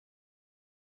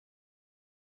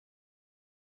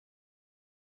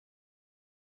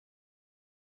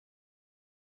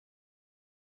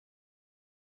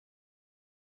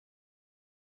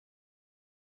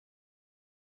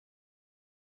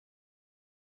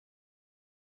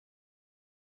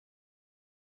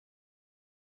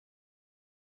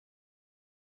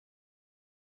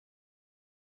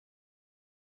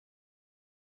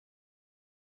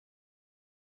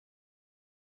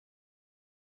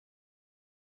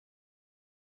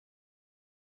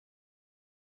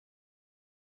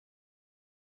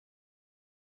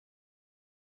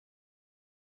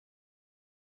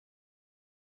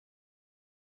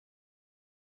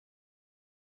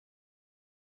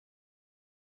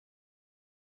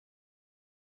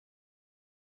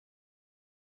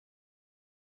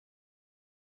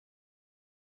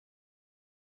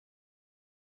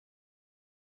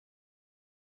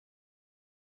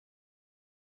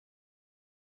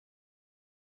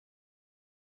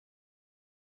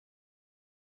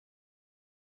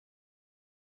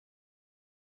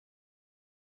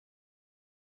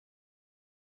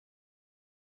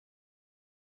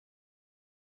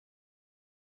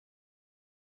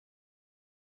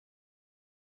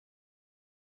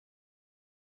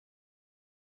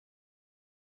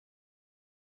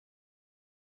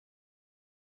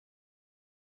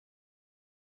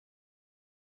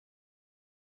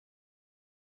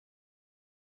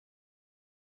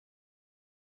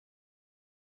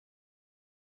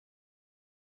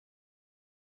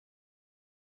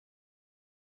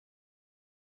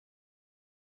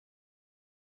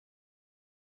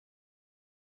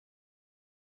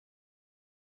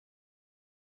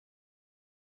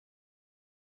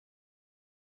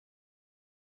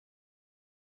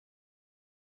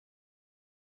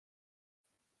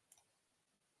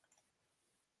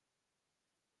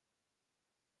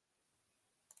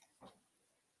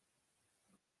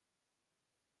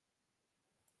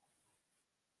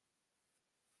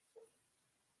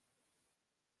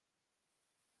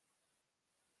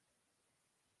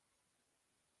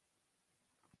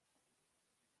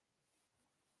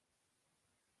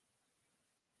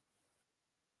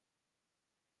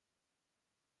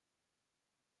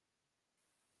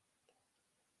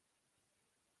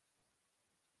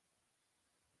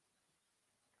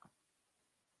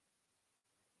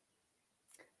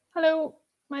Hello,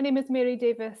 my name is Mary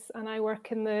Davis and I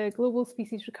work in the Global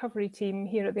Species Recovery team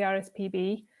here at the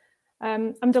RSPB.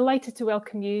 I'm delighted to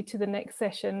welcome you to the next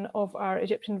session of our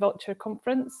Egyptian Vulture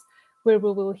conference, where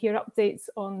we will hear updates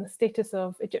on the status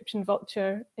of Egyptian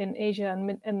vulture in Asia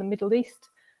and in the Middle East.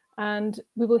 And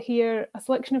we will hear a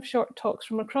selection of short talks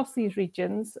from across these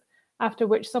regions, after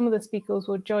which some of the speakers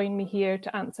will join me here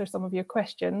to answer some of your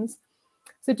questions.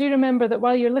 So do remember that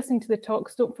while you're listening to the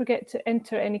talks, don't forget to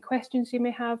enter any questions you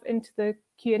may have into the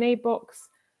Q&A box.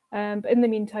 But in the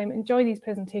meantime, enjoy these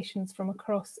presentations from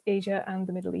across Asia and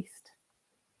the Middle East.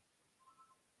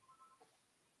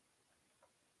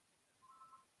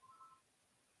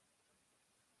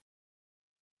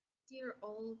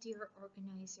 Dear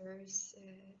organizers,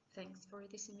 thanks for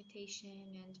this invitation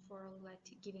and for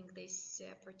giving this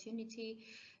opportunity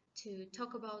to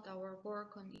talk about our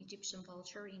work on Egyptian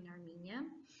vulture in Armenia.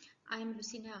 I'm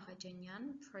Lucina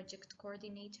Aghajanyan, project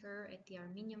coordinator at the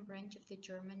Armenian branch of the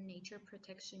German Nature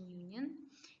Protection Union,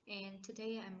 and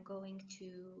today I'm going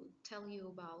to tell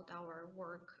you about our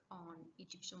work on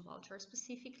Egyptian vulture,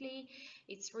 specifically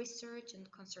its research and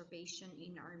conservation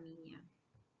in Armenia.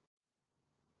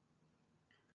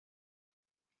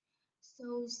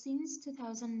 So since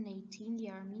 2018, the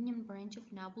Armenian branch of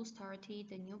NABU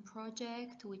started a new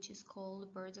project which is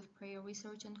called Birds of Prey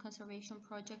Research and Conservation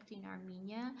Project in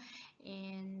Armenia,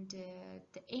 and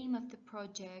the aim of the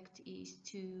project is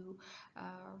to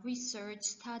research,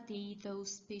 study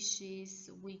those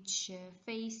species which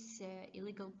face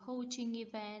illegal poaching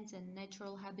events and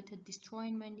natural habitat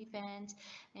destroyment events,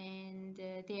 and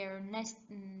their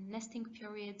nesting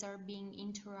periods are being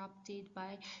interrupted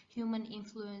by human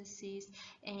influences,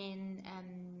 and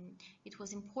it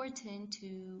was important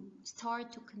to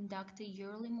start to conduct a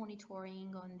yearly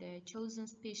monitoring on the chosen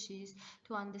species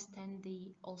to understand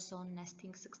the also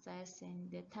nesting success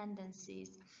and the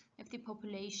tendencies of the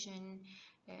population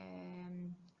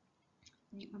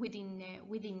within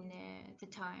the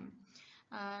time.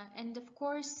 And of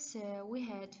course, we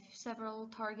had several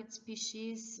target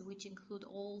species, which include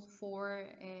all four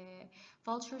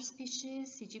vulture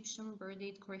species: Egyptian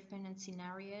birded, griffon, and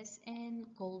cinereus, and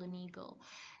golden eagle.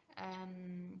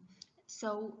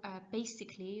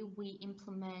 Basically, we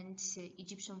implement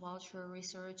Egyptian vulture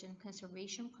research and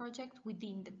conservation project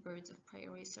within the Birds of Prey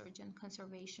research and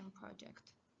conservation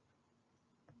project.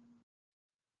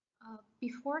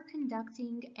 Before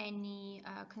conducting any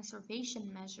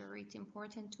conservation measure, it's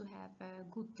important to have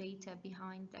good data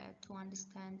behind that to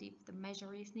understand if the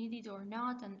measure is needed or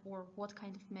not, and or what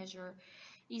kind of measure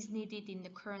is needed in the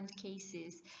current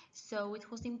cases. So it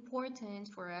was important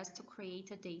for us to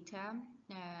create a data,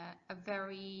 a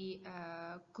very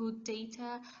good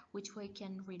data, which we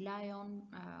can rely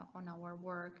on our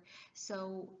work.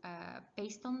 So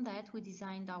based on that, we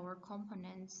designed our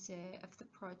components of the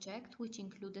project, which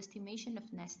include estimation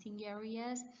of nesting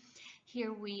areas.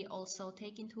 Here we also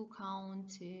take into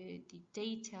account the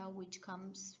data which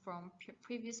comes from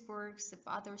previous works of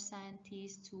other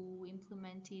scientists who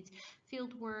implemented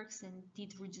field works and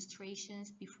did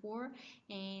registrations before,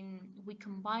 and we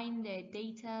combine the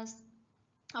data,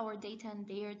 our data and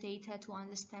their data, to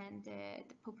understand the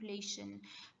population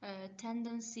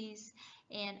tendencies.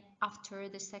 And after,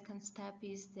 the second step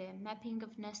is the mapping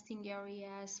of nesting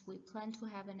areas. We plan to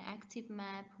have an active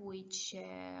map, which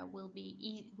will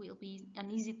be an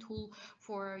easy tool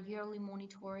for yearly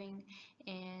monitoring.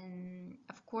 And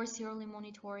of course, yearly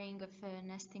monitoring of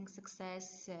nesting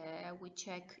success, we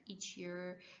check each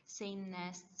year same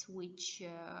nests which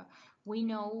we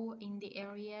know in the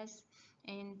areas.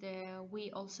 And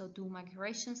we also do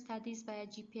migration studies via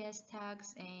GPS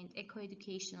tags and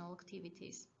eco-educational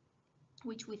activities,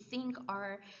 which we think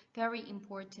are very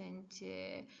important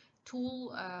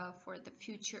tool for the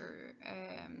future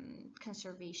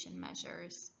conservation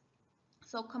measures.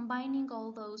 So combining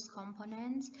all those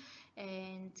components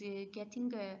and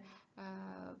getting a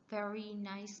very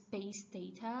nice base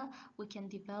data, we can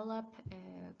develop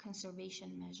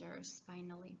conservation measures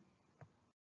finally.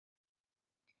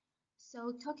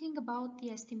 So talking about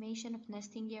the estimation of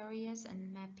nesting areas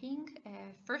and mapping,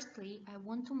 firstly, I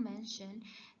want to mention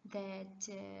that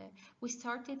we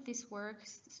started this work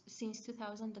since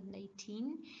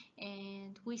 2018,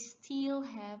 and we still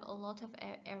have a lot of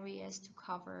areas to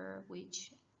cover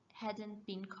which hadn't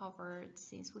been covered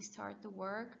since we started the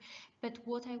work. But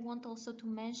what I want also to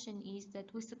mention is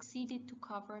that we succeeded to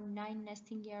cover 9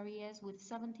 nesting areas with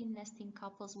 17 nesting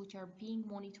couples which are being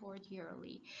monitored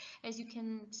yearly. As you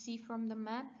can see from the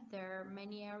map, there are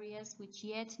many areas which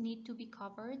yet need to be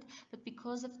covered, but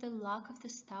because of the lack of the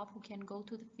staff who can go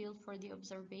to the field for the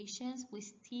observations, we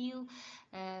still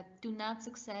do not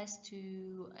success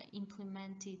to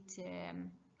implement it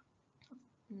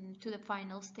to the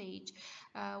final stage.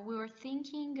 We were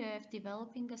thinking of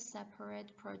developing a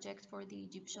separate project for the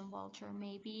Egyptian vulture,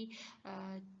 maybe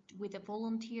with a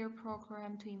volunteer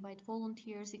program to invite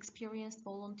volunteers, experienced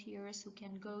volunteers who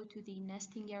can go to the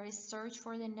nesting areas, search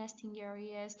for the nesting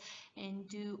areas and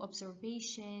do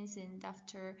observations, and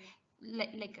after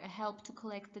like help to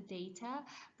collect the data,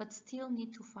 but still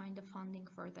need to find the funding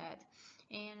for that.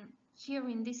 And here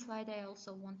in this slide, I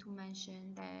also want to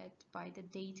mention that by the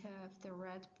data of the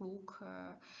Red Book,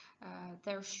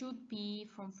 there should be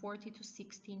from 40 to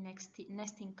 60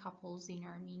 nesting couples in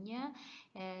Armenia.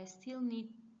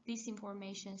 This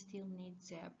information still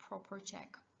needs a proper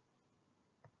check.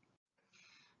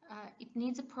 It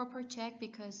needs a proper check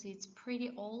because it's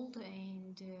pretty old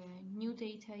and new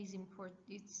data is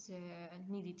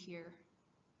needed here.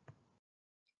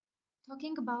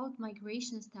 Talking about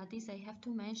migration studies, I have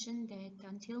to mention that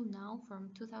until now,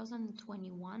 from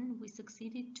 2021, we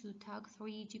succeeded to tag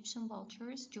 3 Egyptian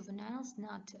vultures, juveniles,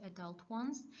 not adult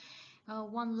ones.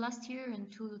 One last year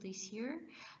and 2 this year.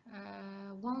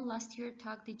 One last year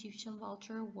tagged Egyptian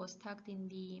vulture was tagged in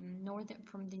the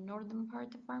from the northern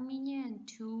part of Armenia, and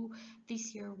 2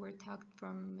 this year were tagged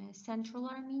from central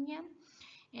Armenia,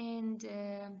 and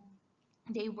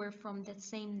they were from the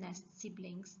same nest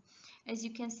siblings. As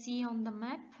you can see on the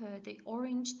map, the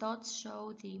orange dots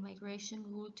show the migration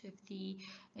route of the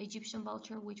Egyptian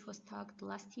vulture, which was tagged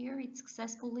last year. It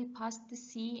successfully passed the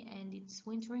sea and its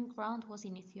wintering ground was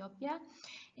in Ethiopia.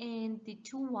 And the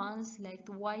 2 ones, like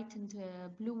the white and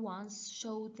blue ones,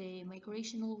 show the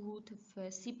migrational route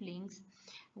of siblings,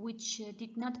 which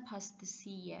did not pass the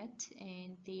sea yet,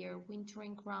 and their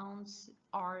wintering grounds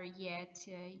are yet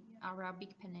in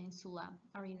Arabic Peninsula.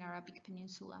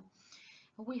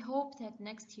 We hope that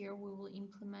next year we will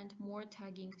implement more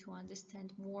tagging to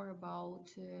understand more about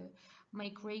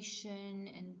migration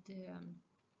and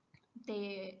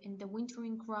the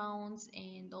wintering grounds,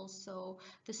 and also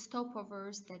the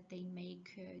stopovers that they make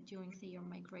during their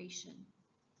migration.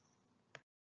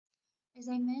 As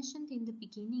I mentioned in the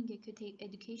beginning,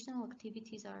 educational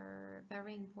activities are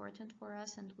very important for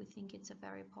us, and we think it's a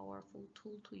very powerful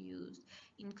tool to use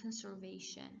in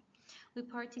conservation. We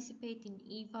participate in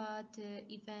EVAD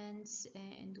events,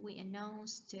 and we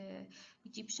announced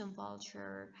Egyptian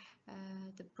vulture,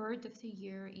 the bird of the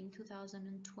year in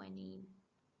 2020.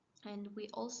 And we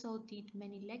also did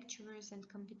many lectures and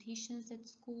competitions at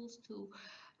schools to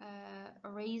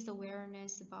raise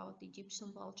awareness about the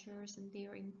Egyptian vultures and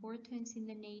their importance in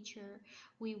the nature.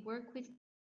 We work with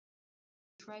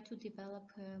try to develop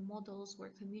models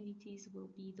where communities will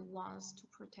be the ones to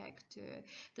protect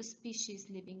the species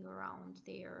living around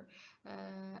their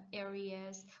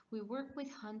areas. We work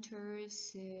with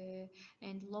hunters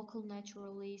and local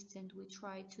naturalists, and we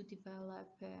try to develop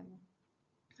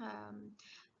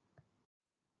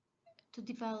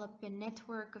a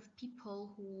network of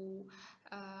people who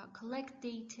collect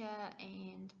data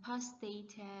and pass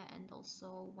data, and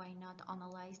also, why not,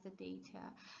 analyze the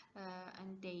data,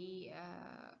 and they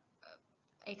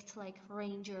act like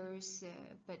rangers,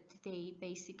 but they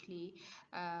basically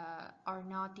are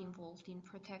not involved in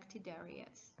protected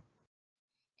areas.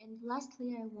 And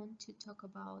lastly, I want to talk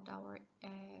about our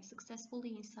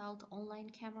successfully installed online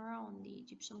camera on the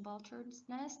Egyptian vulture's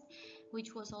nest,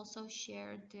 which was also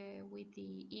shared with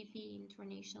the EV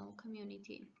international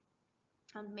community.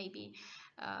 And maybe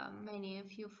many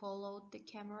of you followed the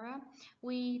camera.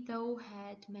 We though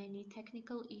had many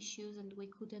technical issues and we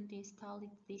couldn't install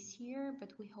it this year,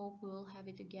 but we hope we will have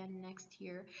it again next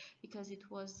year, because it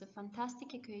was a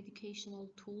fantastic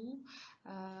educational tool,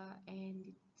 and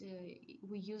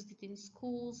we used it in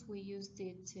schools, we used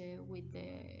it with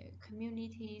the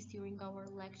communities during our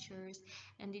lectures,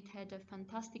 and it had a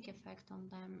fantastic effect on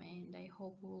them, and I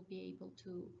hope we will be able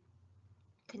to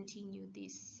continue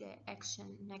this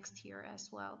action next year as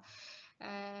well.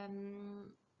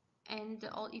 And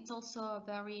it's also a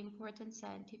very important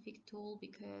scientific tool,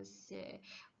 because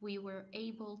we were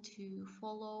able to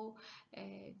follow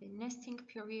the nesting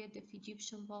period of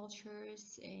Egyptian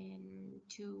vultures and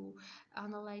to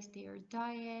analyze their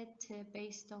diet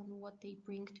based on what they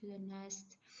bring to the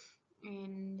nest.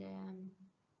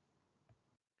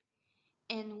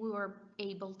 And we were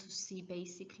able to see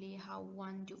basically how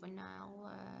one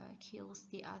juvenile kills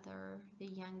the other, the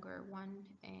younger one,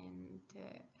 and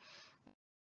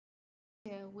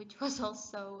which was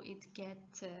also, it get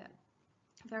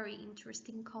very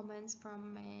interesting comments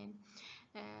from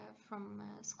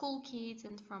school kids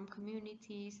and from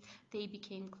communities. They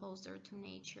became closer to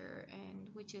nature, and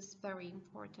which is very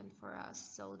important for us,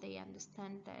 so they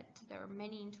understand that there are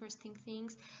many interesting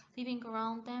things living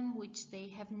around them which they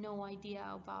have no idea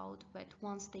about, but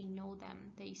once they know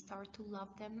them, they start to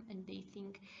love them, and they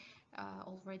think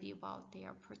already about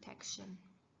their protection.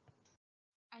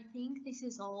 I think this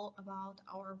is all about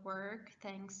our work.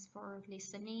 Thanks for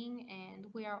listening, and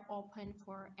we are open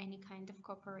for any kind of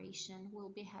cooperation.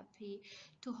 We'll be happy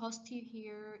to host you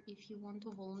here if you want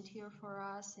to volunteer for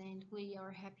us, and we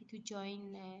are happy to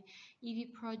join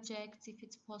EV projects if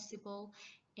it's possible.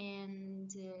 And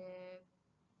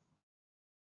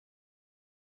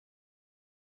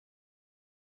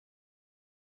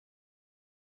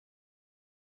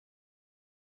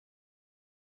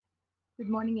Good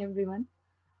morning, everyone.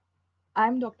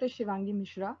 I'm Dr. Shivangi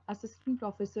Mishra, Assistant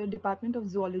Professor, Department of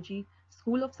Zoology,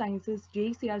 School of Sciences,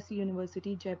 JCRC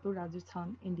University, Jaipur,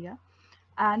 Rajasthan, India.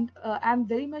 And I'm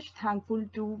very much thankful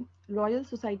to Royal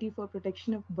Society for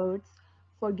Protection of Birds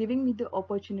for giving me the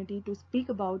opportunity to speak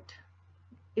about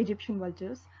Egyptian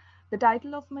vultures. The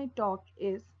title of my talk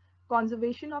is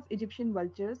Conservation of Egyptian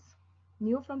Vultures,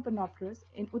 New from Panopterus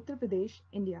in Uttar Pradesh,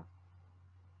 India.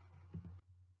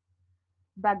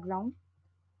 Background.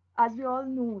 As we all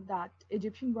know that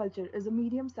Egyptian vulture is a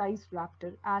medium-sized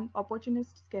raptor and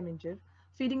opportunist scavenger,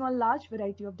 feeding on large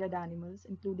variety of dead animals,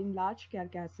 including large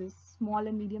carcasses, small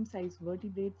and medium-sized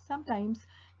vertebrates, sometimes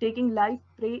taking live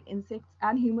prey, insects,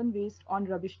 and human waste on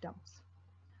rubbish dumps.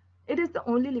 It is the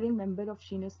only living member of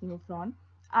genus Neophron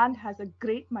and has a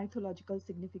great mythological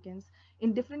significance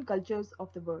in different cultures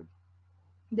of the world.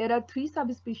 There are three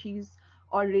subspecies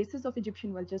or races of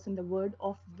Egyptian vultures in the world,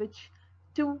 of which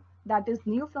two, that is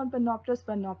Neophron panopterus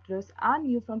and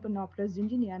Neophron panopterus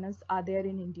ginginianus, are there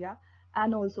in India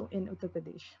and also in Uttar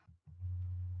Pradesh.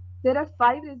 There are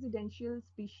five residential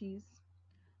species: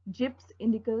 Gyps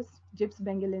indicus, Gyps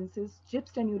bengalensis,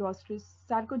 Gyps tenurostris,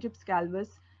 Sarcogyps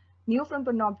calvus, Neophron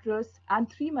panopterus, and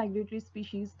three migratory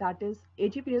species, that is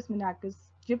Aegyptius minacus,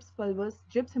 Gyps fulvus,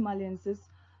 Gyps himalayensis,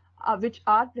 which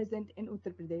are present in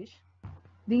Uttar Pradesh.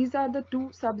 These are the two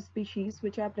subspecies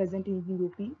which are present in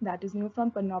UP, that is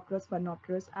Neophron panopterus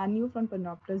and Neophron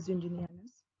panopterus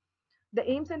ginginianus. The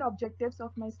aims and objectives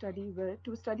of my study were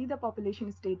to study the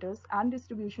population status and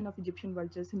distribution of Egyptian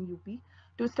vultures in UP,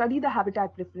 to study the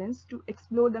habitat preference, to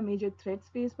explore the major threats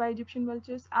faced by Egyptian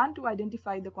vultures, and to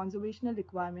identify the conservational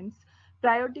requirements,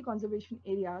 priority conservation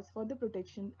areas for the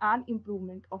protection and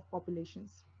improvement of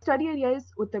populations. Study area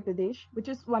is Uttar Pradesh, which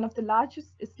is one of the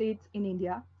largest states in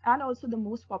India and also the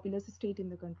most populous state in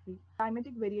the country.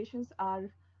 Climatic variations are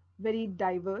very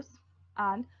diverse,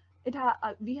 and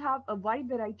we have a wide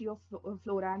variety of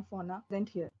flora and fauna present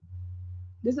here.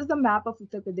 This is the map of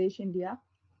Uttar Pradesh, India,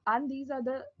 and these are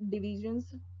the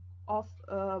divisions of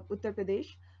Uttar Pradesh.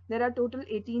 There are total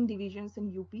 18 divisions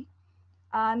in UP,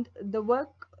 and the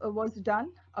work was done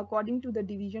according to the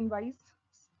division-wise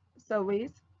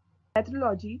surveys.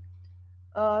 Methodology.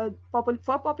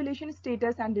 For population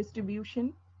status and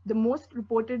distribution, the most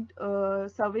reported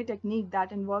survey technique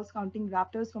that involves counting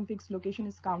raptors from fixed location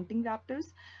is counting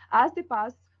raptors as they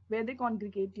pass where they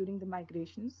congregate during the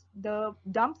migrations. The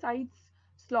dump sites,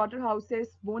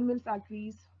 slaughterhouses, bone meal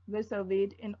factories were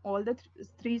surveyed in all the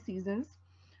three seasons,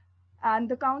 and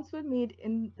the counts were made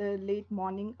in the late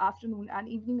morning, afternoon, and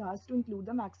evening hours to include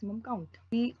the maximum count.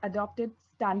 We adopted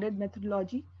standard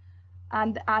methodology,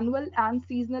 and the annual and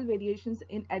seasonal variations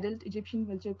in adult Egyptian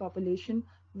vulture population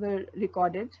were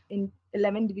recorded in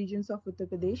 11 divisions of Uttar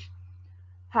Pradesh.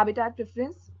 Habitat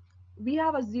preference. We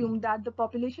have assumed that the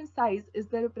population size is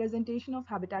the representation of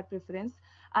habitat preference,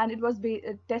 and it was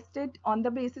tested on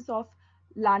the basis of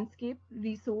landscape,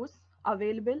 resource,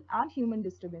 available, and human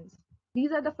disturbance.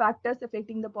 These are the factors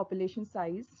affecting the population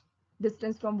size: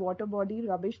 distance from water body,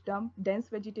 rubbish dump, dense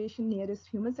vegetation nearest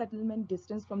human settlement,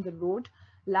 distance from the road,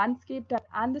 landscape type,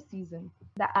 and the season.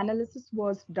 The analysis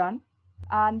was done,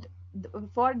 and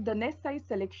for the nest size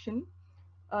selection,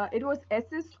 it was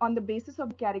assessed on the basis of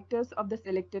the characters of the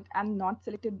selected and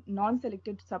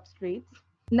non-selected substrates.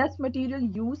 Nest material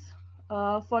use,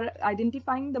 for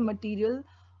identifying the material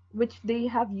which they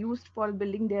have used for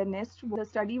building their nest. The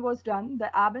study was done. The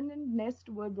abandoned nests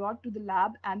were brought to the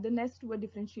lab, and the nests were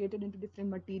differentiated into different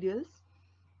materials,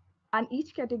 and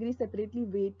each category separately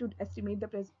weighed to estimate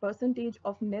the percentage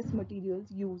of nest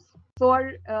materials used.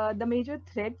 For the major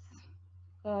threats,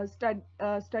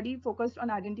 study focused on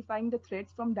identifying the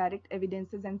threats from direct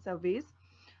evidences and surveys.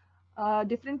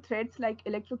 Different threats like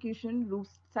electrocution,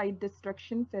 roadside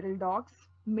destruction, feral dogs,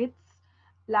 myths,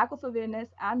 lack of awareness,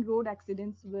 and road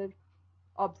accidents were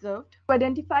observed. To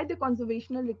identify the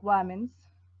conservational requirements,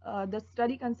 the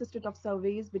study consisted of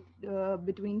surveys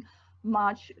between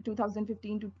March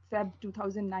 2015 to Feb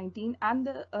 2019, and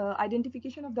the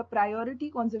identification of the priority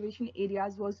conservation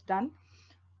areas was done.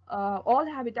 All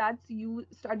habitats you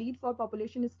studied for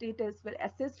population status were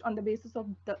assessed on the basis of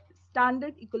the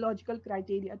standard ecological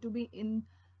criteria to be in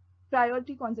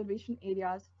priority conservation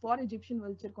areas for Egyptian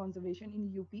vulture conservation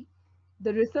in UP.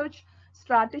 The research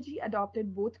strategy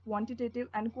adopted both quantitative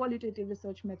and qualitative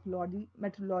research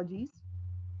methodologies.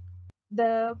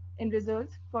 The end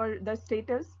results for the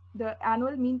status, the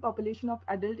annual mean population of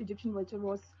adult Egyptian vulture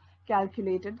was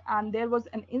calculated, and there was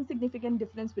an insignificant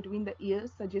difference between the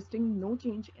years, suggesting no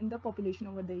change in the population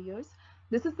over the years.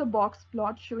 This is the box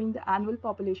plot showing the annual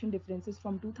population differences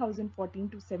from 2014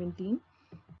 to 17.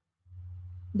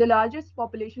 The largest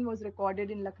population was recorded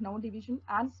in Lucknow division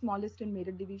and smallest in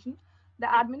Meerut division.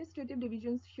 The administrative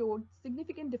divisions showed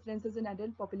significant differences in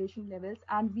adult population levels,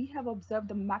 and we have observed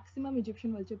the maximum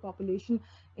Egyptian vulture population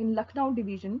in Lucknow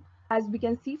division, as we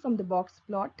can see from the box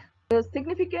plot. The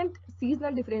significant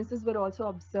seasonal differences were also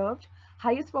observed.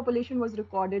 Highest population was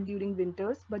recorded during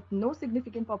winters, but no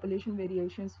significant population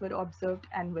variations were observed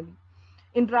annually.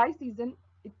 In dry season,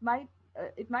 it might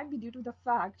be due to the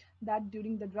fact that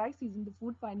during the dry season, the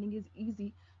food finding is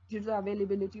easy due to the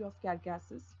availability of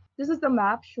carcasses. This is the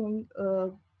map showing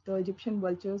the Egyptian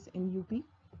vultures in UP.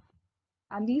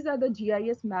 And these are the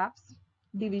GIS maps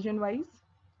division-wise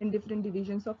in different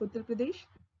divisions of Uttar Pradesh.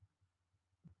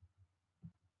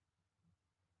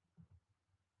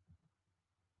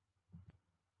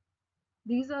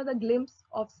 These are the glimpse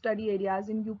of study areas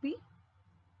in UP.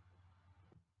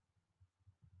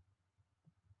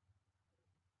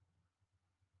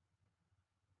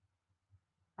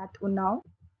 At Unnao.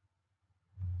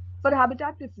 For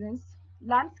habitat preference,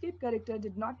 landscape character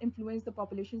did not influence the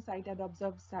population site at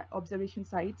observation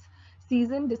sites.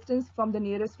 Season, distance from the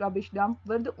nearest rubbish dump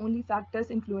were the only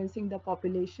factors influencing the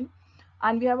population.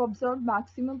 And we have observed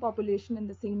maximum population in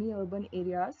the semi-urban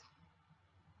areas,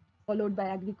 followed by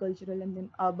agricultural and then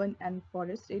urban and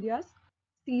forest areas.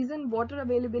 Season, water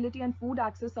availability, and food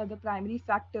access are the primary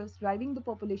factors driving the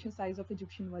population size of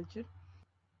Egyptian vulture.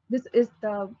 This is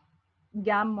the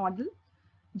GAM model,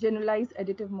 generalized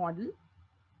additive model,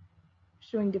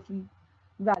 showing different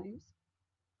values.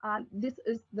 And this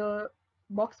is the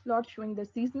box plot showing the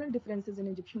seasonal differences in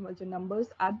Egyptian vulture numbers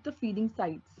at the feeding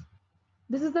sites.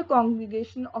 This is the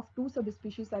congregation of two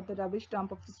subspecies at the rubbish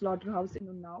dump of the slaughterhouse in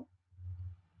Unnao.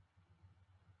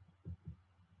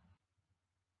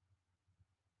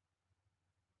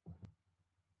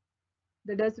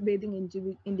 The dust bathing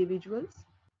individuals.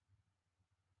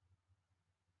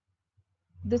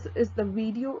 This is the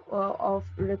video of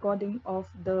recording of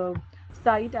the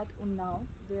site at Unnao,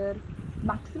 where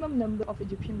maximum number of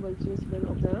Egyptian vultures were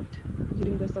observed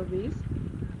during the surveys.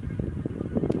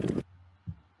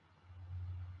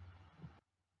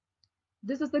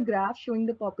 This is the graph showing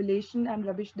the population and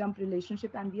rubbish dump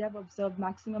relationship, and we have observed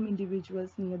maximum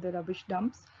individuals near the rubbish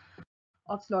dumps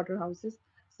of slaughterhouses.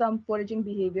 Some foraging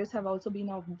behaviors have also been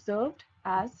observed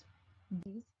as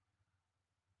these.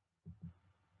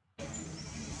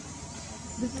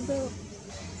 This is the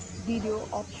video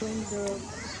of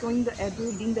showing the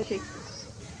Ebu being the chicks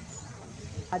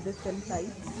at the stem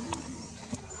site.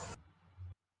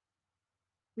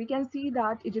 We can see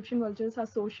that Egyptian vultures are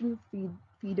social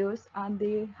feeders, and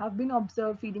they have been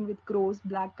observed feeding with crows,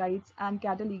 black kites, and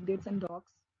cattle, egrets, and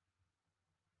dogs.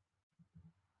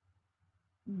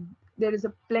 There is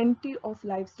a plenty of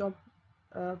livestock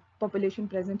population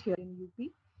present here in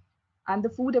UP, and the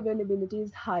food availability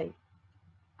is high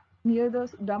near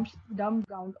the dump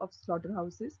ground of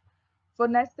slaughterhouses. For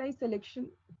nest size selection,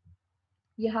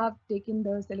 we have taken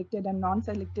the selected and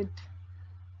non-selected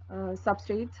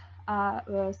substrates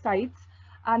sites,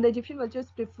 and the Egyptian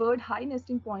vultures preferred high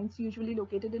nesting points usually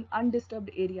located in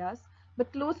undisturbed areas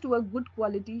but close to a good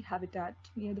quality habitat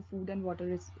near the food and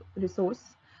water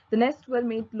resource. The nests were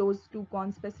made close to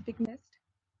conspecific nest.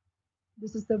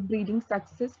 This is the breeding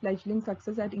success, fledgling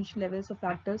success at each levels of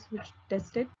factors which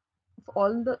tested. Of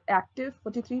all the active,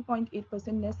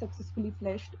 43.8% nest successfully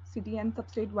fledged. City and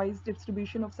substrate-wise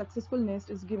distribution of successful nest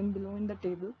is given below in the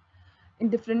table in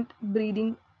different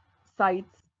breeding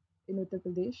sites in Uttar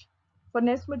Pradesh. For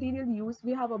nest material use,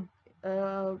 we have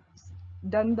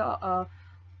done the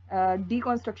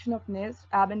deconstruction of nests,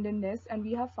 abandoned nests, and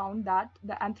we have found that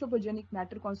the anthropogenic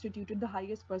matter constituted the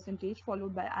highest percentage,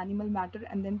 followed by animal matter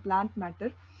and then plant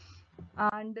matter.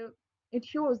 And it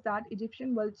shows that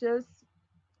Egyptian vultures,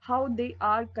 how they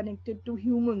are connected to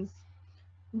humans,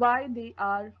 why they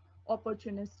are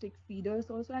opportunistic feeders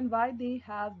also, and why they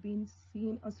have been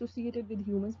seen associated with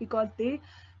humans, because they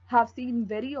have seen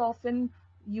very often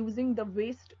using the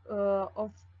waste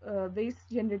of waste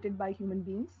generated by human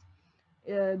beings.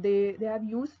 They have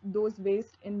used those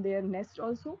waste in their nest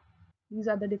also. These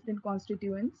are the different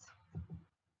constituents.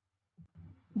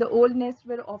 The old nests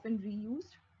were often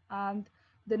reused, and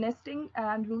the nesting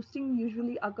and roosting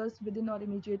usually occurs within or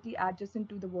immediately adjacent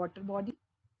to the water body.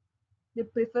 They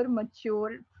prefer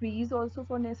mature trees also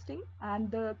for nesting,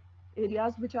 and the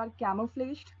areas which are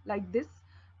camouflaged like this,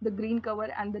 the green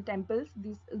cover and the temples.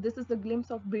 This is the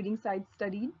glimpse of breeding site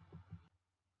studied.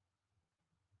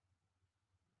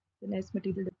 The nest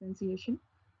material differentiation,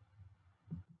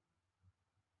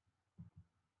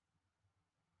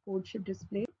 courtship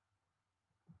display.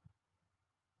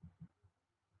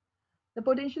 The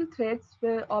potential threats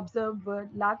were observed were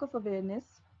lack of awareness,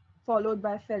 followed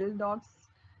by feral dogs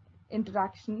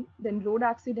interaction, then road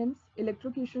accidents,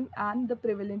 electrocution, and the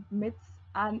prevalent myths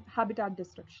and habitat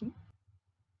destruction.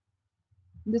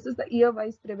 This is the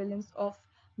year-wise prevalence of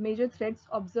major threats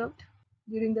observed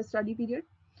during the study period.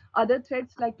 Other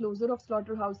threats like closure of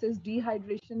slaughterhouses,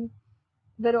 dehydration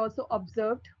were also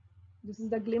observed. This is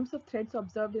the glimpse of threats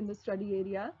observed in the study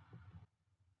area.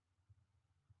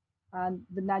 And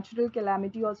the natural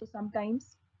calamity also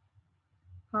sometimes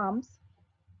harms.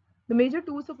 The major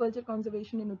tools of vulture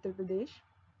conservation in Uttar Pradesh.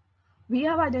 We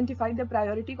have identified the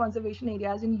priority conservation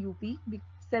areas in UP.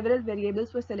 Several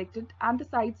variables were selected, and the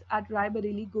sites at Rai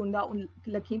Bareli, Gonda,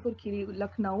 Lakhimpur Kheri,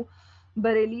 Lucknow,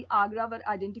 Bareilly, Agra were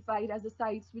identified as the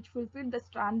sites which fulfilled the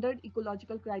standard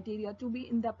ecological criteria to be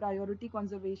in the priority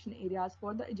conservation areas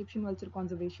for the Egyptian vulture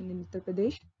conservation in Uttar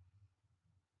Pradesh.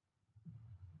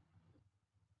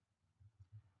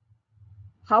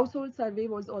 Household survey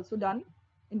was also done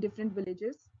in different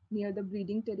villages near the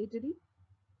breeding territory.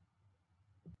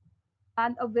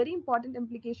 And a very important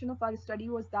implication of our study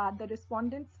was that the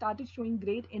respondents started showing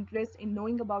great interest in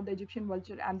knowing about the Egyptian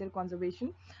vulture and their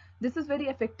conservation. This is very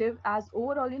effective, as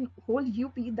overall in whole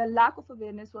UP, the lack of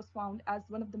awareness was found as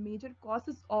one of the major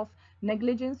causes of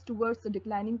negligence towards the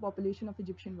declining population of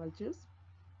Egyptian vultures.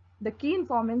 The key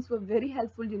informants were very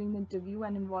helpful during the interview,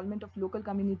 and involvement of local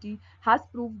community has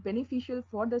proved beneficial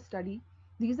for the study.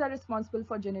 These are responsible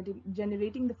for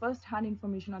generating the first-hand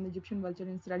information on the Egyptian vulture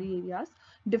in study areas.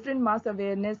 Different mass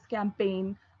awareness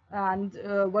campaign and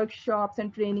workshops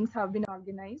and trainings have been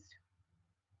organized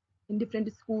in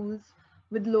different schools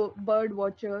with bird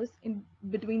watchers in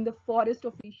between the forest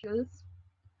officials.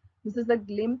 This is a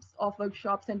glimpse of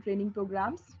workshops and training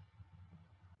programs.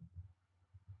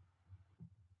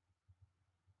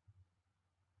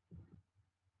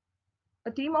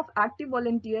 A team of active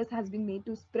volunteers has been made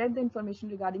to spread the information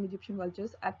regarding Egyptian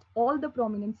vultures at all the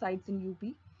prominent sites in UP.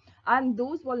 And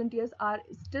those volunteers are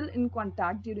still in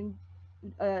contact during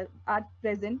at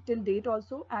present till date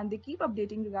also, and they keep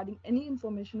updating regarding any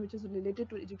information which is related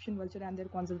to Egyptian vulture and their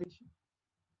conservation.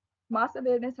 Mass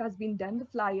awareness has been done. The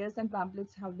flyers and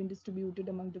pamphlets have been distributed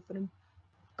among different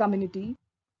community.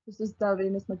 This is the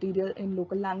awareness material in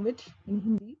local language, in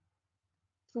Hindi,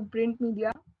 through print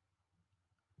media,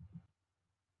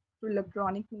 through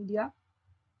electronic media.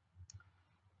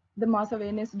 The mass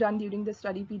awareness done during the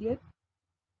study period.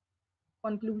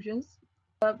 Conclusions.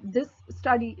 This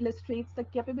study illustrates the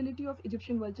capability of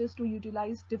Egyptian vultures to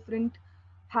utilize different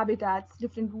habitats,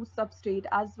 different root substrate,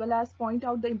 as well as point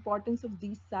out the importance of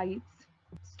these sites.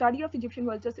 Study of Egyptian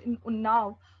vultures in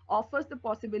Unnao offers the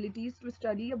possibilities to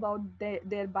study about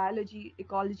their biology,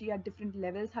 ecology at different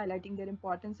levels, highlighting their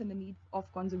importance and the need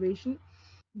of conservation.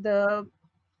 The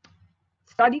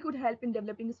study could help in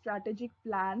developing strategic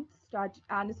plans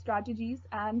and strategies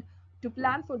and to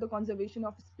plan for the conservation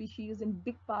of species in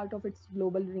big part of its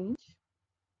global range.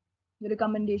 The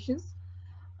recommendations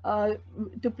uh,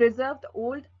 to preserve the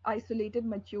old isolated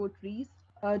mature trees,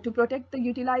 to protect the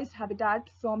utilized habitat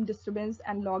from disturbance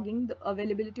and logging. The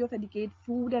availability of adequate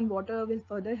food and water will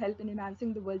further help in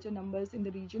enhancing the vulture numbers in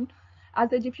the region, as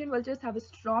the Egyptian vultures have a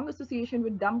strong association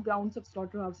with dump grounds of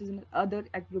slaughterhouses and other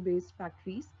agro-based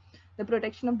factories. The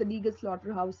protection of the legal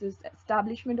slaughterhouses,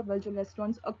 establishment of vulture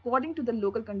restaurants according to the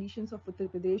local conditions of Uttar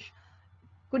Pradesh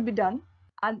could be done,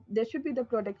 and there should be the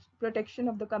protection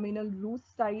of the communal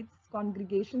roost sites,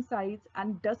 congregation sites,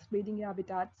 and dust bathing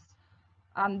habitats.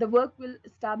 And the work will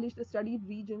establish the studied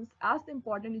regions as the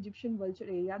important Egyptian vulture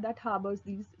area that harbors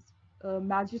these a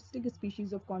majestic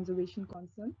species of conservation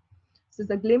concern. This is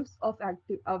a glimpse of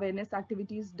awareness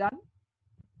activities done,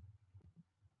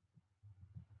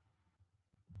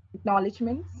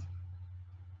 acknowledgements.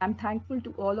 I'm thankful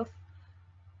to all of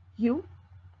you.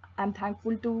 I'm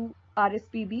thankful to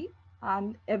RSPB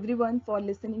and everyone for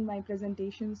listening my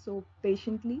presentation so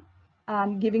patiently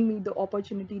and giving me the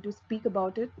opportunity to speak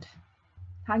about it.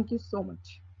 Thank you so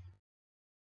much.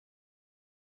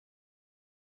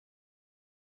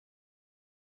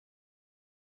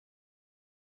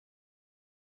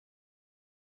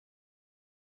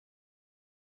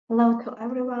 Hello to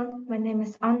everyone. My name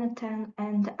is Anna Ten,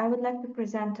 and I would like to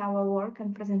present our work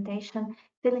and presentation,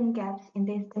 Filling Gaps in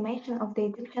the Estimation of the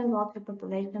Egyptian Vulture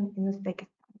Population in Uzbekistan.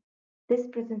 This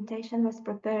presentation was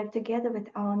prepared together with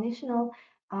our national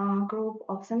group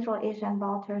of Central Asian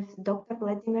vultures, Dr.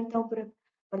 Vladimir Dobrev,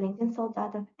 Valentin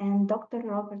Soldatov, and Dr.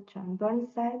 Robert John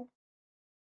Burnside.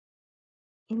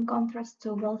 In contrast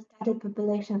to well-studied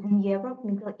population in Europe,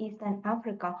 Middle East, and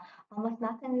Africa, almost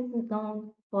nothing is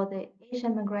known for the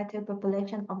Asian migratory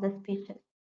population of the species.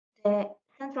 The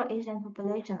Central Asian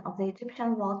population of the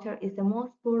Egyptian vulture is the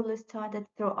most poorly studied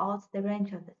throughout the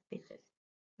range of the species.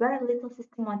 Very little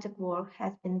systematic work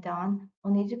has been done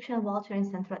on Egyptian vulture in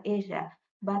Central Asia,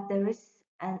 but there is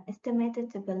an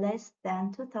estimated to be less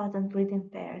than 2,000 breeding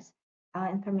pairs,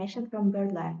 information from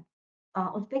BirdLife.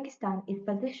 Uzbekistan is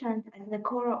positioned at the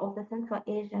core of the Central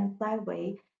Asian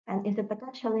flyway and is a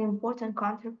potentially important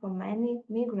country for many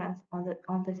migrants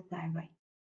on this flyway.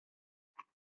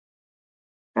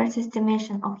 First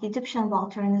estimation of Egyptian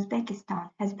vulture in Uzbekistan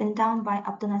has been done by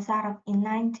Abdunazarov in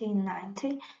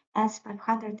 1990 as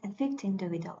 550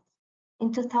 individuals.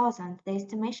 In 2000, the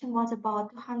estimation was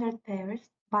about 200 pairs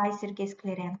by Sergei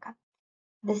Sklerenko.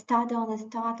 The study on the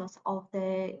status of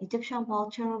the Egyptian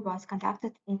vulture was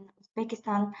conducted in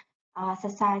Uzbekistan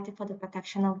Society for the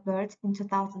Protection of Birds in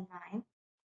 2009.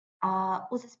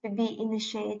 USSPB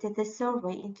initiated the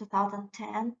survey in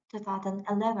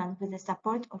 2010-2011 with the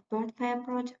support of Bird Fair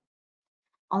Project.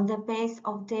 On the base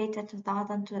of data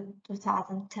 2000 to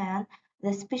 2010,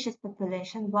 the species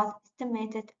population was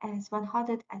estimated as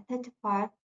 135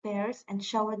 pairs and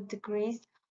showed a decrease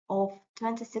of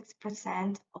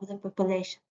 26% of the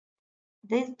population.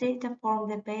 These data form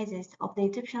the basis of the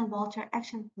Egyptian Vulture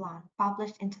Action Plan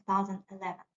published in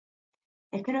 2011.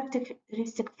 A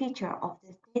characteristic feature of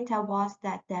this data was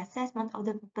that the assessment of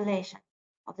the population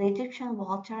of the Egyptian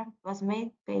vulture was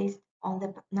made based on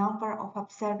the number of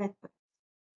observed birds,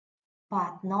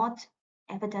 but not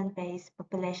evidence-based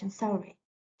population survey.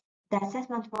 The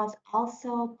assessment was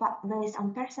also based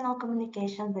on personal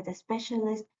communication with a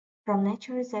specialist from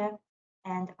nature reserve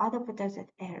and other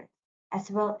protected areas,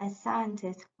 as well as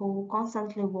scientists who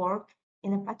constantly work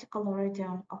in a particular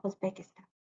region of Uzbekistan.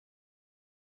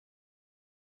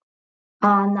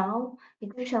 Now,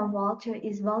 Egyptian vulture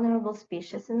is vulnerable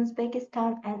species in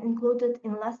Uzbekistan and included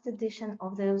in last edition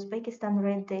of the Uzbekistan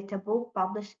Red Data Book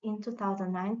published in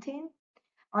 2019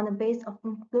 on the basis of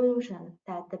conclusion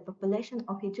that the population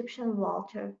of Egyptian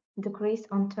vulture decreased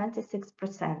on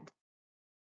 26%.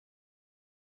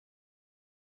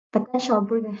 Potential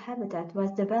breeding habitat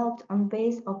was developed on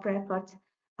base of records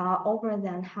over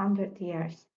than 100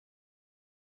 years.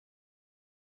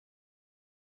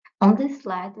 On this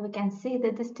slide, we can see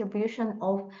the distribution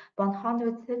of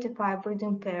 135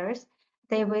 breeding pairs.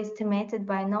 They were estimated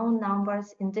by known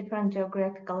numbers in different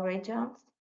geographical regions.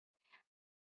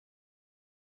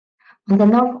 On the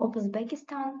north of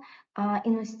Uzbekistan,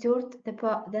 in Usturt,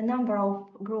 the number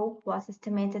of group was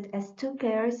estimated as 2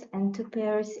 pairs and 2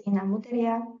 pairs in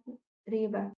Amudarya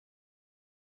river.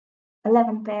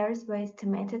 11 pairs were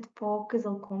estimated for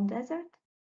Kızılkum Desert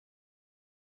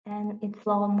and its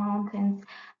lower mountains.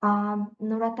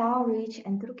 Nuratau Ridge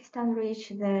and Turkestan Ridge,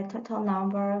 the total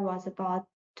number was about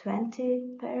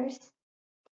 20 pairs.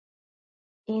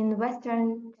 In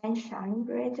western Tianshan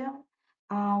region,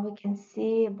 we can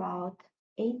see about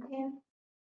 18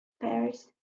 pairs.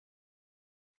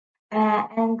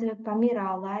 And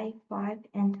Pamira Alai 5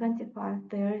 and 25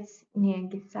 pairs near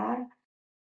Gisar,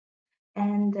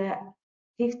 and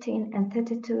 15 and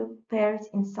 32 pairs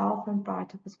in southern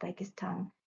part of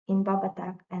Uzbekistan, in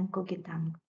Babatak and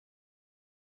Kugitang.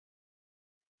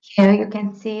 Here you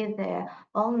can see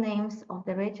all names of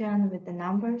the region with the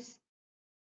numbers.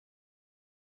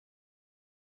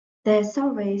 The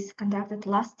surveys conducted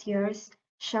last years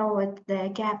showed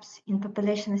the gaps in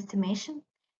population estimation,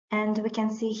 and we can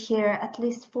see here at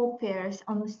least 4 pairs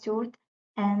on Usturt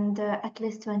and at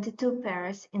least 22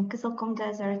 pairs in Kızılkum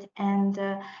Desert, and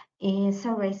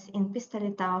surveys in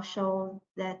Pistolitau show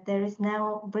that there is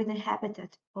no breeding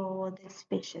habitat for this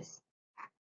species.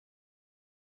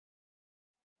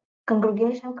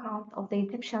 Congregation count of the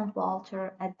Egyptian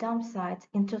vulture at dump sites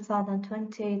in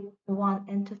 2021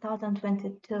 and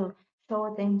 2022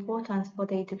 showed the importance for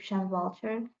the Egyptian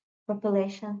vulture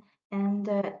population, and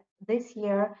this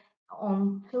year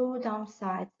on 2 dump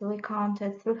sites we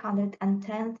counted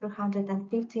 310,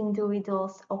 350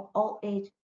 individuals of all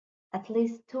ages. At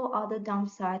least 2 other dump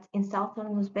sites in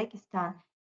southern Uzbekistan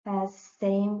has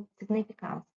same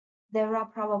significance. There are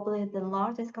probably the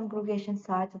largest congregation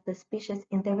sites of the species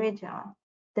in the region.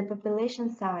 The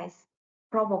population size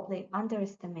probably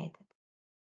underestimated.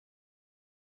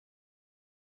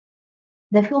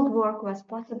 The fieldwork was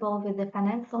possible with the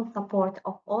financial support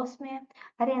of OSME,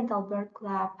 Oriental Bird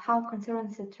Club, How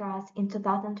Conservancy Trust in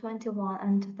 2021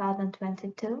 and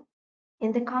 2022.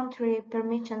 In the country,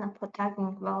 permission for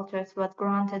tagging vultures was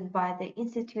granted by the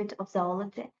Institute of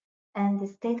Zoology and the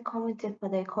State Committee for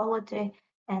the Ecology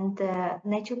and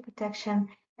Nature Protection,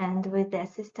 and with the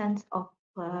assistance of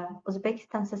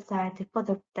Uzbekistan Society for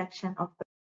the Protection of Birds.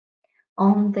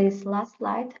 On this last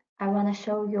slide, I want to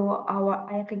show you our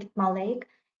Ayakagitma Lake.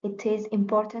 It is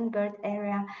important bird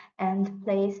area and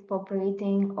place for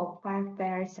breeding of 5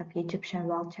 pairs of Egyptian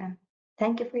vulture.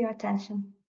 Thank you for your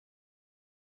attention.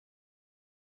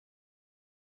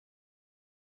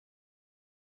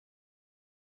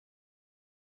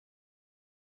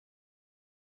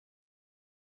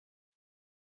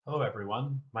 Hello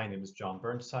everyone, my name is John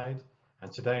Burnside,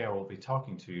 and today I will be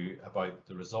talking to you about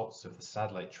the results of the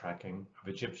satellite tracking of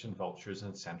Egyptian vultures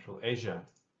in Central Asia.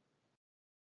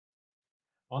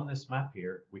 On this map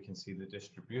here, we can see the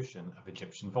distribution of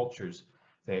Egyptian vultures.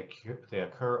 They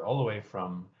occur all the way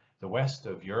from the west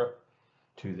of Europe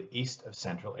to the east of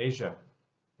Central Asia.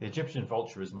 The Egyptian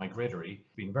vulture is migratory,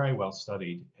 being very well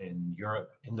studied in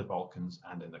Europe, in the Balkans,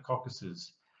 and in the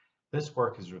Caucasus. This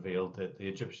work has revealed that the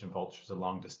Egyptian vulture is a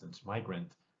long-distance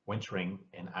migrant, wintering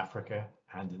in Africa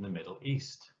and in the Middle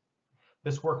East.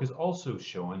 This work has also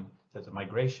shown that the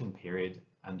migration period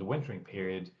and the wintering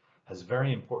period has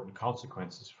very important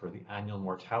consequences for the annual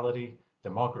mortality,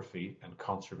 demography, and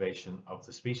conservation of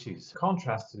the species. In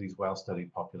contrast to these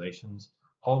well-studied populations,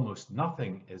 almost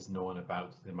nothing is known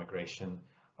about the migration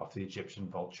of the Egyptian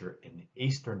vulture in the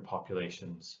eastern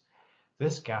populations.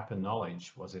 This gap in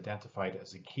knowledge was identified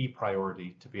as a key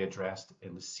priority to be addressed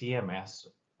in the CMS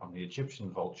on the Egyptian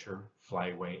Vulture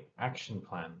Flyway Action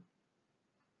Plan.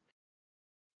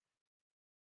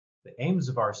 The aims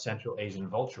of our Central Asian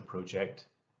Vulture project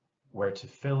were to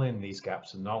fill in these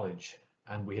gaps in knowledge,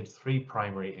 and we had 3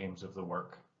 primary aims of the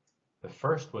work. The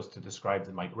first was to describe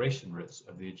the migration routes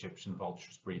of the Egyptian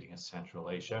vultures breeding in Central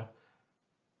Asia,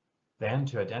 then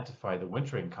to identify the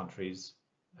wintering countries,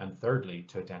 and thirdly,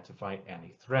 to identify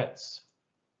any threats.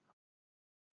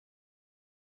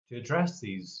 To address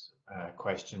these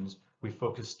questions, we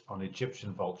focused on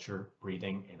Egyptian vulture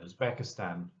breeding in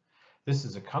Uzbekistan. This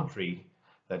is a country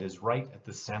that is right at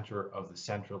the center of the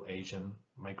Central Asian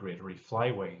migratory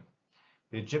flyway.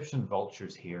 The Egyptian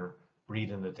vultures here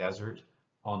breed in the desert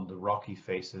on the rocky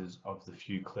faces of the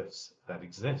few cliffs that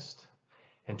exist.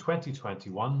 In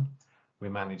 2021, we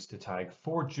managed to tag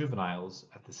 4 juveniles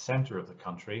at the center of the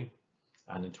country,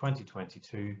 and in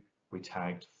 2022 we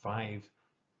tagged 5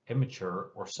 immature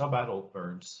or subadult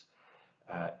birds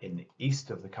in the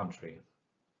east of the country.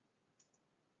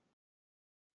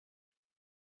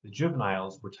 The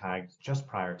juveniles were tagged just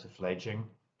prior to fledging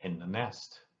in the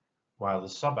nest, while the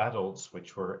subadults,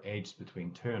 which were aged between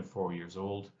 2 and 4 years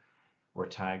old, were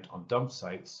tagged on dump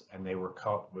sites, and they were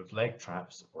caught with leg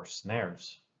traps or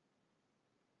snares.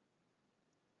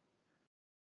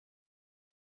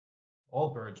 All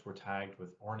birds were tagged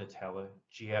with Ornitella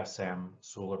GSM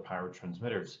solar powered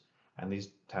transmitters, and these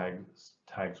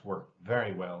tags work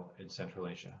very well in Central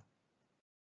Asia.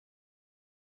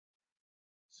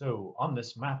 So on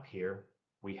this map here,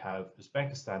 we have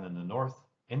Uzbekistan in the north,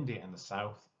 India in the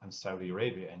south, and Saudi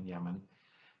Arabia and Yemen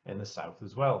in the south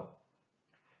as well.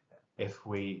 If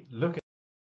we look at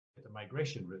the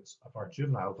migration routes of our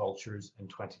juvenile vultures in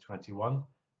 2021,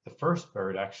 the first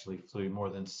bird actually flew more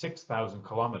than 6,000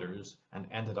 kilometers and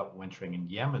ended up wintering in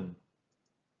Yemen,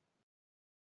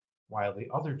 while the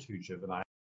other 2 juveniles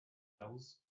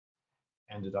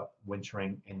ended up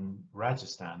wintering in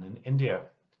Rajasthan in India.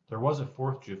 There was a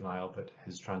 4th juvenile, but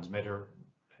his transmitter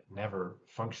never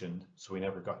functioned, so we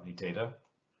never got any data.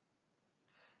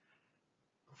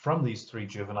 From these 3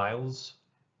 juveniles,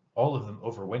 all of them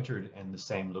overwintered in the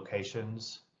same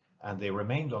locations, and they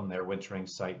remained on their wintering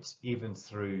sites even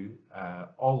through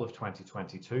all of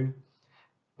 2022,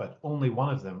 but only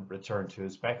one of them returned to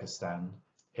Uzbekistan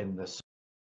in the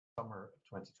summer of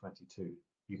 2022.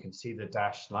 You can see the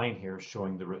dashed line here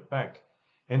showing the route back.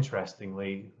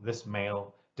 Interestingly, this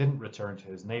male didn't return to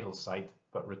his natal site,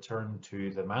 but returned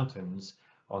to the mountains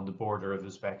on the border of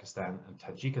Uzbekistan and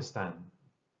Tajikistan.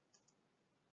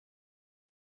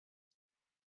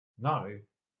 Now,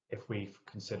 if we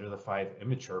consider the 5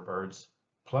 immature birds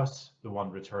plus the 1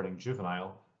 returning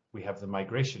juvenile, we have the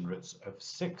migration routes of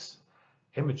 6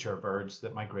 immature birds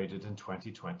that migrated in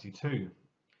 2022.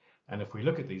 And if we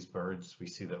look at these birds, we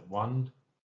see that 1,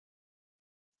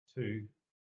 2,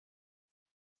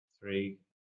 3,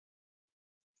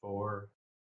 4,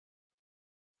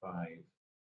 5,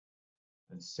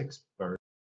 and 6 birds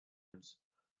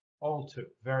all took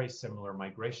very similar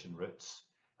migration routes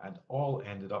and all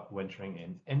ended up wintering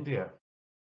in India.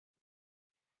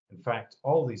 In fact,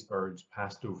 all these birds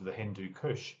passed over the Hindu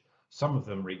Kush, some of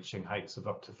them reaching heights of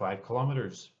up to 5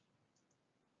 kilometers.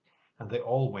 And they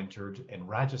all wintered in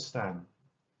Rajasthan.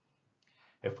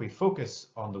 If we focus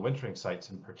on the wintering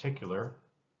sites in particular,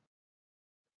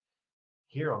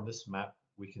 here on this map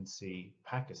we can see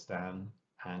Pakistan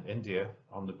and India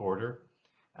on the border,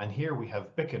 and here we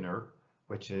have Bikaner,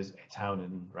 which is a town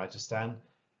in Rajasthan,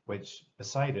 which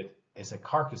beside it is a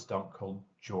carcass dump called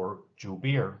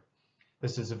Jobir.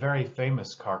 This is a very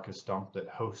famous carcass dump that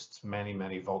hosts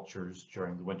many vultures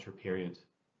during the winter period.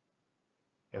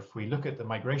 If we look at the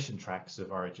migration tracks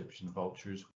of our Egyptian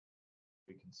vultures,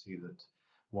 we can see that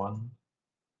 1,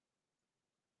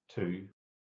 2,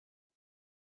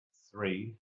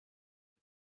 3,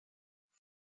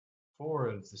 4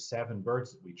 of the 7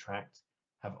 birds that we tracked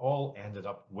have all ended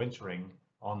up wintering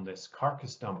on this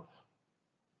carcass dump.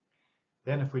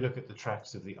 Then if we look at the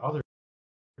tracks of the other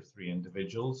 3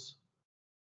 individuals,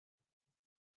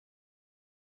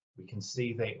 we can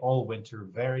see they all winter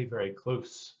very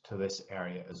close to this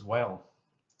area as well.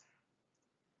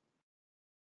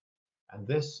 And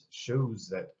this shows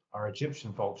that our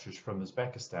Egyptian vultures from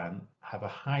Uzbekistan have a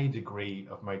high degree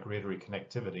of migratory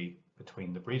connectivity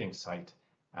between the breeding site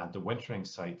and the wintering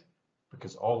site,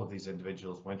 because all of these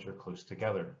individuals winter close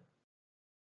together.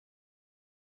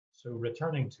 So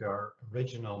returning to our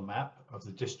original map of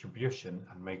the distribution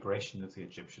and migration of the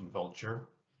Egyptian vulture,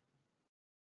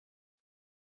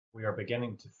 we are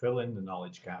beginning to fill in the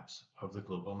knowledge gaps of the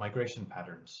global migration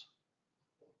patterns.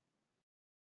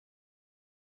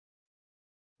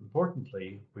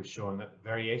 Importantly, we've shown that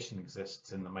variation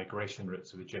exists in the migration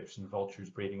routes of Egyptian vultures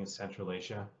breeding in Central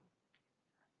Asia,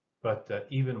 but that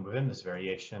even within this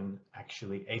variation,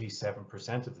 actually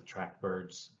 87% of the tracked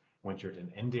birds wintered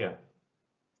in India.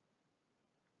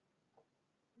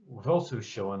 We've also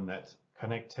shown that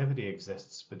connectivity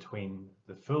exists between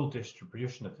the full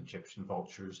distribution of Egyptian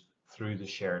vultures through the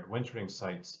shared wintering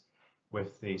sites,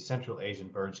 with the Central Asian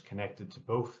birds connected to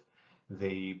both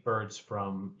the birds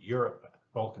from Europe,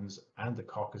 Balkans and the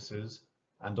Caucasus,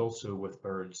 and also with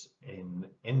birds in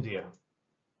India.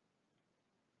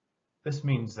 This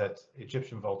means that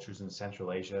Egyptian vultures in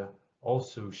Central Asia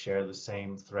also share the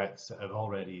same threats that have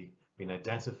already been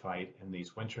identified in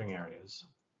these wintering areas.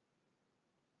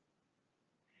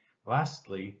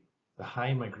 Lastly, the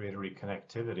high migratory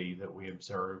connectivity that we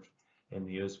observed in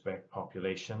the Uzbek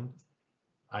population,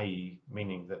 i.e.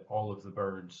 meaning that all of the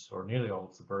birds, or nearly all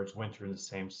of the birds, winter in the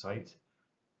same site,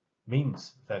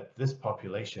 means that this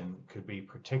population could be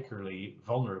particularly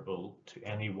vulnerable to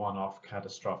any one-off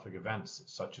catastrophic events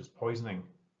such as poisoning.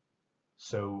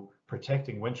 So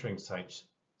protecting wintering sites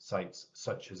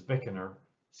such as Bikaner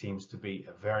seems to be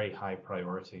a very high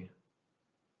priority.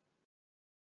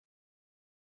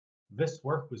 This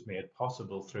work was made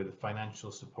possible through the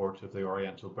financial support of the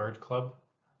Oriental Bird Club,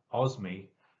 OSME,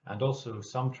 and also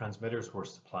some transmitters were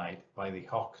supplied by the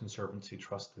Hawk Conservancy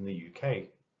Trust in the UK.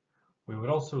 We would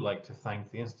also like to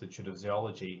thank the Institute of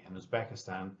Zoology in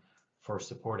Uzbekistan for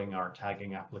supporting our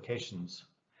tagging applications.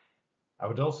 I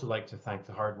would also like to thank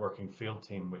the hard-working field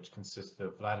team, which consisted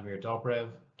of Vladimir Dobrev,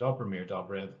 Dobromir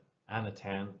Dobrev, Anna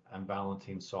Ten, and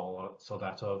Valentin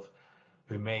Soldatov,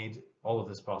 who made all of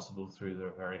this possible through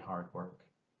their very hard work.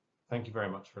 Thank you very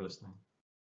much for listening.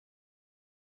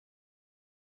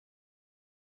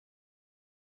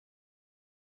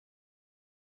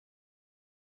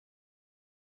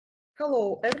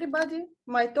 Hello, everybody.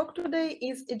 My talk today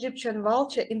is Egyptian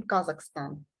vulture in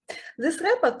Kazakhstan. This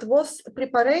report was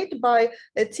prepared by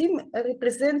a team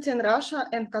representing Russia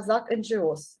and Kazakh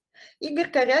NGOs. Igor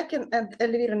Karyakin and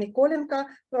Elvira Nikolenko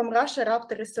from Russia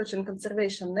Raptor Research and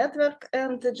Conservation Network,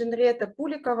 and Genrieta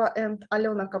Pulikova and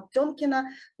Alena Koptenkina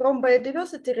from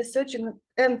Biodiversity Research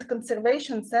and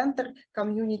Conservation Center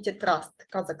Community Trust,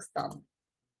 Kazakhstan.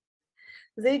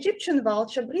 The Egyptian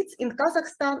vulture breeds in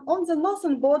Kazakhstan on the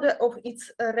northern border of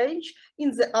its range in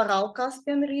the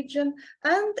Aral-Caspian region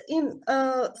and in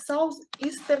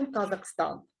southeastern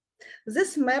Kazakhstan.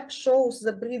 This map shows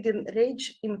the breeding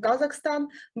range in Kazakhstan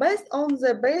based on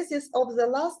the basis of the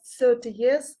last 30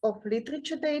 years of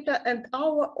literature data and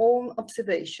our own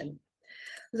observation.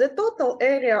 The total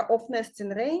area of nesting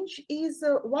range is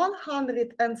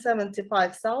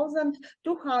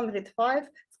 175,205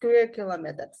 square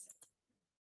kilometers.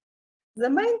 The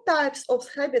main types of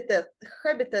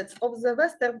habitats of the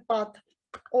western part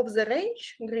of the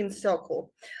range, green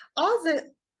circle, are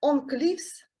on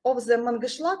cliffs of the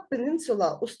Mangyshlak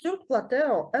Peninsula, Usturt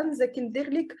Plateau, and the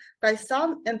Kinderlik,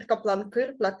 Kaysan, and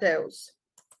Kaplankir plateaus.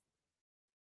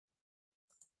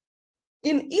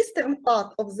 In eastern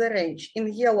part of the range,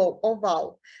 in yellow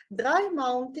oval, dry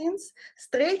mountains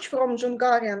stretch from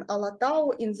Jungarian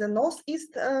Alatau in the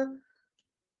northeast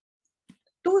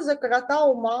to the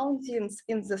Karatau Mountains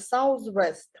in the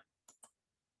southwest.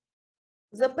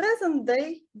 The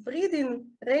present-day breeding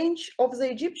range of the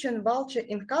Egyptian vulture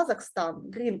in Kazakhstan,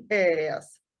 green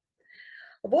areas,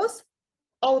 was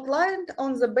outlined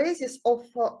on the basis of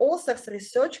authors'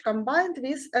 research combined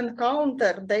with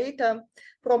encounter data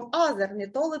from other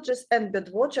ornithologists and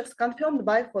birdwatchers confirmed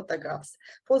by photographs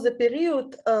for the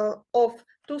period of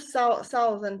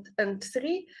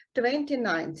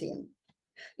 2003-2019.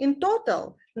 In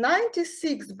total,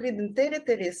 96 breeding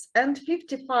territories and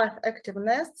 55 active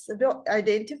nests were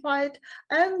identified,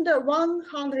 and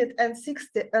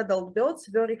 160 adult birds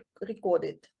were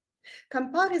recorded.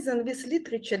 Comparison with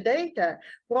literature data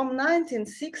from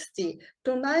 1960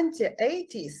 to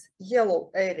 1980s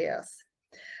yellow areas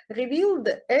revealed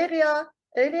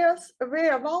areas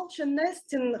where vulture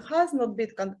nesting has not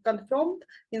been confirmed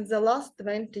in the last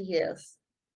 20 years.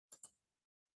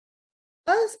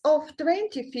 As of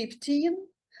 2015,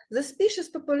 the species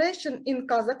population in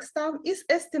Kazakhstan is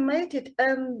estimated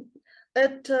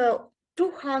at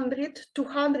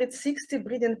 200-260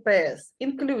 breeding pairs,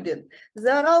 including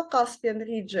the Aral-Caspian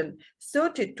region,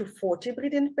 30 to 40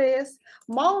 breeding pairs,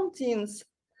 mountains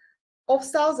of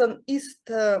southeast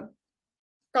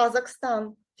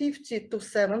Kazakhstan, 50 to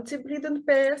 70 breeding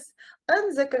pairs,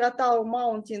 and the Karatau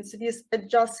Mountains with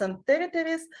adjacent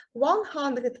territories,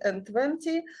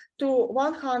 120 to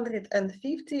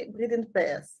 150 breeding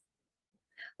pairs.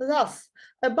 Thus,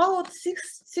 about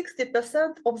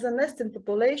 60% of the nesting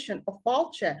population of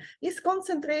vulture is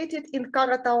concentrated in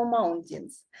Karatau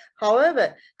Mountains.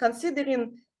 However,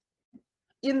 considering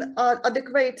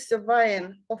inadequate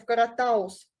surveying of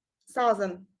Karatau's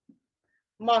southern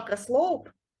macro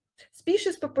slope,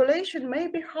 species population may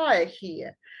be higher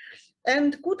here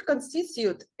and could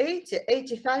constitute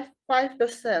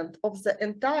 80–85% of the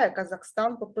entire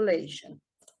Kazakhstan population.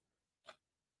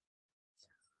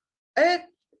 A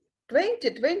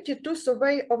 2022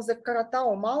 survey of the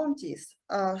Karatau Mountains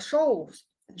shows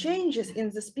changes in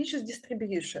the species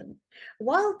distribution.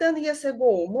 While 10 years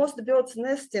ago, most birds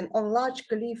nesting on large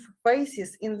cliff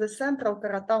faces in the central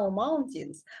Karatau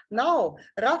Mountains, now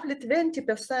roughly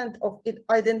 20% of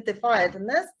identified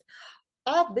nests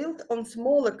are built on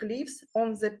smaller cliffs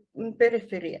on the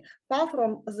periphery, far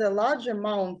from the larger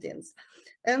mountains.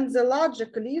 And the larger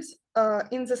cliffs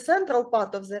in the central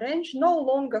part of the range no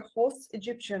longer hosts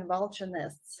Egyptian vulture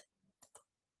nests.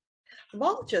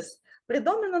 Vultures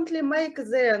predominantly make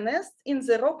their nests in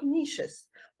the rock niches,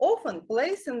 often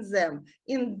placing them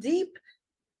in deep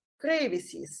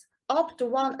crevices up to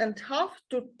 1.5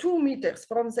 to 2 meters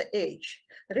from the edge,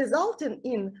 resulting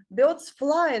in birds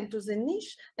flying to the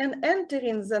niche and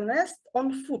entering the nest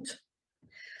on foot.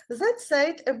 That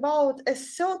said, about a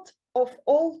third of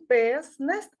all pairs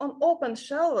nest on open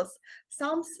shelves,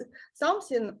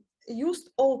 something used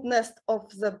old nest of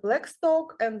the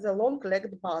blackstalk and the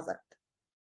long-legged buzzard.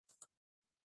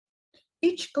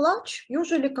 Each clutch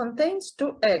usually contains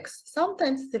 2 eggs,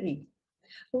 sometimes 3.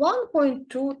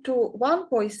 1.2 to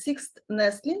 1.6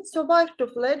 nestlings survive to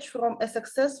fledge from a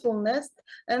successful nest,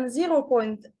 and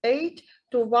 0.8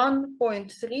 to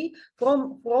 1.3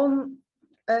 from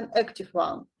an active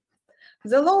one.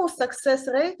 The lowest success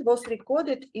rate was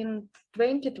recorded in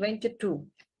 2022.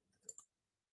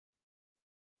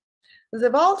 The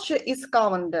vulture is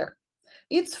scavenger.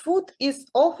 Its food is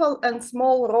offal and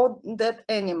small rodent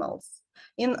animals.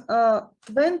 In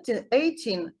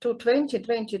 2018 to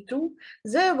 2022,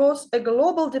 there was a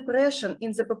global depression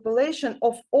in the population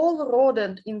of all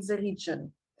rodents in the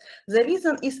region. The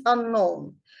reason is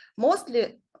unknown, most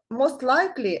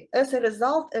likely as a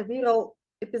result of viral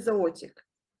epizootic.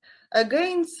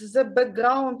 Against the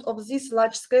background of this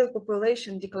large-scale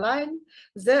population decline,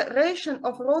 the ration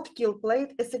of roadkill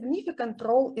played a significant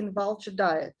role in vulture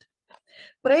diet.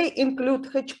 Prey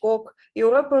include hedgehog,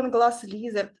 European glass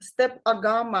lizard, steppe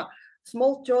agama,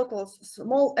 small turtles,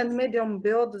 small and medium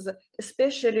birds,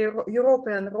 especially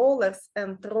European rollers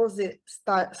and rosy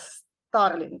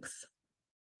starlings.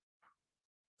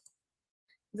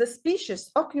 The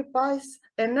species occupies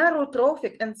a narrow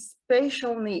trophic and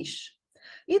spatial niche.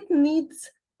 It needs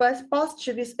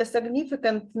pasture with a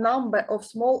significant number of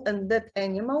small and dead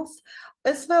animals,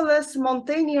 as well as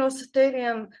mountainous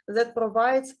terrain that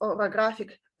provides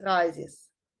orographic rises.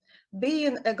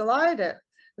 Being a glider,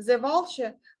 the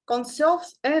vulture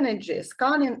conserves energy,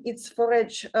 scanning its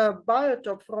forage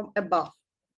biotope from above.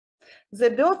 The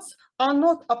birds are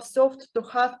not observed to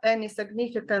have any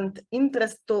significant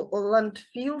interest to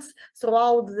landfills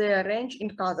throughout their range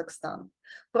in Kazakhstan.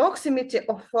 Proximity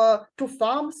to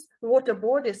farms, water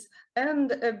bodies,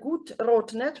 and a good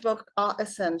road network are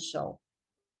essential.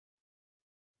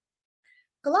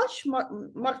 Clutch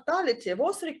mortality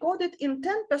was recorded in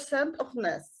 10% of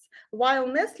nests, while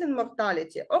nestling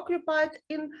mortality occurred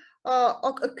in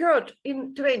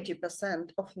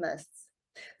 20% of nests.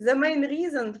 The main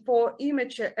reason for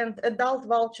immature and adult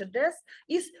vulture deaths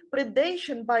is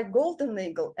predation by golden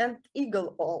eagle and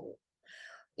eagle owl.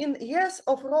 In years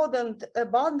of rodent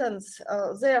abundance,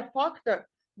 their factor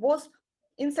was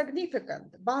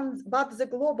insignificant, but the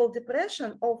global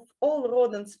depression of all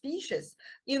rodent species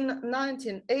in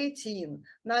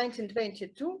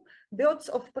 1918-1922, birds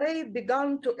of prey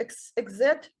began to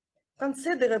exert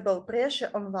considerable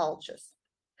pressure on vultures.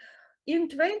 In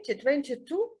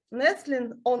 2022,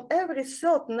 nestlings on every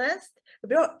third nest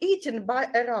were eaten by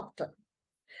a raptor.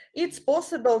 It's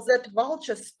possible that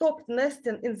vultures stopped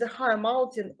nesting in the high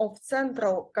mountain of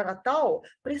central Karatau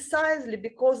precisely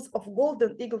because of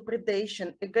golden eagle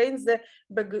predation against the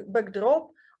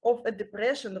backdrop of a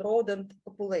depression rodent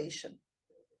population.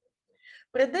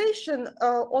 Predation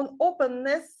on open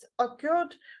nests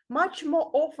occurred much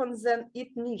more often than in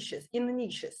niches.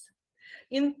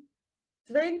 In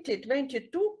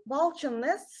 2022, vulture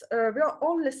nests were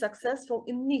only successful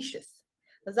in niches.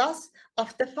 Thus,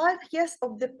 after 5 years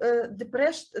of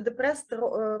depressed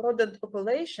rodent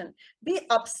population, we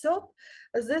observed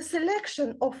the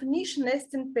selection of niche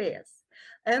nesting pairs,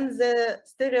 and the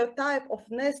stereotype of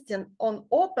nesting on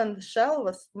open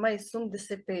shelves may soon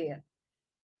disappear.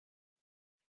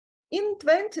 In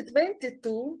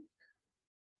 2022,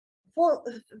 for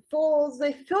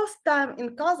the first time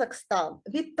in Kazakhstan,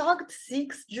 we tagged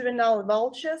 6 juvenile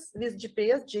vultures with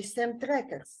GPS GSM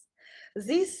trackers.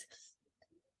 This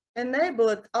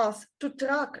enabled us to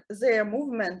track their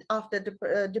movement after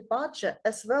departure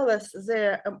as well as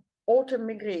their autumn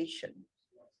migration.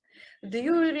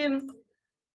 During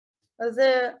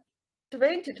the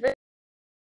 2020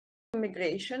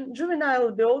 migration,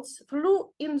 juvenile birds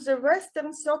flew in the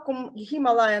western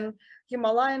Himalayan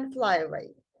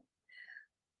flyway.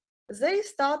 They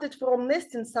started from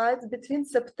nesting sites between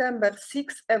September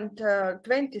 6 and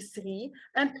 23,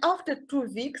 and after 2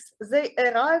 weeks, they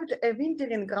arrived at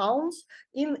wintering grounds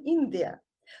in India.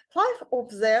 5 of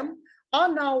them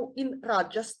are now in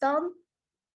Rajasthan,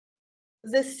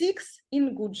 the 6th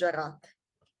in Gujarat.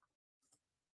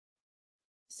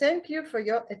 Thank you for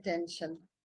your attention.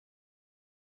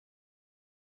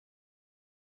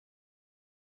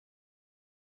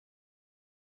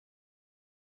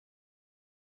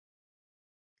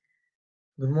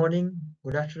 Good morning,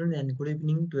 good afternoon, and good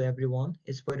evening to everyone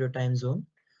as per your time zone.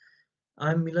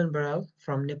 I'm Milan Baral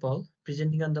from Nepal,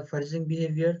 presenting on the foraging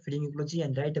behavior, feeding ecology,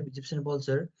 and diet of Egyptian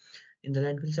vulture in the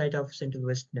landfill site of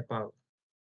Central-west Nepal.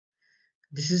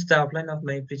 This is the outline of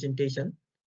my presentation.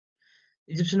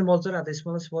 Egyptian vulture are the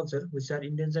smallest vulture which are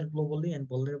endangered globally and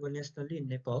vulnerable nationally in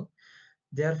Nepal.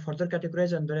 They are further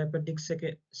categorized under appendix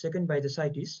second by the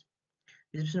CITES.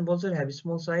 Egyptian vulture have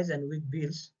small size and weak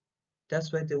bills.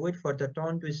 That's why they wait for the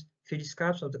turn to feed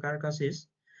scraps of the carcasses.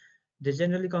 They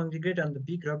generally congregate on the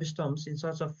big rubbish dumps in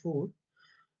search of food.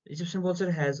 Egyptian vulture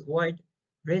has a wide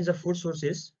range of food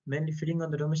sources, mainly feeding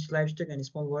on the domestic livestock and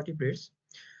small vertebrates.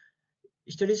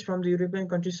 Studies from the European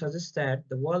countries suggest that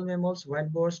the wild mammals,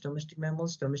 wild boars, domestic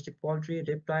mammals, domestic poultry,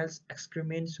 reptiles,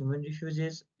 excrements, human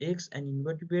refuges, eggs, and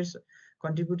invertebrates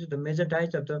contribute to the major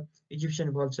diet of the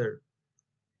Egyptian vulture.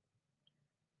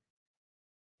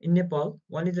 In Nepal,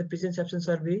 only the presence-absence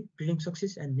survey, breeding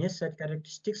success, and nest site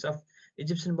characteristics of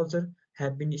Egyptian vulture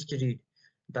have been studied.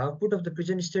 The output of the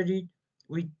present study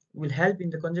will help in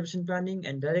the conservation planning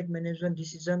and direct management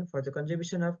decision for the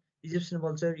conservation of Egyptian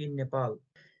vulture in Nepal.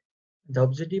 The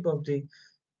objective of the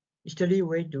study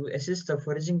was to assess the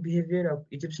foraging behavior of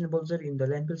Egyptian vulture in the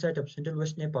landfill site of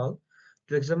Central-west Nepal,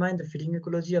 to examine the feeding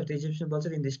ecology of the Egyptian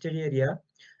vulture in the study area,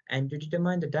 and to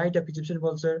determine the diet of Egyptian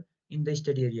vulture in the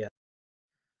study area.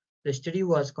 The study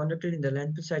was conducted in the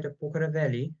landfill site of Pokhara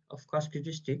Valley of Kashgar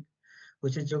district.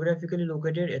 which is geographically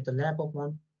located at the lap of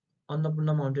Mount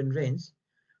Annapurna mountain range.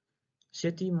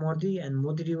 Seti, Modi, and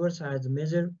Modi rivers are the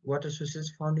major water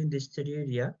sources found in the study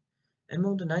area.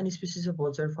 Among the 9 species of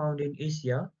vulture found in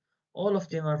Asia, all of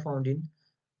them are found in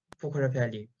Pokhara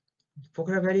Valley.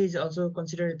 Pokhara Valley is also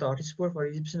considered the hotspot for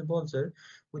Egyptian vulture,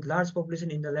 with large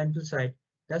population in the landfill site.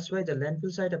 That's why the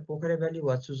landfill site of Pokhara Valley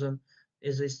was chosen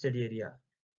as a study area.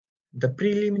 The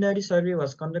preliminary survey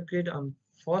was conducted on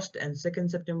 1st and 2nd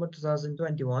September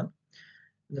 2021.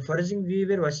 The foraging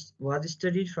behavior was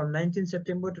studied from 19th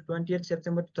September to 20th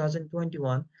September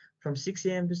 2021 from 6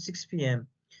 a.m. to 6 p.m.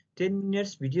 10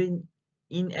 minutes video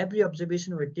in every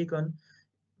observation were taken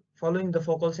following the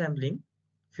focal sampling.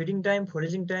 Feeding time,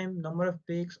 foraging time, number of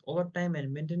peaks, alert time,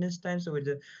 and maintenance times were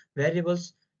the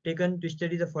variables taken to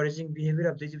study the foraging behavior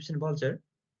of the Egyptian vulture.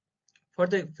 For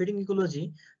the feeding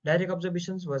ecology, direct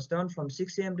observations was done from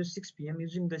 6 a.m. to 6 p.m.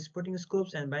 using the spotting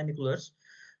scopes and binoculars.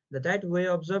 The diet were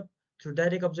observed through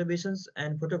direct observations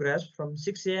and photographs from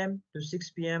 6 a.m. to 6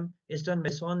 p.m. is done by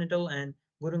Swan et al. And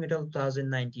Gurung et al.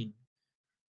 2019.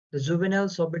 The juvenile,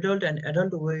 subadult, and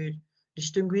adult were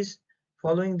distinguished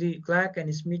following the Clark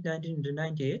and Smith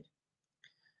 1998.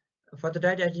 For the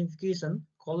diet identification,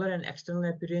 color and external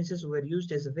appearances were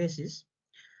used as a basis.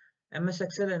 MS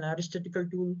Excel and R statistical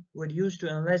tool were used to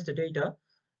analyze the data,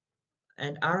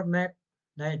 and RMAC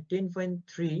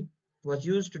 10.3 was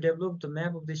used to develop the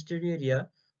map of the study area,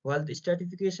 while the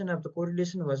stratification of the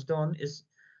correlation was done is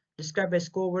described by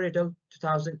Scover et al.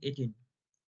 2018.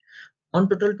 On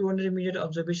total 200-minute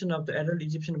observation of the adult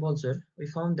Egyptian vulture, we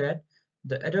found that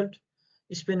the adult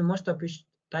spent most of its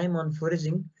time on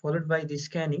foraging, followed by the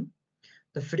scanning.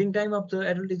 The feeding time of the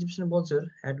adult Egyptian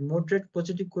vulture had moderate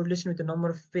positive correlation with the number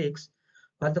of peaks,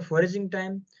 while the foraging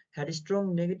time had a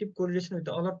strong negative correlation with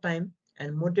the alert time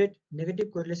and moderate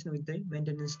negative correlation with the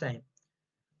maintenance time.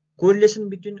 Correlation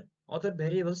between other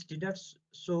variables did not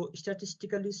show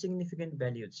statistically significant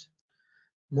values.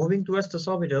 Moving towards the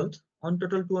subadult, on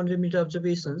total 200-meter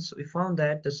observations, we found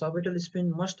that the subadult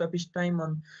spent most of its time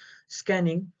on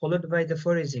scanning, followed by the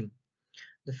foraging.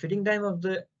 The feeding time of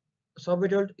the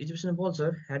subadult Egyptian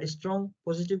vulture had a strong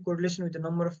positive correlation with the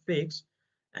number of peaks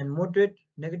and moderate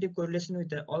negative correlation with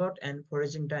the alert and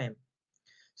foraging time.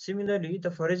 Similarly,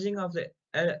 the foraging of the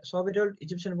subadult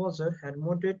Egyptian vulture had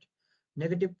moderate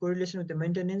negative correlation with the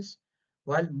maintenance,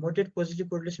 while moderate positive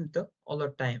correlation with the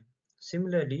alert time.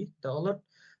 Similarly, the alert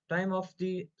time of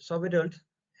the subadult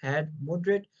had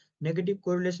moderate negative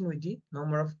correlation with the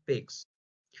number of peaks.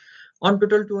 On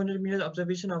total 200-minute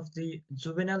observation of the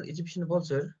juvenile Egyptian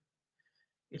vulture,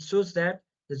 it shows that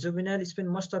the juvenile spent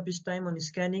most of its time on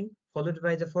scanning, followed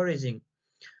by the foraging.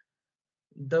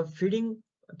 The feeding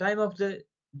time of the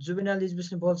juvenile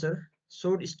Egyptian vulture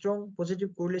showed strong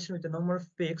positive correlation with the number of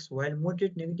peaks, while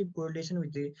moderate negative correlation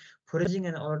with the foraging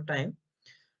and alert time.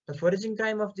 The foraging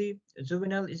time of the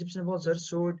juvenile Egyptian vulture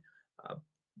showed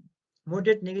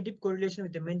moderate negative correlation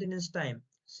with the maintenance time.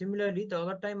 Similarly, the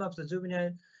alert time of the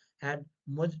juvenile had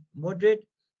moderate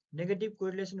negative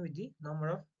correlation with the number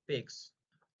of peaks.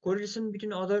 Correlation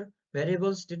between other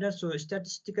variables did not show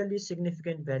statistically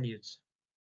significant values.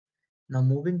 Now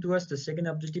moving towards the second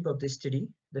objective of the study,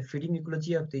 the feeding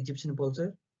ecology of the Egyptian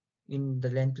vulture in the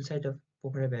landfill site of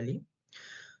Pokhara Valley.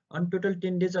 On total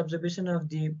 10 days observation of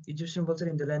the Egyptian vulture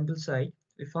in the landfill site,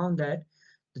 we found that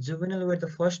the juvenile were the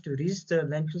first to reach the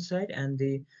landfill site and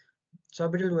the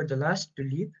subadult were the last to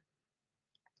leave.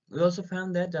 We also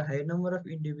found that the higher number of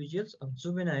individuals of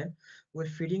juvenile were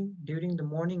feeding during the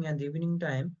morning and the evening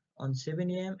time on 7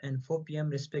 a.m. and 4 p.m.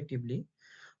 respectively,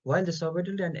 while the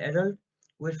subadult and adult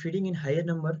were feeding in higher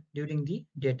number during the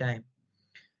daytime.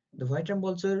 The white-rum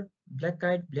vulture, black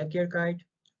kite, black-ear kite,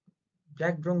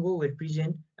 black drongo were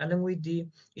present along with the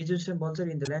Egyptian vulture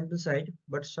in the landfill site,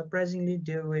 but surprisingly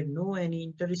there were no any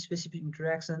interspecific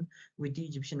interaction with the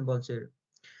Egyptian vulture.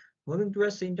 Moving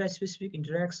towards the interspecific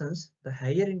interactions, the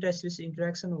higher interspecific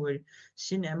interaction were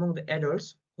seen among the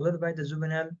adults, followed by the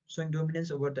juvenile showing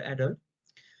dominance over the adult.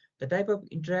 The type of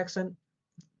interaction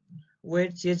were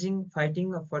chasing,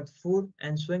 fighting for food,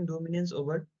 and showing dominance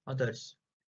over others.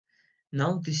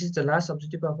 Now, this is the last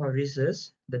objective of our research,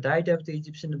 the diet of the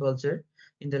Egyptian vulture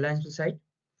in the landfill site.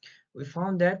 We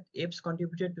found that apes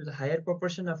contributed to the higher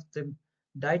proportion of the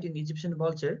diet in Egyptian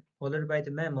vulture, followed by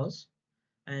the mammals,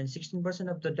 and 16%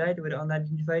 of the diet were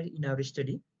unidentified in our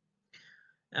study.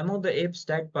 Among the apes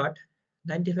diet part,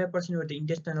 95% were the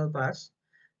intestinal parts,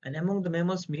 and among the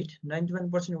mammals meat,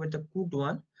 91% were the cooked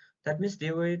one. That means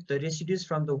they were the residues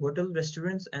from the hotel,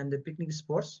 restaurants, and the picnic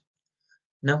spots.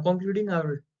 Now concluding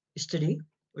our study,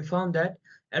 we found that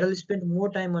adults spent more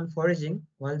time on foraging,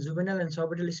 while juvenile and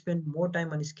subadult spent more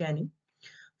time on scanning.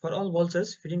 For all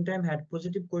vultures, feeding time had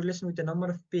positive correlation with the number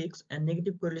of peaks and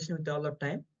negative correlation with the all-out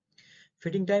time.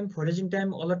 Feeding time, foraging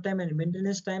time, all-out time, and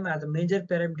maintenance time are the major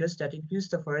parameters that influence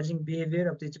the foraging behavior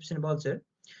of the Egyptian vulture.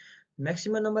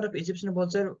 Maximum number of Egyptian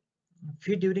vulture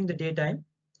feed during the daytime.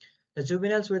 The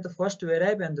juveniles were the first to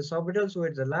arrive and the subadults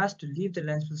were the last to leave the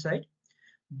landfill site.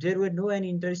 There were no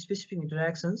any interspecific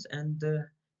interactions, and the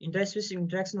interspecific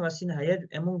interaction was seen higher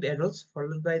among the adults,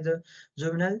 followed by the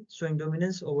juvenile, showing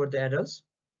dominance over the adults.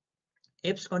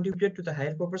 Apes contributed to the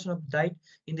higher proportion of diet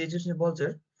in the Egyptian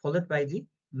vulture, followed by the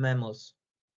mammals.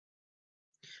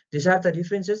 These are the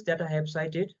references that I have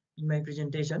cited in my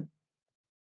presentation.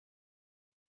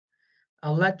 I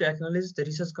would like to acknowledge the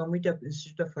research committee of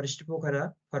Institute of Forestry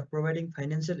Pokhara for providing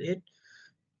financial aid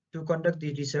to conduct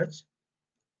the research.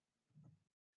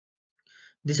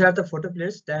 These are the photo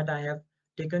plates that I have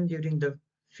taken during the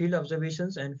field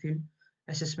observations and field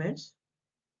assessments.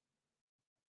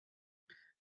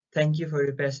 Thank you for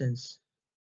your patience.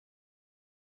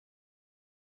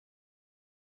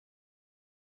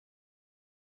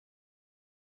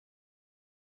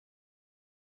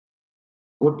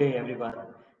 Good day, everyone.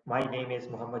 My name is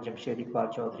Mohamed Jamshed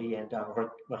Iqbal Chaudhry, and I'm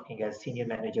working as Senior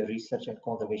Manager Research and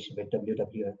Conservation with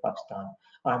WWF Pakistan.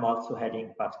 I'm also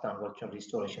heading Pakistan Vulture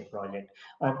Restoration Project.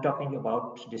 I'm talking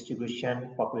about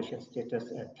distribution, population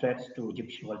status, and threats to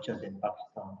Egyptian vultures in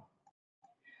Pakistan.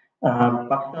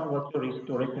 Pakistan Vulture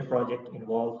Restoration Project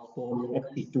involves both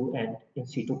ex situ and in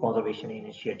situ conservation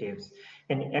initiatives.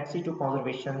 In ex situ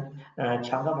conservation,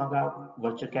 Changamanga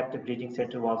Vulture Captive Breeding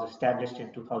Center was established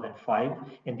in 2005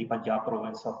 in the Punjab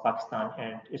province of Pakistan,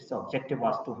 and its objective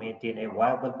was to maintain a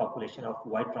viable population of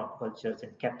white-trunked vultures in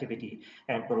captivity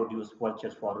and produce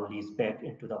vultures for release back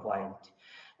into the wild.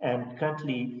 And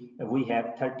currently, we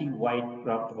have 30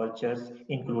 white-trunked vultures,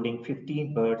 including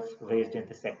 15 birds raised in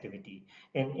this activity.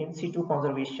 In situ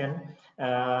conservation,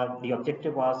 the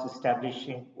objective was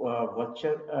establishing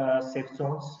vulture safe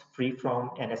zones free from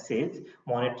NSAs,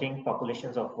 monitoring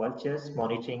populations of vultures,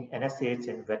 monitoring NSAs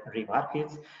in veterinary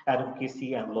markets,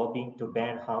 advocacy and lobbying to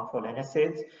ban harmful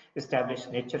NSAs, establish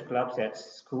nature clubs at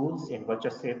schools in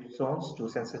vulture safe zones to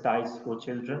sensitize school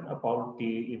children about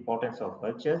the importance of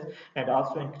vultures, and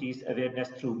also increase awareness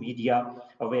through media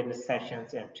awareness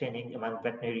sessions and training among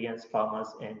veterinarians,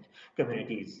 farmers, and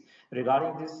communities.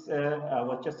 Regarding this,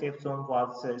 vulture safe zone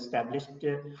was established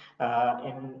in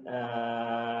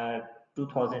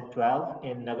 2012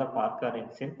 in Nagar Parkar in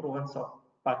Sindh province of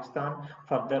Pakistan.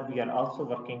 Further, we are also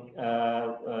working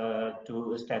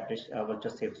to establish a vulture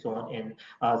safe zone in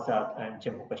Azad and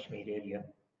Jammu Kashmir area.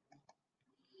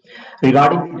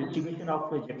 Regarding the distribution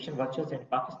of Egyptian vultures in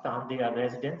Pakistan, they are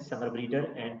resident, summer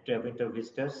breeder, and winter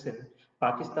visitors. In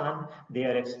Pakistan, they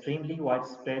are extremely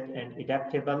widespread and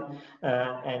adaptable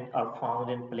and are found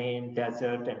in plain,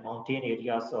 desert, and mountain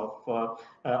areas of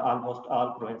almost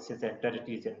all provinces and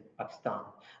territories in Pakistan.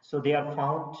 So they are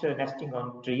found nesting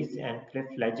on trees and cliff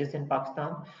ledges in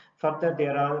Pakistan. Further,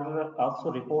 there are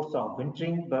also reports of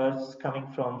wintering birds coming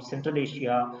from Central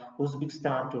Asia,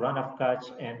 Uzbekistan to Rann of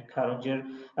Kutch and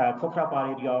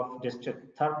Khokrapar area of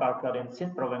district Thar Parkar in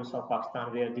Sindh province of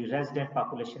Pakistan, where the resident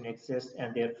population exists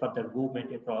and their further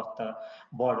movement across the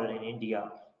border in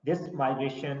India. This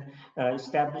migration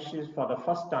establishes for the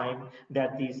first time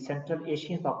that the Central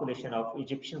Asian population of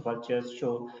Egyptian vultures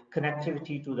show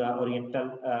connectivity to the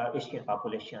Oriental Asian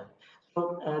population.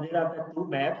 So there are the two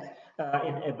maps.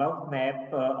 In above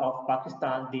map of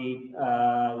Pakistan, the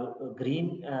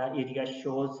green area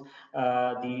shows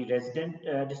the resident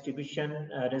distribution,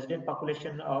 resident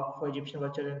population of Egyptian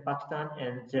vulture in Pakistan,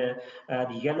 and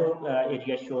the yellow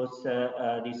area shows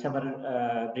the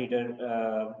summer breeder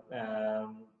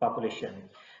population.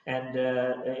 And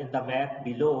in the map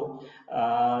below,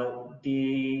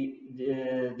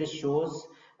 this shows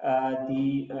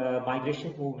the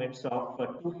migration movements of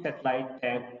two satellite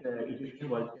tagged Egyptian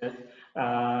vultures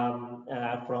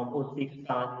from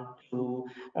Uzbekistan to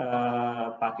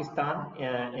Pakistan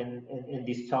in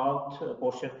the south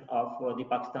portion of the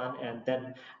Pakistan, and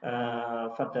then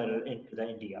further into the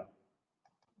India.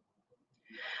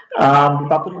 The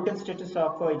population status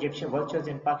of Egyptian vultures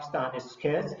in Pakistan is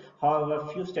scarce. However,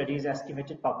 few studies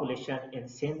estimated population in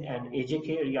Sindh and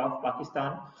AJK area of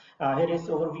Pakistan. Here is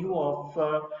overview of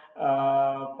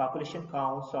population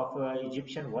counts of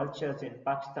Egyptian vultures in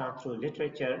Pakistan through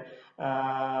literature.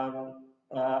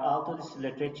 Although this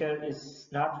literature is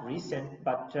not recent,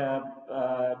 but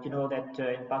you know that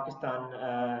in Pakistan,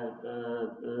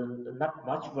 not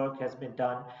much work has been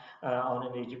done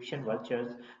on the Egyptian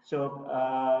vultures. So,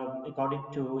 according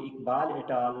to Iqbal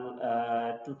et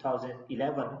al.,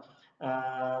 2011,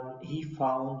 he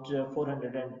found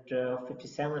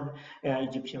 457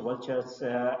 Egyptian vultures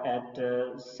at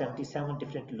 77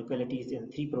 different localities in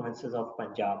 3 provinces of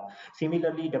Punjab.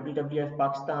 Similarly, WWF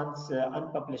Pakistan's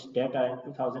unpublished data in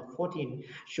 2014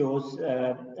 shows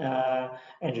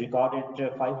and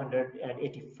recorded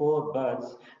 584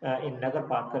 birds in Nagar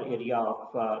Parkar area of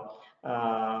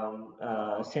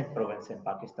Sindh province in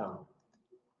Pakistan.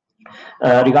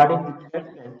 Regarding the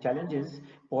threats and challenges,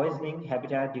 poisoning,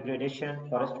 habitat degradation,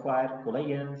 forest fire,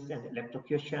 collisions, and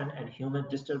electrocution and human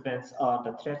disturbance are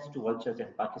the threats to vultures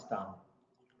in Pakistan.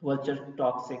 Vulture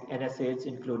toxic NSAIDs,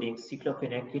 including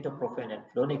cyclophenol, ketoprofen, and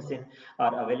flunixin,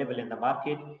 are available in the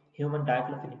market. Human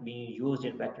diclofenac being used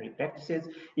in veterinary practices.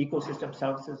 Ecosystem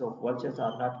services of vultures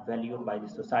are not valued by the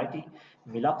society.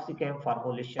 Meloxicam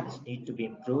formulations need to be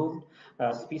improved.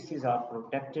 Species are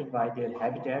protected by their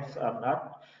habitats are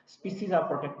not. Species are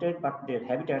protected, but their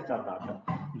habitats are not.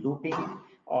 Looping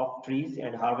of trees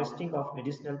and harvesting of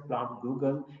medicinal plant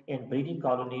Google and breeding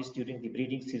colonies during the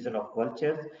breeding season of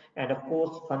vultures, and of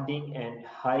course funding and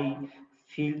high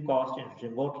field cost in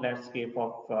remote landscape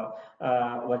of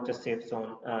vulture safe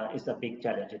zone is a big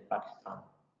challenge in Pakistan.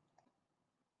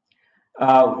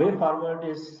 Way forward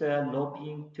is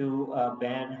lobbying to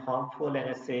ban harmful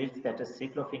NSAIDs, that is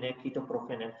cyclophenol,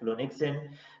 ketoprofen, and flunixin,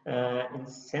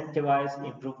 incentivize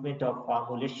improvement of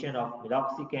formulation of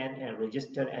meloxicam, and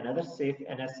register another safe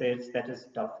NSAIDs, that is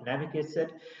sulfonic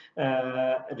acid.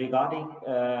 Regarding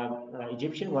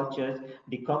Egyptian vultures,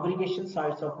 the congregation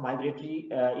sites of migratory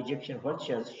Egyptian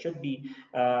vultures should be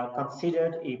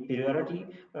considered a priority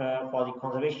for the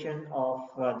conservation of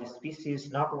the species,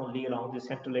 not only along the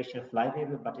Central Asian flyway,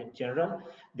 but in general.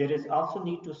 There is also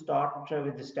need to start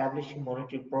with establishing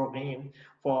monitoring program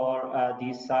for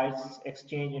these sites,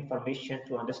 exchange information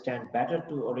to understand better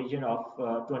to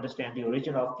understand the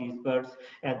origin of these birds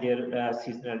and their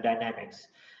seasonal dynamics.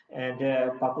 And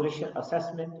population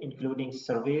assessment, including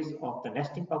surveys of the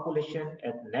nesting population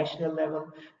at national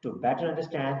level to better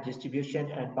understand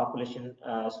distribution and population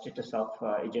status of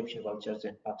Egyptian vultures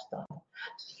in Pakistan.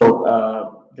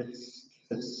 So this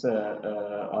is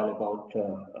all about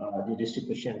the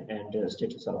distribution and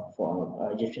status of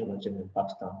Egyptian vultures in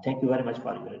Pakistan. Thank you very much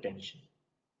for your attention.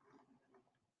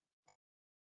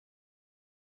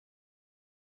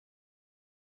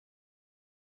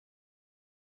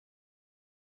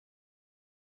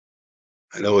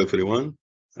 Hello, everyone.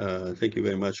 Thank you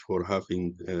very much for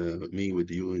having me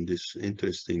with you in this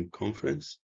interesting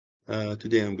conference.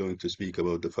 Today, I'm going to speak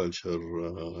about the vulture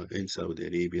in Saudi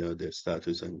Arabia, their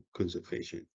status and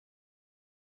conservation.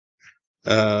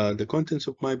 The contents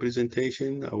of my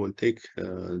presentation, I will take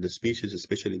the species,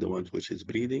 especially the ones which is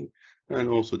breeding, and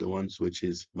also the ones which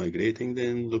is migrating,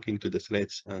 then looking to the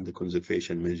threats and the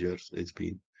conservation measures that's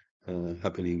been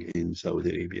happening in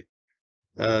Saudi Arabia.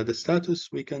 The status,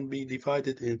 we can be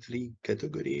divided in 3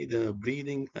 categories: the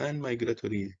breeding and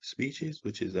migratory species,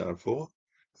 which is R4,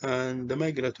 and the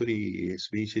migratory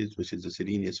species, which is the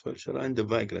Selenius vulture, and the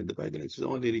vagrant. The vagrant is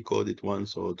only recorded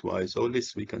once or twice, or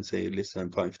less, we can say less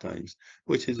than 5 times,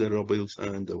 which is the robles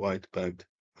and the white-backed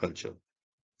vulture.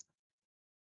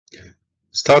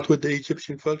 Start with the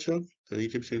Egyptian vulture. The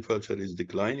Egyptian vulture is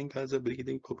declining as a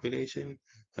breeding population,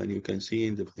 and you can see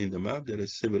in the map there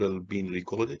is several being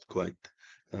recorded quite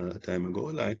time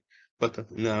ago, but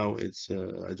now it's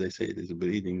as I said, is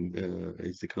breeding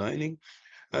is declining,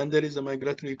 and there is a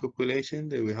migratory population.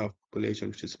 There we have population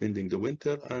which is spending the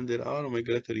winter, and there are a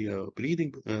migratory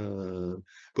breeding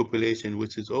population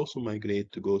which is also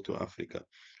migrate to go to Africa.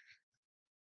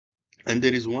 And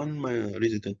there is one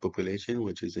resident population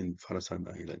which is in Farasan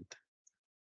Island.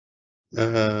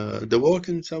 The work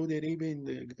in Saudi Arabia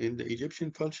in the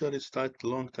Egyptian vulture is started a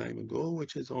long time ago,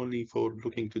 which is only for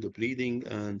looking to the breeding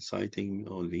and sighting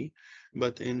only.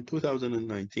 But in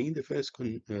 2019, the first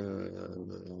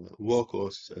work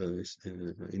was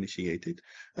initiated,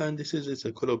 and this is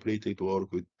a collaborated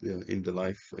work with in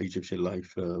the Egyptian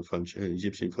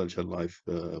vulture life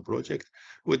project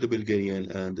with the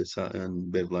Bulgarian and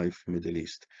BirdLife Middle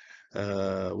East.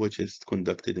 Which is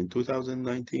conducted in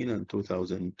 2019 and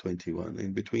 2021.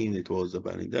 In between, it was a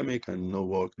pandemic and no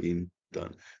work being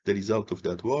done. The result of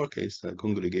that work is a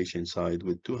congregation site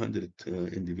with 200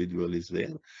 individuals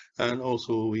there. And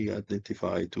also we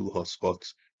identify 2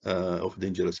 hotspots of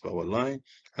dangerous power line,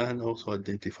 and also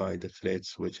identify the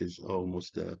threats, which is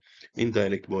almost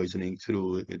indirect poisoning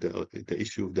through the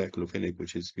issue of diclofenac,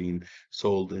 which has been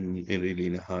sold in really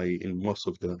in a high in most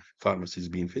of the pharmacies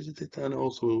being visited, and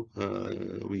also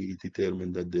we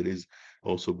determined that there is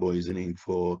also poisoning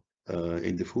for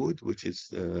in the food, which is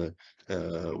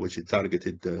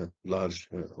targeted the large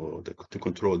to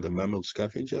control the mammal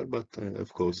scavenger, but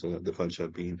of course the vulture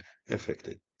being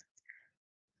affected.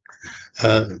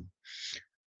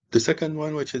 The second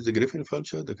one, which is the griffin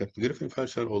vulture, the griffin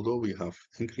vulture, although we have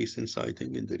increase in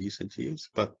sighting in the recent years,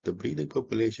 but the breeding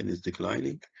population is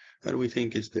declining, and we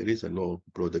think there is a low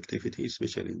productivity,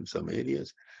 especially in some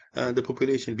areas. And the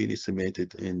population being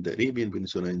estimated in the Arabian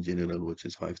Peninsula in general, which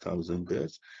is 5,000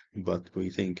 birds, but we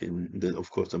think of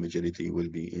course, the majority will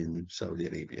be in Saudi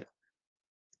Arabia.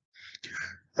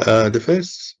 The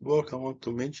first work I want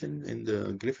to mention in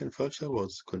the griffin vulture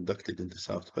was conducted in the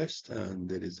Southwest, and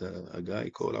there is a guy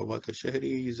called Rabab Al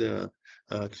Chaudhry. He's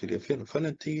actually a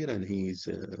volunteer, and he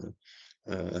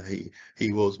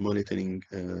was monitoring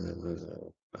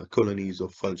colonies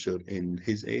of vulture in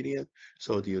his area.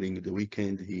 So during the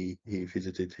weekend, he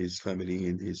visited his family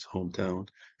in his hometown.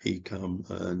 He come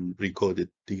and recorded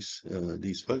these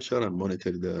vulture and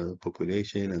monitored the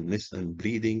population and nest and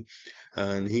breeding.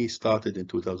 And he started in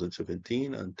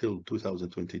 2017 until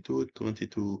 2022.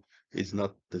 22 is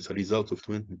not the result of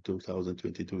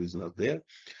 2022 is not there.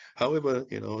 However,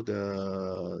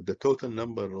 the total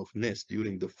number of nests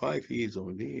during the 5 years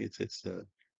only, it's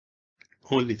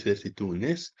only 32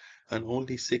 nests, and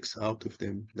only 6 out of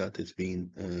them that has been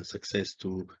success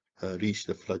to reach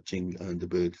the fledgling and the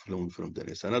bird flown from the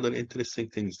nest. Another interesting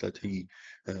thing is that he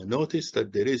noticed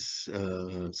that there is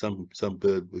some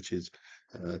bird which is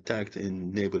tagged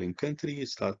in neighboring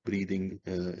countries start breeding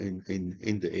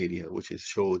in the area, which is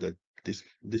show that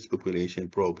this population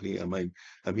probably a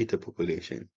meta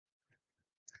population.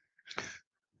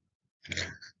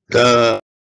 The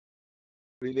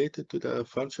related to the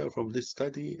vulture from this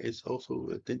study is also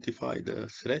identify the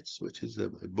threats, which is the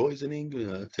poisoning.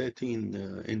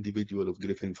 13 individual of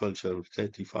griffin vulture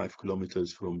 35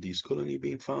 kilometers from this colony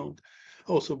being found.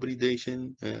 Also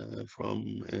predation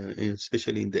from,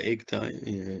 especially in the egg time,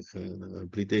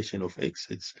 predation of eggs.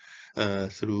 It's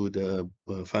through the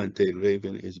fantail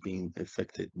raven is being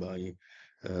affected by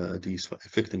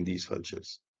affecting these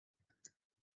vultures.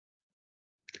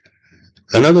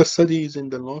 Another study is in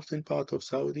the northern part of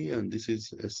Saudi, and this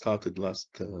is started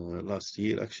last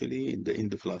year, actually, in the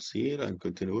end of last year, and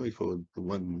continuing for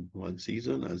one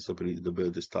season as the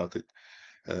bird started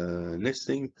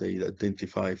nesting. They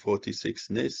identify 46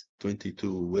 nests,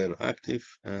 22 were active,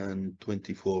 and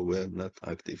 24 were not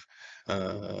active.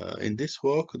 In this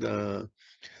work,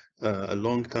 a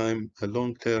long-term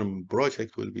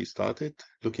project will be started,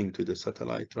 looking to the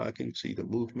satellite tracking, see the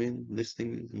movement,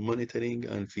 nesting, monitoring,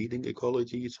 and feeding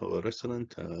ecology. So a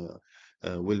restaurant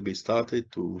will be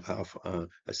started to have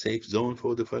a safe zone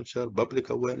for the vulture. Public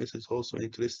awareness is also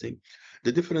interesting.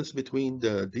 The difference between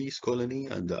these colony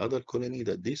and the other colony,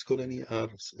 that these colony are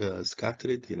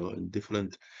scattered, in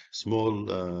different small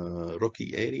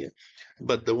rocky area,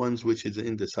 but the ones which is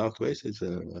in the southwest is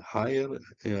higher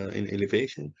in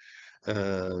elevation,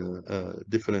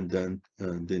 different than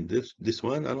this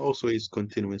one, and also is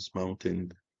continuous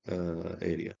mountain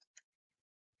area.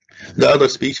 The other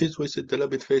species, which is the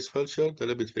rabbit-faced vulture. The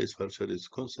rabbit-faced vulture is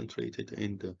concentrated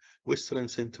in the western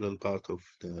central part of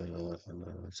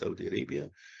Saudi Arabia,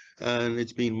 and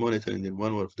it's been monitored in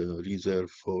one of the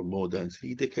reserve for more than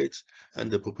 3 decades,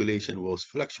 and the population was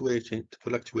fluctuating,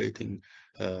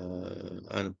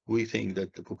 and we think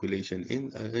that the population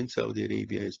in Saudi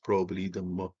Arabia is probably the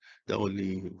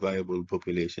only viable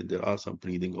population. There are some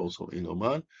breeding also in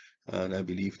Oman, and I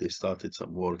believe they started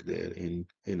some work there in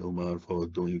Oman for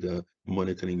doing the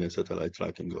monitoring and satellite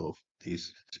tracking of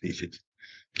these species.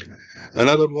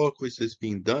 Another work which has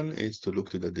been done is to look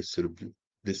to the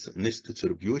nest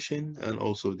distribution, and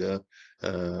also the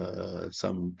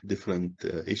some different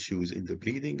issues in the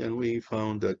breeding, and we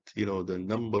found that the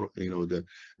number,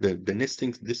 the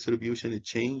nesting distribution, it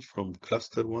changed from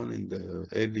cluster 1 in the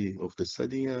early of the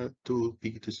study to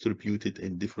be distributed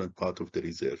in different part of the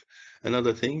reserve.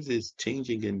 Another thing is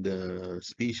changing in the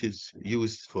species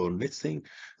used for nesting.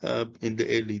 In the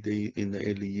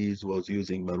early years was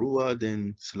using marua,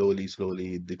 then slowly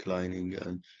declining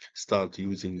and start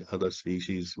using other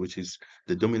species, which is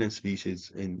the dominant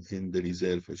species in the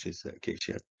reserve, which is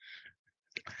acacia.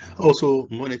 Also,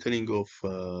 monitoring of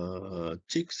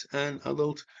chicks and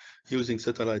adults using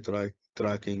satellite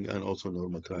tracking and also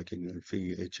normal tracking and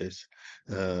VHS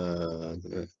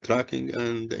tracking.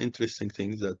 And the interesting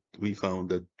thing that we found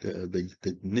that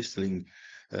the nestling,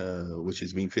 which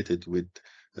is being fitted with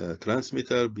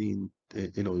transmitter, being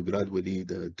gradually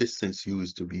the distance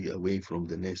used to be away from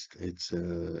the nest, it's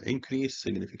increased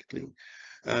significantly.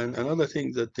 And another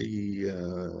thing that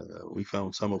we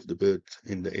found some of the birds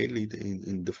in the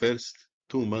in the first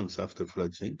 2 months after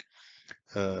fledging,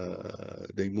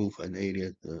 they move an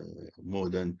area more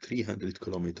than 300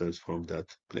 kilometers from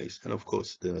that place. And of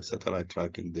course, the satellite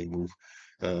tracking, they move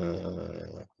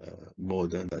more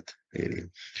than that area.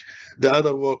 The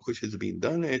other work which has been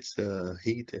done, it's the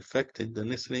heat effect in the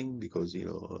nestling, because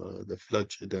the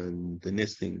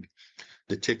nesting,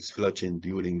 the chicks fledging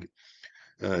during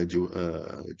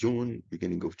June,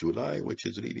 beginning of July, which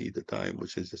is really the time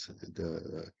which is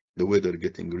the weather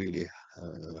getting really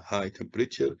high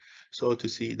temperature. So to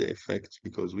see the effects,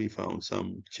 because we found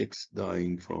some chicks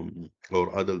dying from,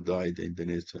 or adult died in the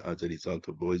nest as a result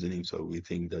of poisoning. So we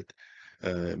think that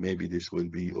maybe this will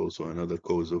be also another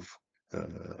cause of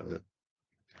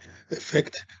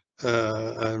effect.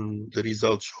 And the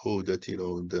results show that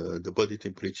the body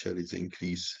temperature is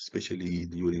increased, especially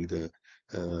during the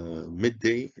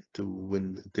midday to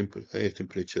when air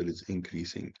temperature is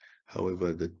increasing.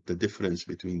 However, the difference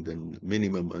between the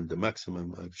minimum and the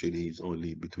maximum actually is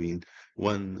only between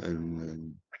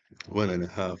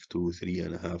 1.5 to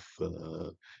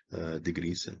 3.5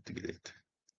 degrees centigrade.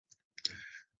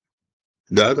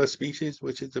 The other species,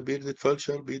 which is the bearded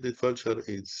vulture. Bearded vulture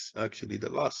is actually the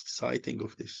last sighting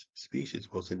of this species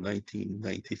was in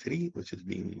 1993, which has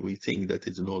been, we think that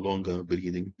it's no longer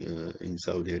breeding in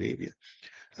Saudi Arabia.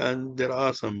 And there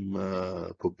are some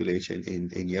population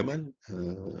in Yemen.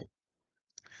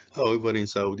 However, in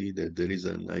Saudi, there is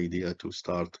an idea to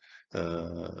start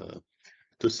the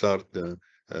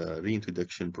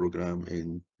reintroduction program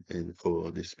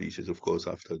for this species, of course,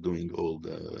 after doing all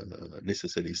the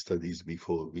necessary studies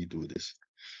before we do this.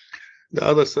 The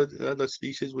other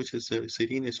species, which is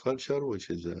Sirenis vulture, which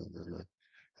is a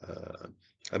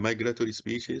migratory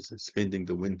species spending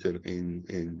the winter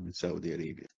in Saudi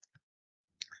Arabia.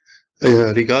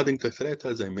 Regarding the threat,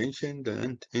 as I mentioned,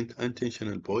 the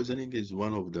intentional poisoning is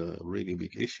one of the really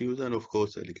big issues. And of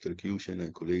course, electrocution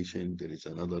and collation, there is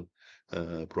another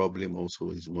problem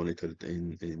also is monitored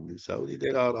in Saudi.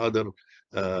 There are other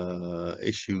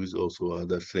issues, also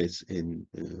other threats in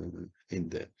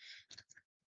there.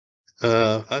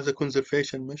 As a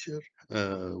conservation measure,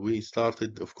 we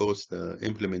started, of course, the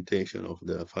implementation of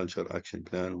the Vulture Action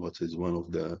Plan, what is one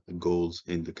of the goals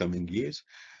in the coming years.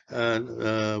 And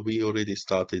we already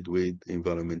started with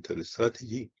environmental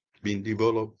strategy, being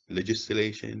developed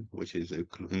legislation, which is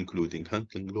including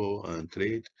hunting law and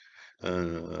trade,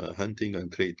 hunting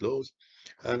and trade laws,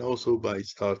 and also by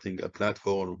starting a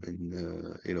platform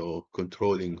in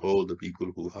controlling all the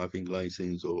people who having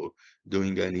license or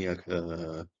doing any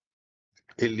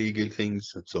illegal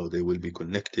things, so they will be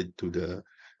connected to the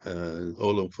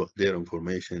all of their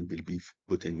information will be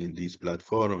put in these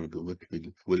platforms,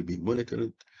 will be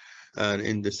monitored, and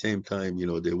in the same time,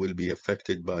 they will be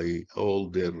affected by all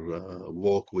their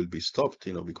work will be stopped,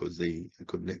 because they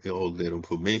connect all their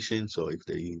information. So if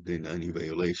they then any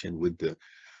violation with the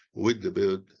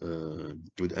bird,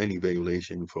 with any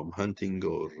violation from hunting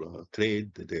or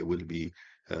trade, they will be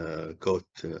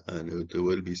caught and they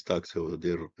will be stuck. So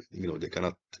they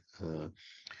cannot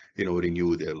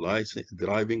renew their license,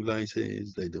 driving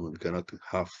license. They cannot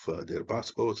have their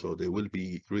passport. So they will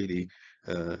be really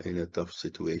in a tough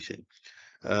situation.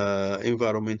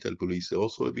 Environmental police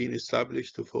also been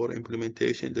established for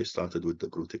implementation. They started with the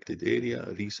protected area.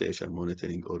 Research and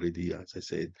monitoring already, as I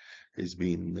said, has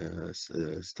been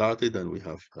started, and we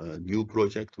have a new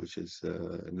project which is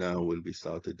now will be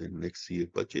started in next year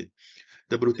budget.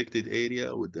 The protected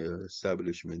area with the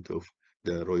establishment of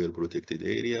the Royal Protected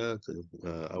Area.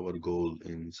 Our goal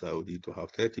in Saudi to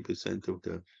have 30% of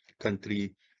the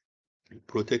country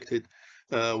protected.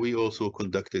 We also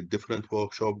conducted different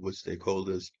workshops with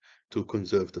stakeholders to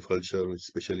conserve the vulture,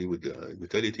 especially with the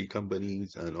utility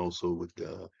companies, and also with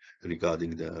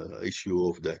regarding the issue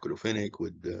of the acrophenic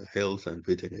with the health and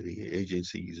veterinary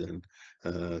agencies and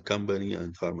company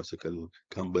and pharmaceutical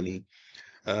company.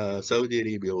 Saudi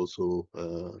Arabia also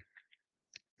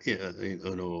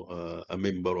a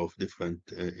member of different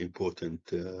important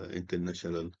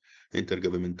international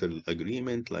intergovernmental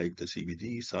agreement like the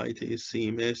CBD, CITES,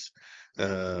 CMS,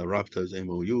 Raptors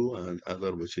MOU, and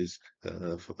other, which is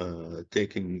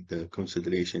taking the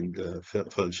consideration the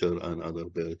vulture and other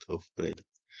bird of prey.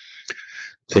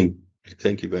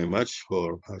 Thank you very much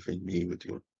for having me with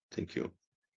you. Thank you.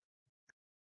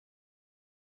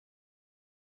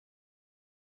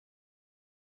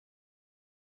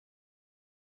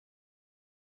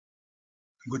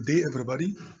 Good day,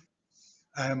 everybody.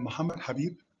 I am Mohamed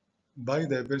Habib,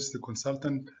 biodiversity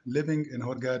consultant living in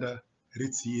Hurghada,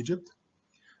 Red Sea, Egypt.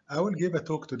 I will give a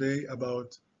talk today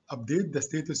about update the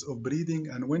status of breeding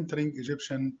and wintering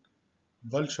Egyptian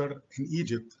vulture in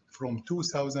Egypt from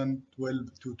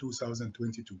 2012 to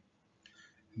 2022.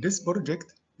 This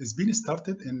project has been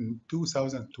started in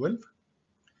 2012.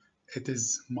 It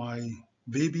is my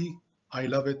baby. I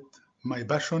love it, my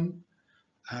passion,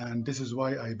 and this is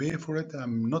why I pay for it.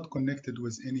 I'm not connected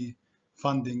with any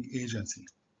funding agency.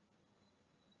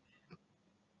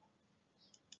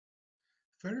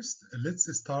 First,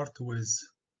 let's start with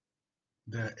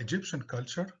the Egyptian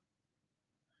culture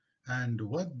and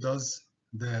what does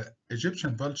the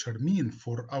Egyptian vulture mean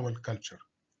for our culture.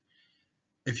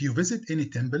 If you visit any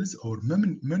temples or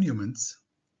monuments,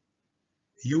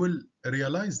 you will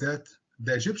realize that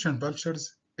the Egyptian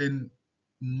vultures in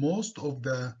most of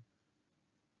the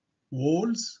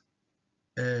walls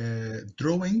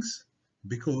drawings,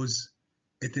 because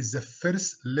it is the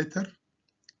first letter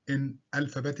in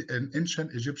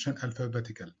ancient Egyptian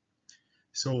alphabetical.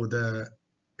 So the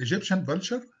Egyptian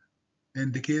vulture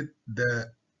indicate the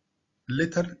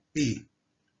letter A.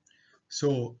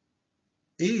 So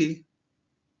A,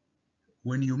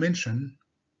 when you mention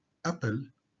apple,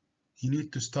 you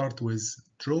need to start with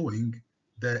drawing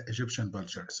the Egyptian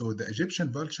vulture. So the Egyptian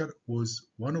vulture was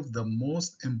one of the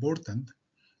most important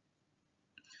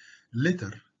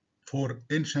letter for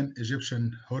ancient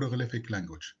Egyptian hieroglyphic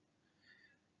language.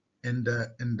 In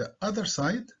the other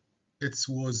side, it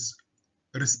was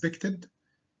respected,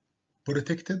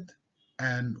 protected,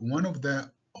 and one of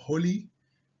the holy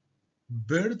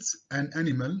birds and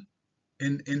animal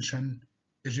in ancient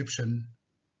Egyptian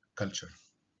culture.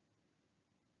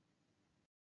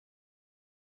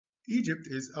 Egypt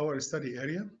is our study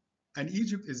area, and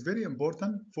Egypt is very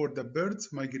important for the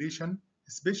birds migration,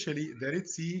 especially the Red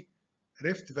Sea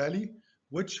Rift Valley,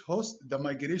 which hosts the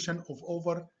migration of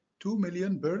over 2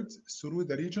 million birds through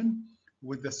the region,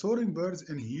 with the soaring birds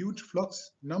in huge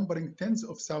flocks numbering tens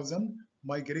of thousands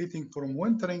migrating from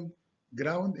wintering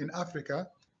ground in Africa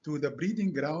to the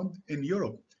breeding ground in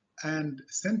Europe and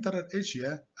Central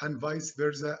Asia and vice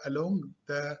versa along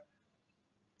the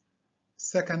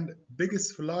second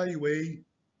biggest flyway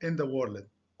in the world.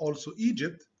 Also,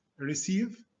 Egypt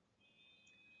received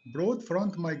broad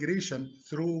front migration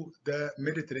through the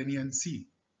Mediterranean Sea.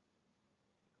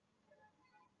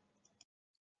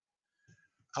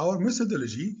 Our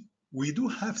methodology, we do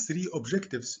have three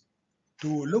objectives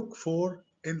to look for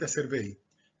in the survey.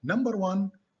 Number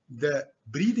one, the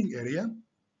breeding area,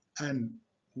 and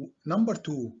number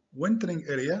two, wintering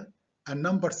area, and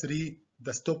number three,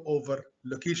 the stopover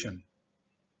location.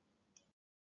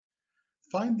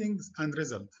 Findings and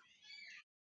results.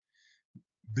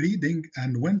 Breeding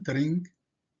and wintering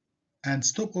and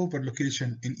stopover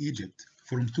location in Egypt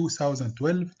from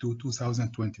 2012 to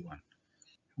 2021.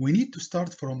 We need to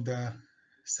start from the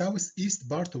southeast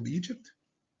part of Egypt,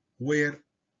 where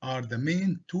are the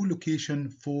main two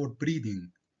locations for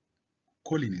breeding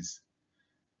colonies.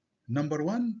 Number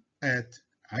one at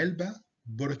Alba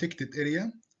protected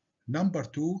area, number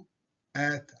two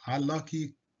at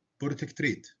Alaki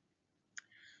protectorate.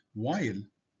 While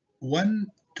 1,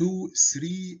 2,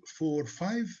 3, 4,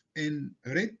 5 in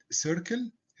red circle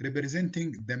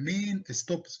representing the main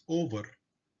stops over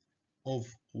of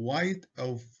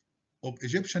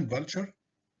Egyptian vulture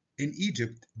in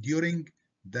Egypt during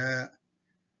the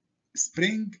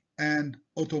spring and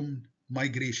autumn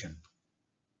migration.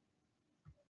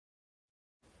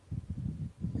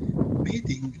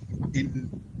 Mating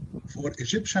for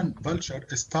Egyptian vulture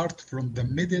start from the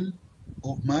middle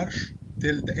of March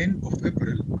till the end of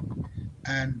April,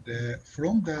 and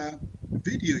from the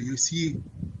video you see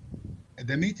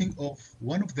the mating of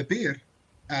one of the pair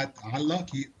at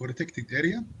Alaki protected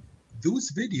area.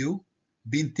 Those video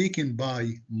been taken by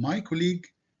my colleague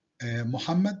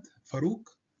Mohamed Farouk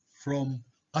from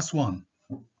Aswan.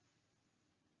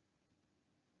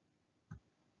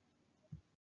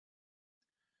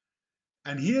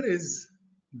 And here is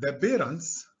the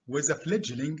parents with a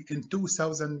fledgling in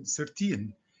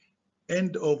 2013,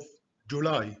 end of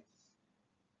July.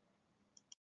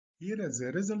 Here is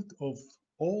the result of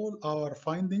all our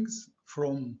findings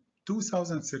from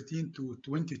 2013 to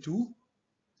 22.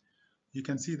 You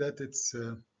can see that it's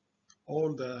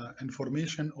all the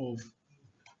information of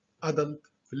adult,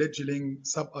 fledgling,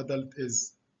 sub-adult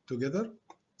is together.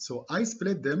 So I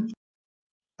split them.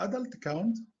 Adult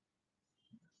count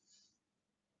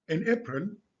In April,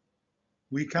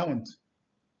 we count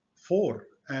 4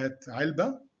 at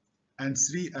Alba and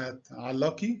 3 at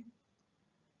Alaki.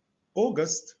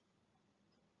 August,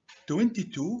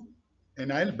 22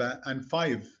 in Alba and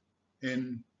 5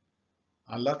 in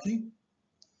Alaki.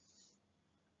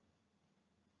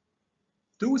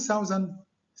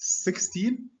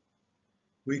 2016,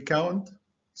 we count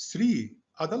 3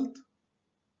 adult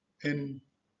in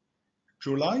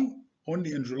July,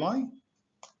 only in July.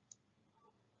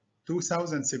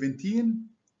 2017,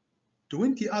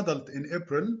 20 adult in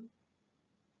April.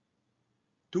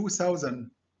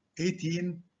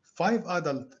 2018, 5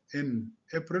 adult in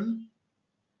April.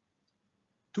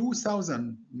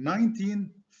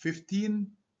 2019,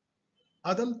 15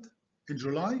 adult in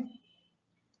July.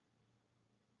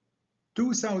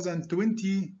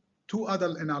 2020, 2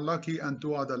 adult in Alaki and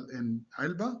 2 adult in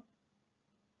Alba.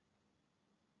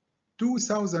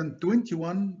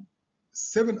 2021,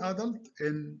 7 adult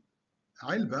in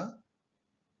Alba.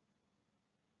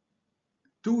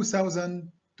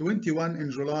 2021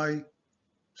 in July,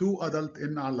 2 adult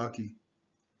in Alaki.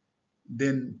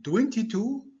 Then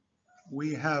 22,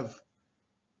 we have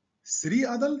 3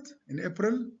 adult in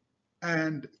April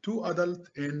and 2 adult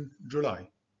in July.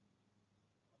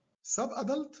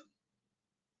 Sub-adult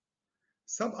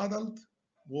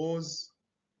was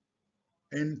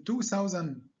in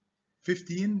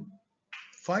 2015,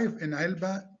 5 in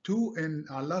Alba, 2 in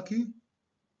Alaki.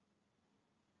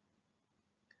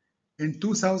 In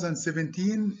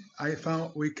 2017,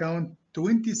 we count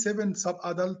 27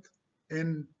 sub-adult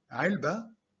in Alba.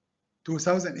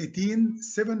 2018,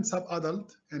 7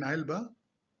 sub-adult in Alba.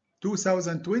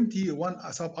 2020,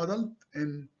 1 sub-adult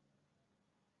in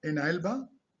Alba.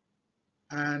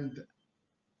 And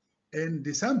in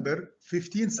December,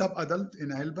 15 sub-adult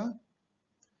in Alba.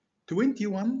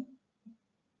 21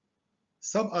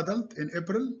 sub-adult in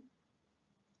April.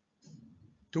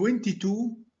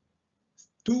 22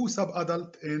 2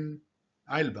 sub-adult in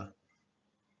Alba.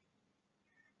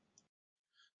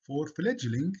 For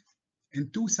fledgling, in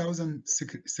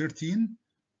 2013,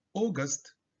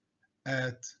 August,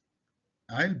 at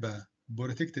Alba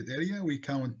protected area, we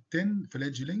count 10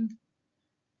 fledgling,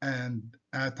 and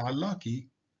at Alaki,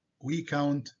 we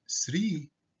count 3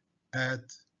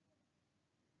 at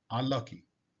Alaki.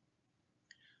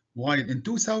 While in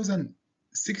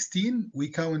 2016, we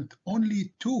count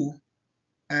only 2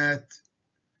 at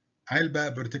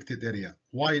Alba protected area,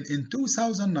 while in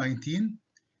 2019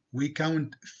 we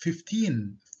count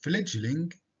 15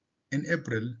 fledgling in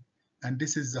April, and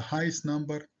this is the highest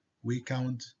number we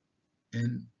count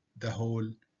in the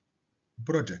whole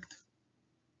project.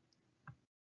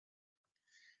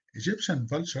 Egyptian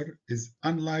vulture is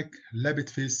unlike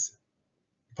labbit-faced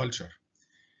vulture.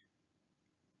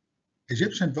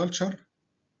 Egyptian vulture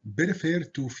prefer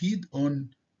to feed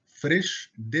on fresh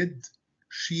dead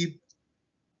sheep,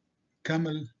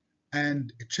 camel,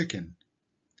 and chicken,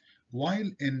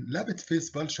 while in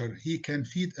labbit-faced vulture he can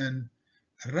feed on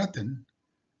rotten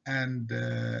and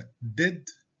dead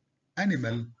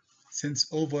animal since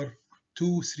over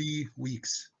 2-3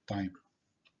 weeks time.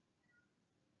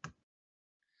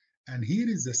 And here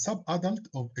is the sub-adult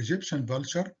of Egyptian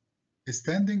vulture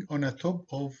standing on a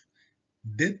top of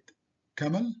dead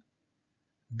camel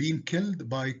being killed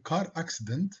by car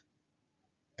accident,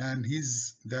 and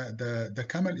the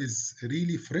camel is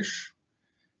really fresh.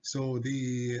 So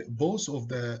the both of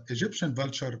the Egyptian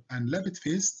vulture and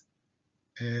labbit-faced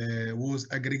was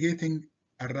aggregating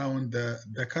around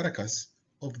the carcass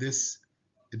of this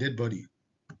dead body.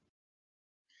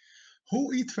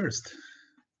 Who eat first?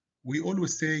 We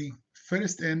always say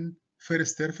first in,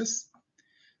 first surface.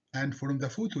 And from the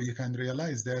photo, you can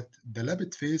realize that the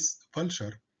labbit-faced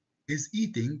vulture is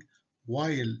eating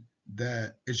while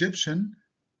the Egyptian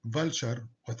vulture,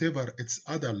 whatever its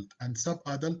adult and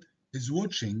sub-adult, is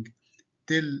watching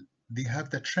till they have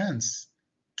the chance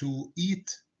to eat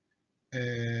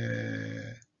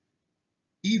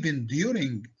even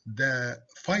during the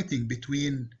fighting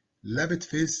between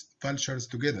labbit-faced vultures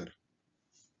together.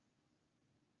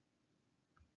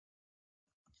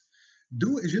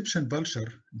 Do Egyptian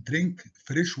vulture drink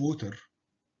fresh water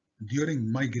during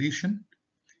migration?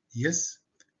 Yes,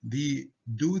 they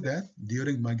do that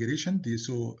during migration.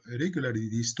 So regularly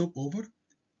they stop over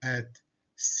at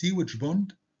sewage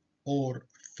pond or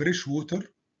fresh water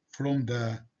from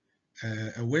the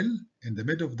a well in the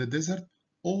middle of the desert,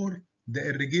 or the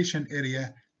irrigation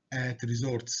area at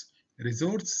resorts.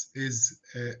 Resorts is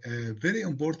very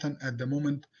important at the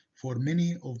moment for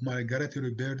many of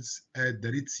migratory birds at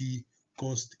the Red Sea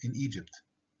coast in Egypt.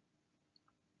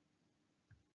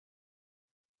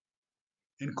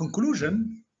 In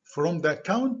conclusion, from the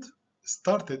count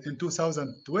started in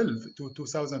 2012 to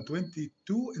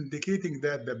 2022, indicating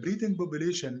that the breeding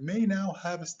population may now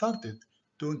have started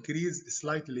to increase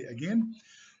slightly again.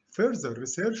 Further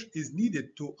research is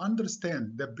needed to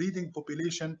understand the breeding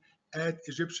population at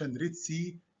Egyptian Red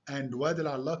Sea and Wadi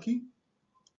Al Lawati.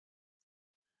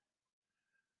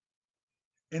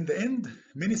 In the end,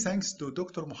 many thanks to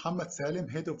Dr. Mohamed Salim,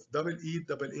 head of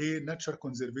EEAA Nature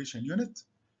Conservation Unit,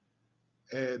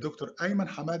 Dr. Ayman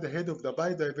Hamada, head of the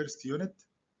Biodiversity Unit,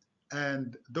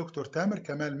 and Dr. Tamer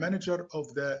Kamal, manager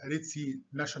of the Red Sea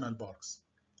National Parks.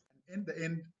 In the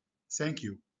end, thank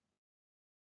you.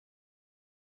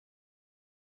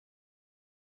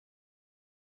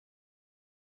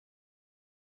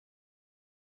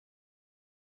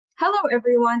 Hello,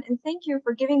 everyone, and thank you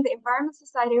for giving the Environment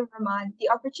Society of Oman the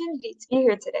opportunity to be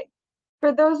here today.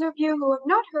 For those of you who have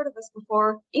not heard of us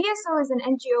before, ESO is an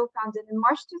NGO founded in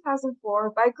March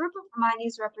 2004 by a group of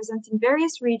Omanis representing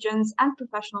various regions and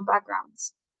professional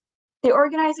backgrounds. The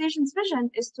organization's vision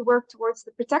is to work towards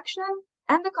the protection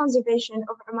and the conservation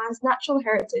of Oman's natural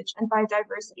heritage and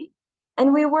biodiversity,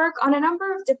 and we work on a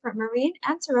number of different marine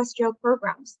and terrestrial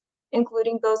programs,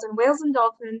 including those on whales and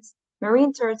dolphins,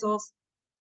 marine turtles,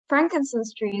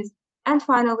 frankincense trees, and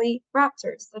finally,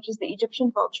 raptors, such as the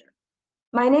Egyptian vulture.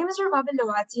 My name is Rabab Al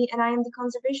Lawati, and I am the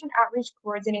Conservation Outreach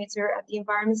Coordinator at the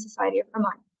Environment Society of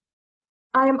Oman.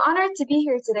 I am honored to be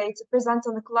here today to present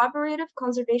on the collaborative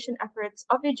conservation efforts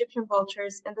of Egyptian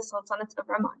vultures in the Sultanate of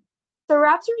Oman. So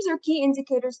raptors are key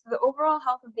indicators to the overall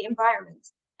health of the environment,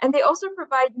 and they also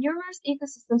provide numerous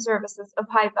ecosystem services of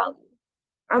high value.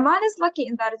 Oman is lucky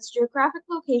in that its geographic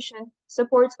location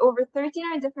supports over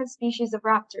 39 different species of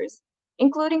raptors,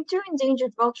 including 2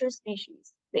 endangered vulture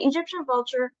species, the Egyptian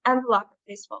vulture and the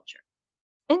lapis vulture.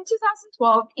 In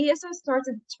 2012, ESO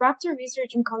started its raptor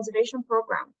research and conservation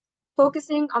program,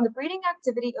 focusing on the breeding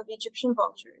activity of Egyptian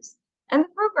vultures, and the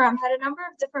program had a number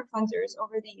of different funders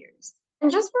over the years. And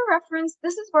just for reference,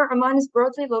 this is where Oman is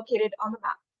broadly located on the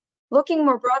map. Looking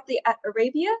more broadly at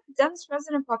Arabia, dense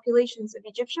resident populations of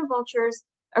Egyptian vultures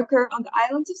occur on the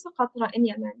islands of Socotra in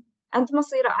Yemen and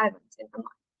Mishra Island in Oman.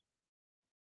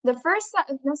 The first set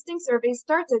of nesting surveys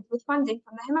started with funding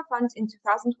from the HIMA Fund in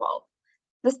 2012.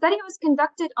 The study was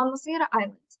conducted on Mishra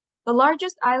Island, the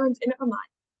largest island in Oman,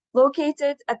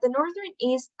 located at the northern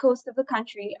east coast of the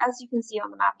country, as you can see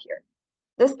on the map here.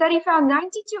 The study found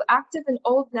 92 active and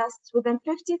old nests within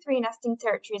 53 nesting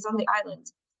territories on the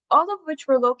island, all of which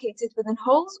were located within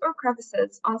holes or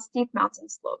crevices on steep mountain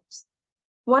slopes.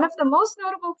 One of the most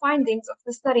notable findings of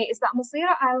the study is that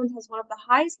Mishra Island has one of the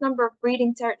highest number of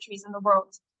breeding territories in the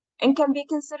world, and can be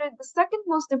considered the second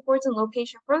most important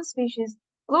location for the species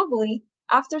globally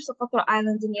after Socotra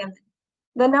Island in Yemen.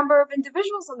 The number of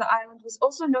individuals on the island was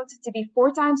also noted to be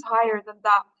 4 times higher than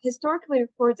that historically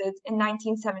recorded in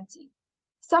 1970.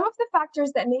 Some of the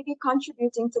factors that may be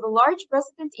contributing to the large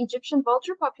resident Egyptian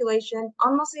vulture population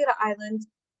on Mishra Island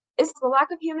is the lack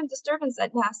of human disturbance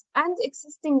at nests and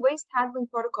existing waste handling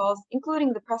protocols,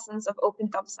 including the presence of open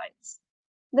dump sites.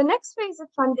 The next phase of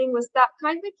funding was that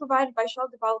kindly provided by Shell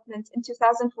Development in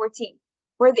 2014,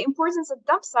 where the importance of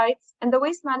dump sites and the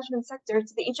waste management sector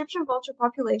to the Egyptian vulture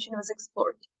population was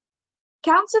explored.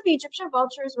 Counts of Egyptian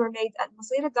vultures were made at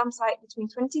Mishra dump site between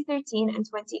 2013 and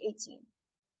 2018.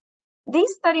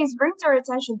 These studies bring to our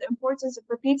attention the importance of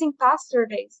repeating past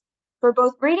surveys for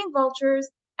both breeding vultures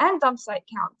and dump site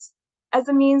counts as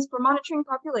a means for monitoring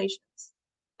populations,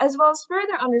 as well as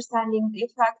further understanding the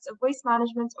effects of waste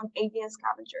management on avian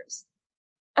scavengers.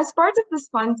 As part of this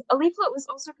fund, a leaflet was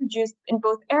also produced in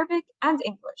both Arabic and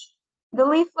English. The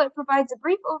leaflet provides a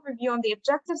brief overview on the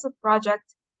objectives of the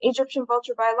project, Egyptian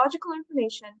vulture biological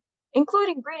information,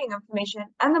 including breeding information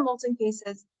and the molting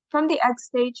phases from the egg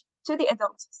stage to the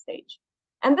adult stage.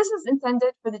 And this is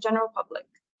intended for the general public.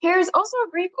 Here is also a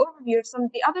brief overview of some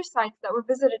of the other sites that were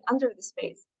visited under this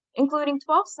phase, including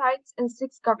 12 sites and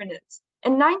 6 governance,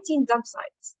 and 19 dump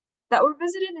sites that were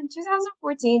visited in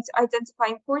 2014 to identify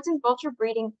important vulture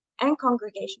breeding and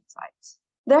congregation sites.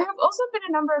 There have also been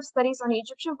a number of studies on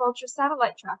Egyptian vulture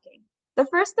satellite tracking, the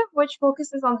first of which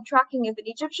focuses on the tracking of an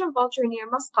Egyptian vulture near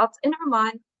Muscat in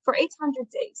Oman for 800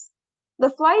 days. The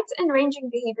flight and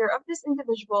ranging behavior of this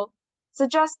individual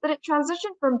suggests that it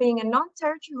transitioned from being a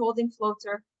non-territory holding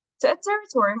floater to a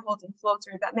territory holding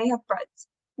floater that may have bred.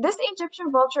 This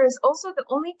Egyptian vulture is also the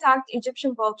only tagged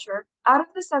Egyptian vulture out of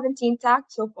the 17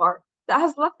 tagged so far that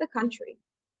has left the country,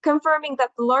 confirming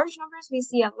that the large numbers we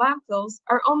see at landfills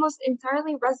are almost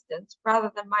entirely resident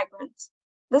rather than migrant.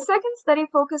 The second study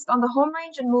focused on the home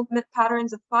range and movement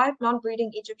patterns of 5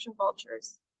 non-breeding Egyptian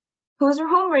vultures, whose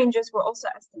home ranges were also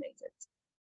estimated.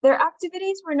 Their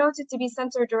activities were noted to be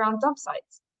centered around dump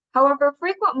sites, However,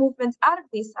 frequent movement out of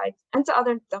these sites and to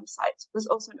other dump sites was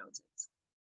also noted.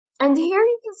 And here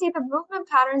you can see the movement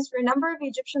patterns for a number of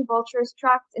Egyptian vultures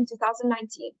tracked in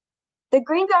 2019. The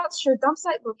green dots show dump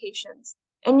site locations,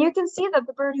 and you can see that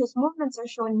the bird whose movements are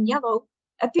shown in yellow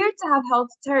appeared to have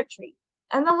held territory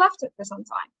and then left it for some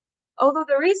time, although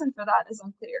the reason for that is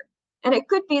unclear, and it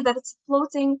could be that it's a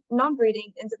floating,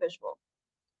 non-breeding individual.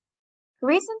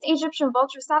 Recent Egyptian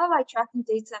vulture satellite tracking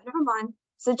data in Oman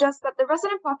suggests that the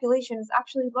resident population is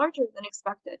actually larger than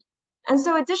expected, and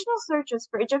so additional searches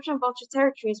for Egyptian vulture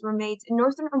territories were made in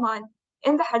northern Oman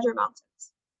in the Hajar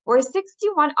Mountains, where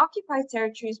 61 occupied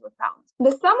territories were found.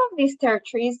 The sum of these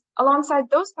territories,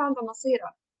 alongside those found on Masira,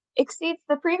 exceeds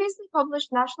the previously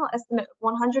published national estimate of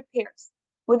 100 pairs,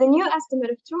 with a new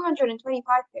estimate of 225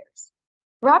 pairs.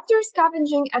 Raptors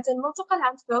scavenging at Al Multaqa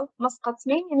landfill, Muscat's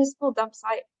main municipal dump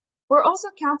site, were also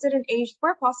counted and aged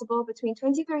where possible between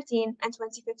 2013 and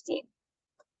 2015.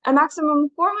 A maximum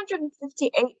of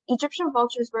 458 Egyptian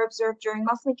vultures were observed during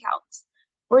monthly counts,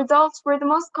 where adults were the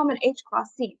most common age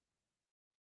class seen.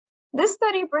 This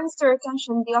study brings to our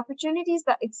attention the opportunities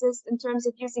that exist in terms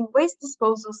of using waste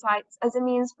disposal sites as a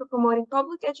means for promoting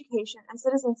public education and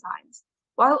citizen science,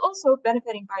 while also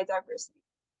benefiting biodiversity.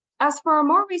 As for our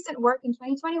more recent work in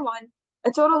 2021,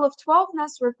 a total of 12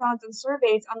 nests were found and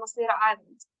surveyed on Masira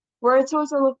Island, where a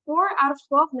total of 4 out of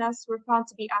 12 nests were found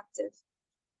to be active.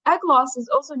 Egg loss is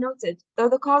also noted, though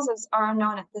the causes are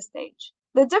unknown at this stage.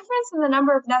 The difference in the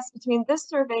number of nests between this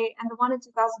survey and the one in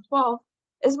 2012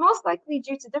 is most likely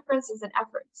due to differences in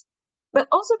efforts, but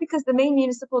also because the main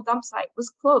municipal dump site was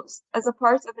closed as a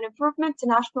part of an improvement to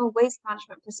national waste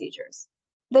management procedures.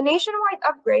 The nationwide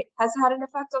upgrade has had an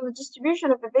effect on the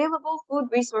distribution of available food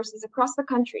resources across the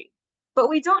country, but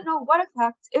we don't know what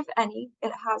effect, if any,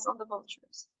 it has on the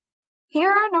vultures. Here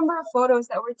are a number of photos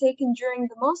that were taken during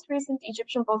the most recent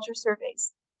Egyptian vulture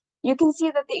surveys. You can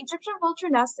see that the Egyptian vulture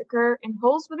nests occur in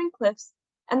holes within cliffs,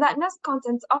 and that nest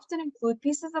contents often include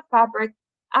pieces of fabric,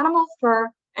 animal fur,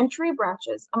 and tree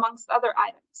branches, amongst other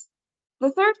items.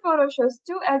 The third photo shows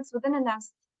 2 eggs within a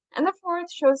nest, and the fourth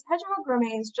shows hedgehog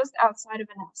remains just outside of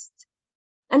a nest.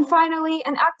 And finally,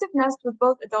 an active nest with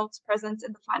both adults present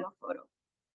in the final photo.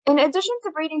 In addition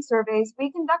to breeding surveys,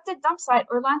 we conducted dump site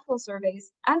or landfill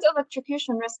surveys and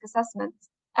electrocution risk assessments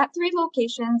at 3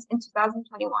 locations in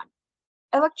 2021.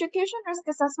 Electrocution risk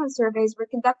assessment surveys were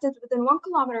conducted within 1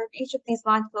 kilometer of each of these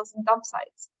landfills and dump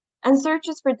sites, and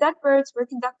searches for dead birds were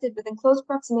conducted within close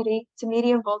proximity to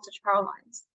medium voltage power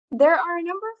lines. There are a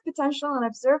number of potential and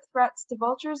observed threats to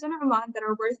vultures in Oman that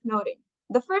are worth noting,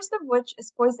 the first of which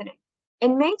is poisoning.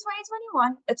 In May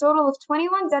 2021, a total of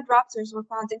 21 dead raptors were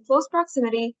found in close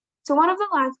proximity to one of the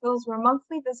landfills where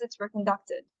monthly visits were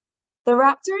conducted. The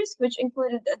raptors, which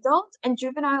included adult and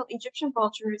juvenile Egyptian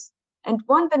vultures and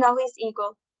 1 Benelli's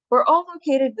eagle, were all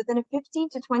located within a 15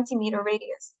 to 20 meter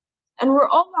radius, and were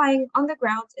all lying on the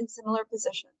ground in similar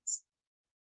positions.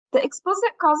 The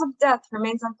explicit cause of death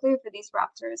remains unclear for these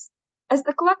raptors, as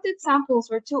the collected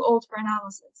samples were too old for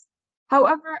analysis.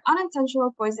 However,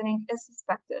 unintentional poisoning is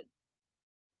suspected.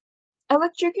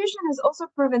 Electrocution has also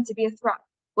proven to be a threat,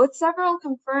 with several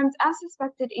confirmed and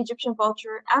suspected Egyptian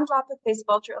vulture and lapid-faced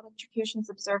vulture electrocutions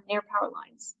observed near power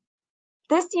lines.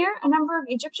 This year, a number of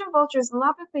Egyptian vultures and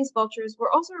lapid-faced vultures were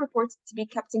also reported to be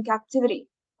kept in captivity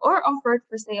or offered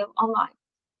for sale online,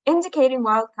 indicating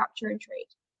wild capture and trade.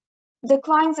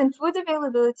 Declines in food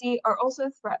availability are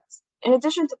also threats, in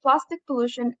addition to plastic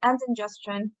pollution and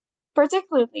ingestion,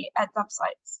 particularly at dump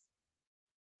sites.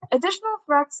 Additional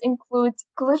threats include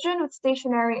collision with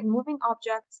stationary and moving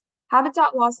objects,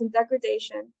 habitat loss and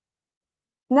degradation,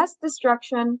 nest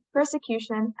destruction,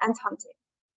 persecution, and hunting.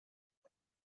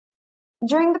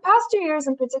 During the past 2 years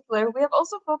in particular, we have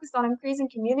also focused on increasing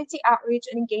community outreach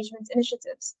and engagement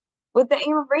initiatives, with the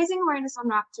aim of raising awareness on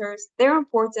raptors, their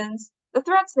importance, the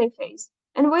threats they face,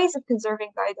 and ways of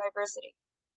conserving biodiversity.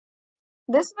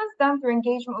 This was done through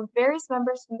engagement with various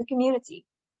members from the community,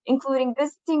 including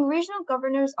visiting regional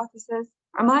governors' offices,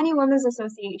 Omani women's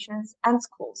associations, and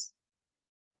schools.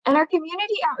 And our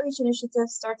community outreach initiative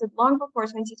started long before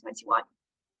 2021.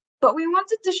 But we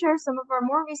wanted to share some of our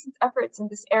more recent efforts in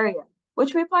this area,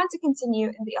 which we plan to continue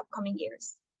in the upcoming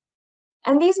years.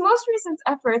 And these most recent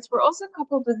efforts were also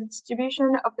coupled with the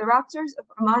distribution of the Raptors of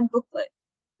Oman booklet,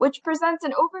 which presents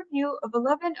an overview of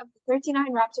 11 of the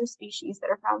 39 raptor species that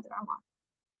are found in Oman.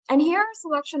 And here are a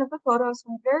selection of the photos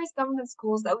from various government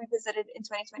schools that we visited in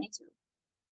 2022.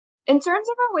 In terms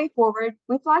of our way forward,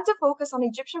 we plan to focus on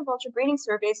Egyptian vulture breeding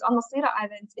surveys on Masira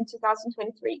Island in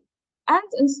 2023 and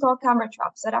install camera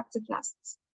traps at active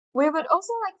nests. We would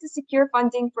also like to secure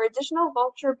funding for additional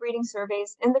vulture breeding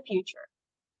surveys in the future.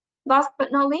 Last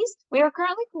but not least, we are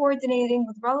currently coordinating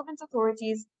with relevant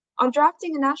authorities on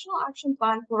drafting a national action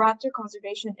plan for raptor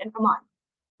conservation in Oman.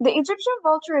 The Egyptian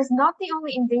vulture is not the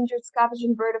only endangered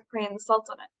scavenging bird of prey in the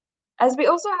Sultanate, as we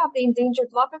also have the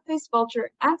endangered lopper-faced vulture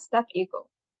and steppe eagle.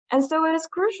 And so it is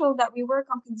crucial that we work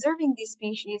on conserving these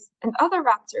species and other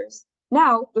raptors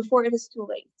now before it is too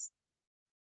late.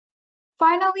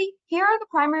 Finally, here are the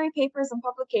primary papers and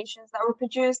publications that were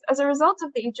produced as a result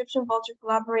of the Egyptian Vulture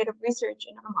collaborative research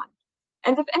in Oman.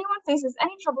 And if anyone faces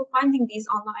any trouble finding these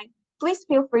online, please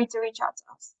feel free to reach out to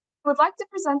us. I would like to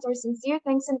present our sincere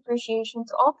thanks and appreciation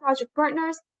to all project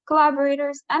partners,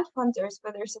 collaborators, and funders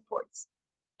for their support.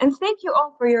 And thank you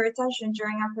all for your attention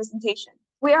during our presentation.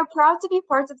 We are proud to be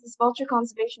part of this vulture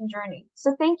conservation journey,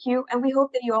 so thank you, and we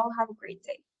hope that you all have a great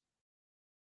day.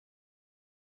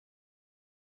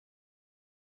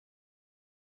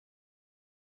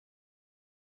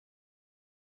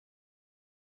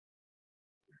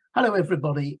 Hello,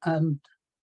 everybody, and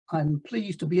I'm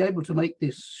pleased to be able to make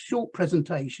this short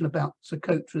presentation about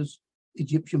Socotra's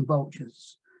Egyptian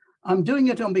vultures. I'm doing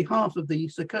it on behalf of the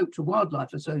Socotra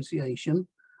Wildlife Association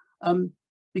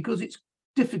because it's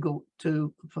difficult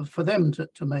for them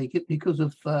to make it because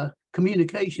of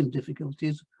communication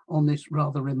difficulties on this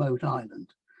rather remote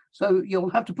island. So you'll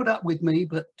have to put up with me,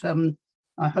 but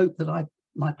I hope that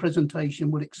my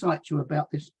presentation will excite you about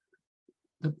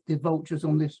the vultures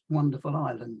on this wonderful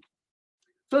island.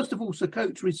 First of all,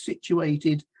 Socotra is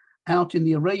situated out in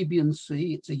the Arabian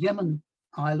Sea. It's a Yemen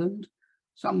island,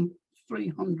 some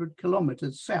 300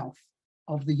 kilometers south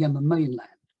of the Yemen mainland.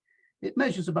 It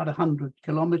measures about 100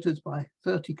 kilometers by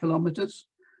 30 kilometers,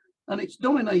 and it's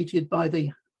dominated by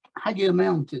the Hagir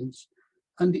Mountains,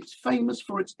 and it's famous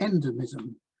for its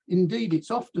endemism. Indeed,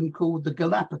 it's often called the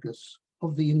Galapagos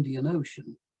of the Indian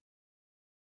Ocean.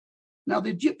 Now,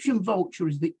 the Egyptian vulture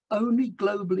is the only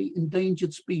globally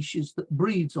endangered species that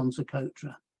breeds on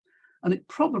Socotra, and it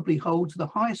probably holds the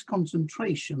highest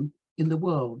concentration in the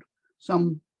world,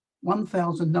 some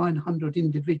 1,900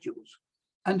 individuals,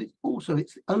 and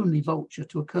it's the only vulture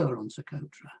to occur on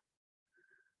Socotra.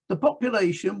 The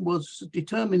population was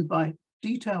determined by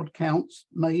detailed counts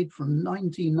made from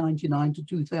 1999 to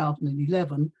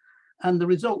 2011, and the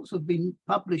results have been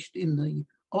published in the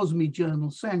OSMI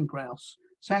journal Sandgrouse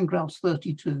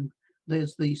 32.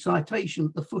 There's the citation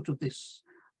at the foot of this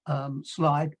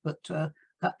slide, but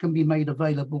that can be made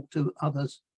available to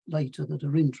others later that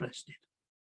are interested.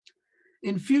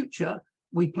 In future,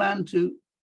 we plan to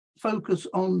focus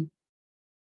on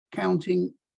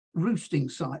counting roosting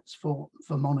sites for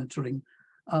monitoring.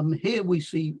 Here we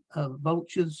see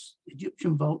vultures,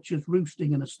 Egyptian vultures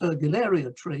roosting in a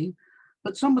Sturgillaria tree,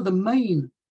 but some of the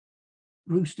main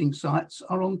roosting sites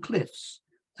are on cliffs.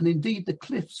 And indeed, the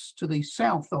cliffs to the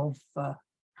south of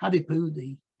Hadipu,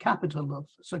 the capital of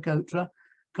Socotra,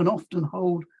 can often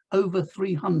hold over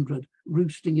 300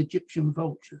 roosting Egyptian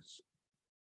vultures.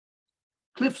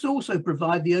 Cliffs also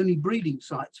provide the only breeding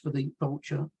sites for the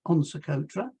vulture on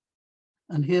Socotra,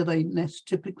 and here they nest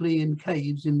typically in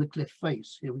caves in the cliff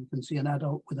face. Here we can see an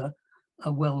adult with a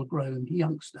well-grown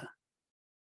youngster.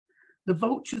 The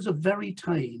vultures are very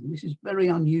tame. This is very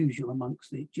unusual amongst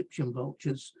the Egyptian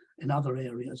vultures in other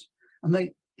areas.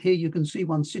 And here you can see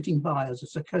one sitting by as a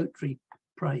Socotri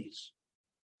preys.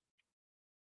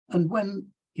 And when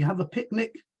you have a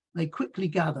picnic, they quickly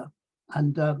gather.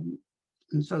 And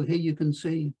so here you can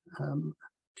see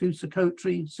two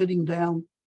Socotri sitting down,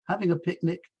 having a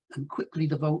picnic, and quickly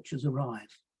the vultures arrive.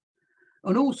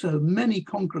 And also many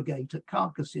congregate at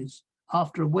carcasses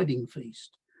after a wedding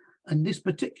feast. And this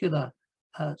particular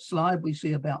slide, we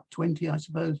see about 20, I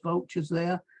suppose, vultures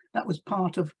there. That was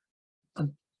part of a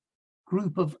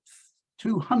group of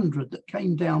 200 that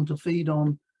came down to feed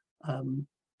on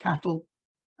cattle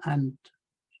and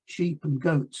sheep and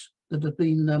goats that had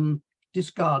been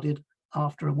discarded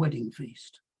after a wedding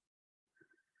feast.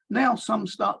 Now some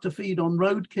start to feed on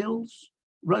roadkills.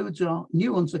 Roads are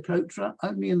new on Socotra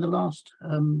only in the last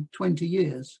 20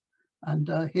 years.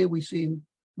 And here we see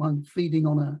one feeding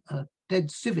on a dead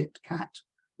civet cat,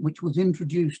 which was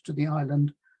introduced to the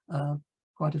island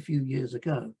quite a few years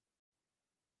ago.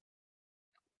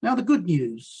 Now, the good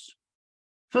news.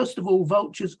 First of all,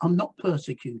 vultures are not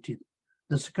persecuted.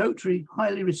 The Socotri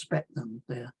highly respect them.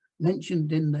 They're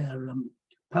mentioned in their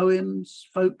poems,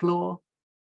 folklore,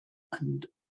 and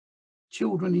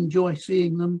children enjoy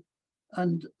seeing them.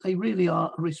 And they really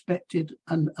are a respected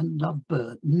and loved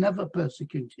bird, never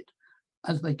persecuted,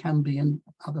 as they can be in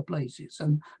other places,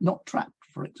 and not trapped,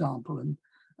 for example,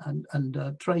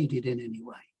 and traded in any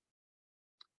way.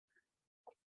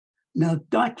 Now,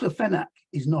 diclofenac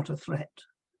is not a threat.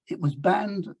 It was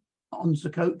banned on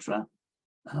Socotra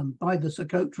by the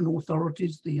Socotran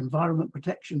authorities, the Environment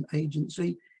Protection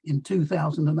Agency, in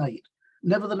 2008.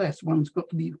 Nevertheless, one's got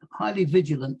to be highly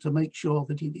vigilant to make sure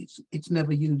that it's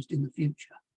never used in the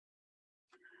future.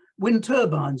 Wind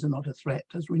turbines are not a threat,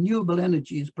 as renewable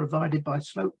energy is provided by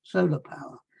solar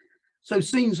power. So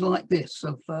scenes like this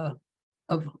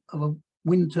of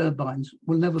wind turbines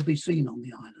will never be seen on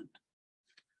the island.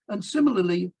 And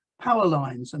similarly, power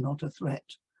lines are not a threat.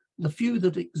 The few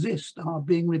that exist are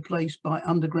being replaced by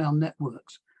underground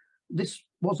networks. This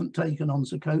wasn't taken on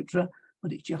Socotra,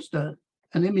 but it's just an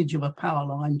image of a power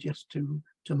line just to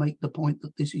make the point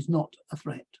that this is not a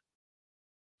threat.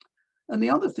 And the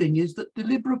other thing is that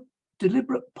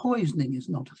deliberate poisoning is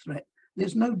not a threat.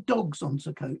 There's no dogs on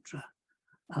Socotra.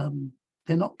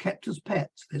 They're not kept as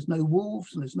pets. There's no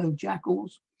wolves, and there's no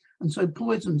jackals. And so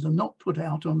poisons are not put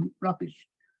out on rubbish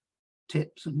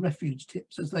tips and refuge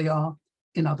tips as they are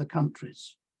in other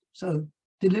countries. So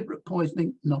deliberate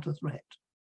poisoning, not a threat.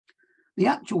 The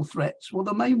actual threats, well,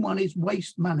 the main one is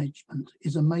waste management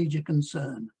is a major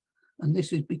concern. And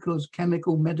this is because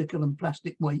chemical, medical and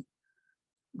plastic waste,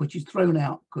 which is thrown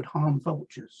out, could harm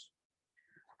vultures.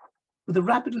 With a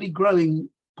rapidly growing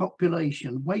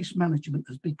population, waste management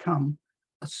has become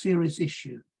a serious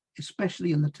issue,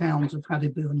 especially in the towns of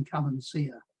Hadibu and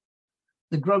Kalansia.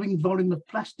 The growing volume of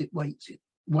plastic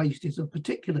waste is of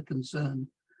particular concern,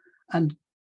 and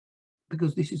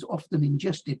because this is often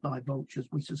ingested by vultures,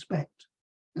 we suspect.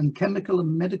 And chemical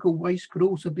and medical waste could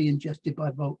also be ingested by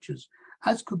vultures,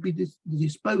 as could be the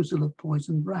disposal of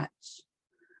poisoned rats.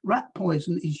 Rat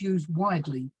poison is used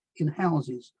widely in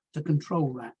houses to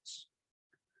control rats.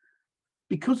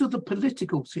 Because of the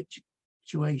political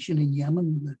situation in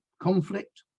Yemen, the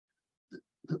conflict,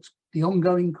 that's the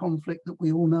ongoing conflict that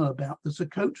we all know about, the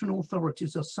Socotran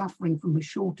authorities are suffering from a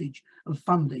shortage of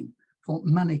funding for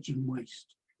managing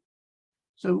waste.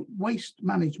 So waste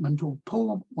management, or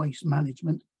poor waste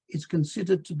management, is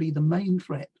considered to be the main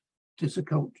threat to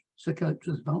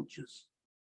Socotra's vultures.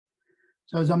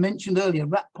 So as I mentioned earlier,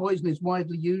 rat poison is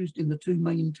widely used in the two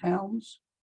main towns.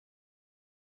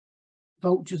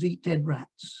 Vultures eat dead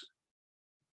rats.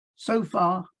 So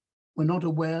far, we're not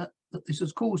aware that this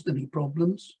has caused any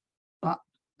problems, but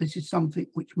this is something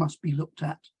which must be looked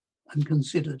at and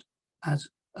considered as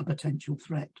a potential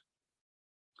threat.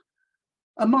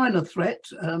 A minor threat,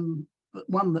 but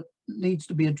one that needs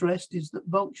to be addressed, is that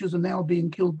vultures are now being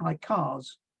killed by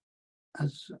cars.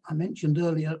 As I mentioned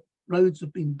earlier, roads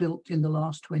have been built in the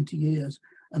last 20 years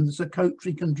and the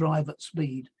Socotra can drive at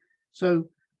speed. So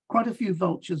quite a few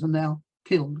vultures are now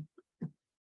killed,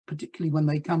 particularly when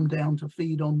they come down to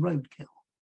feed on roadkill.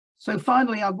 So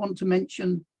finally, I want to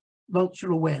mention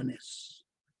vulture awareness.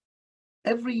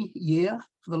 Every year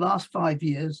for the last 5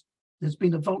 years, there's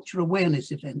been a vulture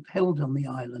awareness event held on the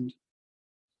island.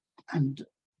 And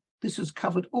this has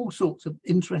covered all sorts of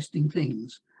interesting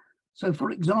things. So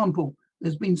for example,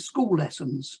 there's been school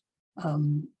lessons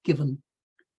given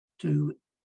to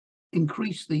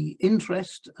increase the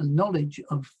interest and knowledge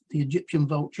of the Egyptian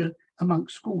vulture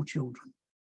amongst school children.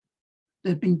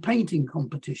 There have been painting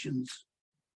competitions,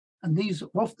 and these have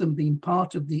often been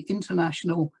part of the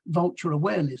International Vulture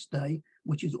Awareness Day,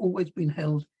 which has always been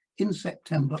held in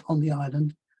September on the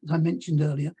island, as I mentioned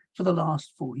earlier, for the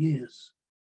last 4 years.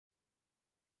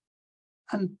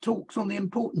 And talks on the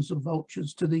importance of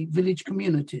vultures to the village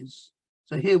communities.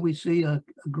 So here we see a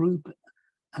group,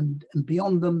 and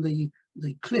beyond them the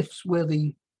cliffs where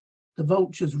the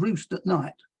vultures roost at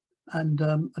night, and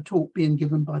a talk being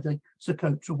given by the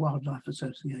Socotra Wildlife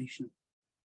Association.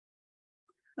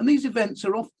 And these events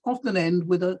are often end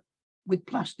with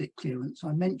plastic clearance.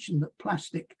 I mentioned that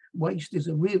plastic waste is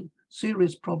a real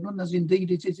serious problem, as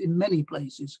indeed it is in many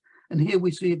places. And here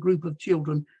we see a group of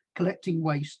children collecting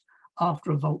waste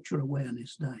after a Vulture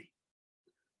Awareness Day.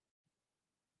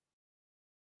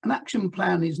 An action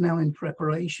plan is now in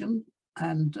preparation,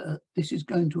 and this is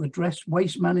going to address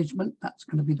waste management. That's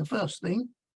going to be the first thing.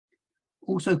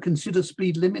 Also consider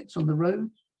speed limits on the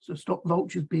roads, so stop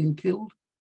vultures being killed.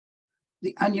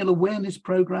 The annual awareness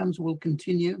programs will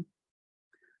continue.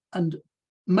 And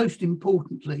most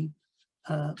importantly,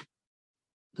 the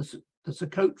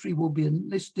Socotra will be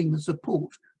enlisting the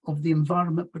support of the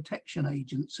Environment Protection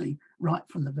Agency right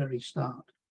from the very start.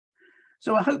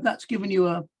 So I hope that's given you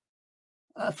a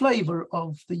flavour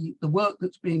of the work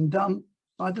that's being done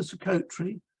by the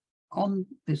Socotra on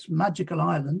this magical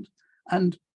island.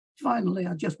 And finally,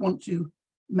 I just want to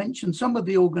mention some of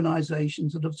the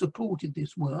organisations that have supported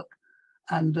this work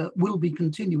and will be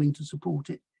continuing to support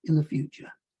it in the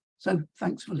future. So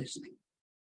thanks for listening.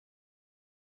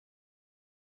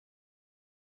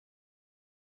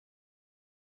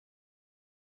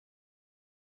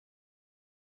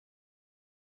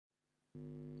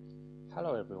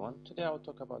 Hello everyone, today I will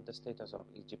talk about the status of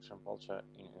Egyptian vulture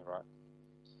in Iraq.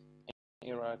 In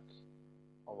Iraq,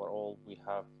 overall, we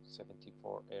have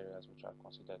 74 areas which are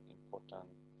considered important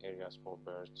areas for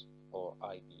birds or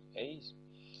IBAs,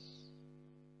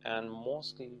 and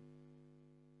mostly,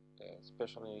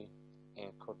 especially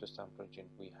in Kurdistan region,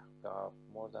 we have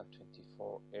more than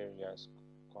 24 areas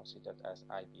considered as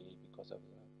IBA because of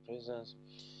the presence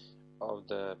of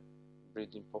the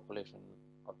breeding population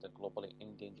of the globally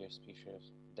endangered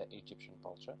species, the Egyptian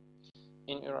vulture.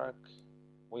 In Iraq,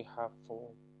 we have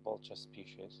 4 vulture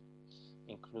species,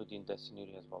 including the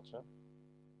cinereous vulture,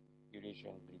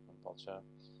 Eurasian griffon vulture,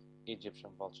 Egyptian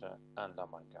vulture, and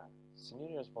lammergeier.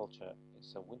 Cinereous vulture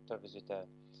is a winter visitor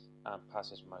and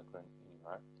passage migrant in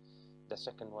Iraq. The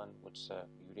second one, which is a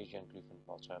Eurasian griffon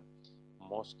vulture,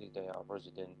 mostly they are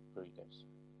resident breeders.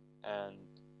 And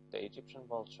the Egyptian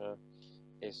vulture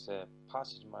is a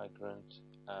passage migrant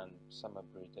and summer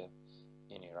breeder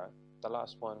in Iraq. The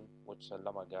last one, which is a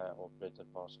lammergeier or breeder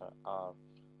vulture, are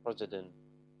resident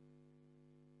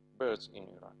birds in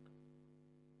Iraq.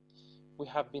 We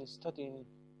have been studying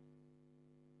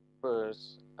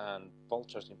birds and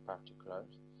vultures in particular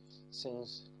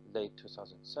since late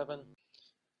 2007.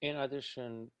 In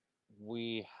addition,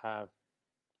 we have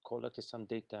collected some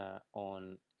data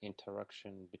on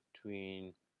interaction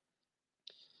between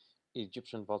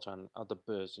Egyptian vulture and other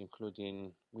birds,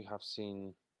 including we have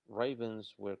seen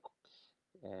ravens were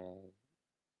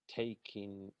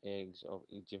taking eggs of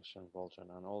Egyptian vulture,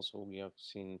 and also we have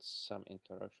seen some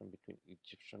interaction between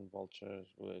Egyptian vultures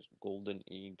with golden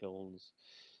eagles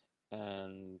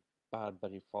and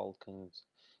Barbary falcons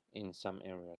in some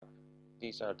areas.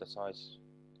 These are the sites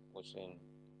which in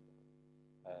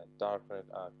dark red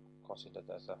are considered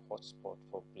as a hotspot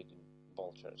for breeding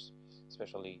vultures,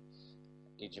 especially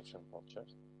Egyptian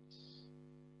vultures.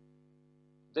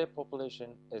 Their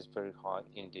population is very high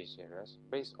in these areas.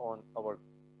 Based on our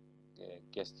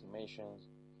guesstimations,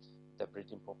 the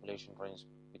breeding population ranges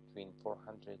between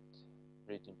 400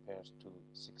 breeding pairs to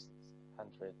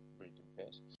 600 breeding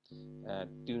pairs.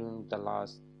 During the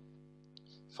last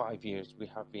 5 years, we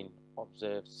have been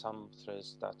observed some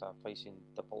threats that are facing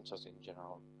the vultures in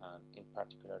general, and in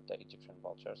particular the Egyptian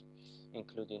vultures,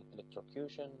 including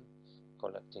electrocution,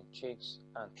 collecting chicks,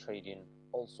 and trading,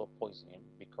 also poisoning,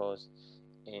 because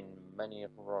in many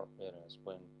rural areas,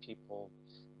 when people,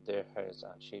 their herds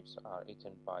and sheep are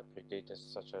eaten by predators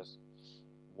such as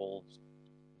wolves,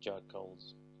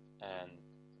 jackals, and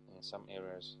in some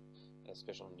areas,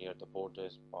 especially near the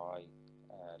borders, by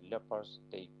leopards,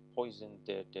 they poison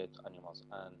their dead animals,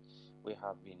 and we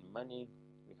have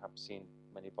seen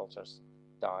many vultures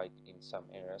died in some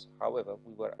areas. However,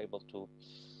 we were able to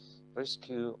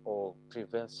rescue or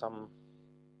prevent some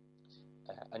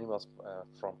animals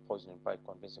from poisoning by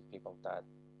convincing people that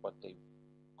what they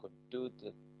could do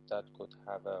that could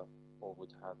have or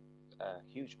would have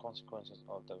huge consequences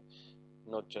of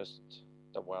not just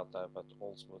the wildlife but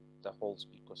also the whole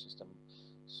ecosystem.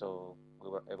 So we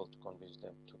were able to convince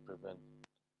them to prevent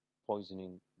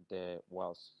poisoning the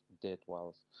dead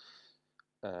wild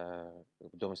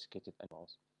domesticated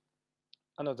animals.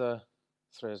 Another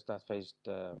threat that faced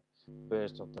the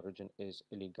birds of the region is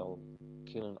illegal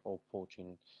killing or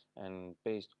poaching, and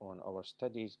based on our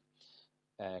studies,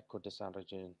 Kurdistan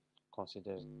region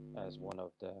considered as one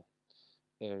of the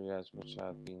areas which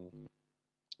have been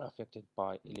affected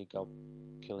by illegal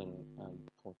killing and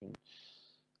poaching.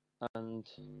 And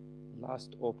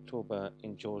last October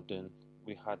in Jordan,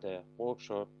 we had a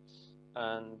workshop,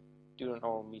 and during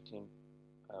our meeting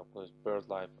with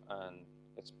BirdLife and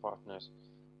its partners,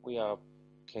 we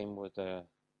came with an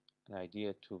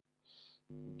idea to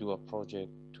do a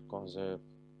project to conserve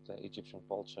the Egyptian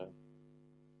vulture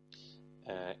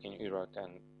in Iraq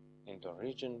and in the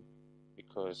region,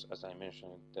 because, as I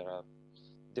mentioned, there are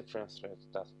different threats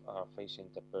that are facing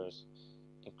the birds,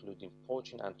 including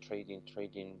poaching and trading.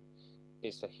 Trading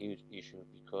is a huge issue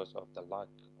because of the lack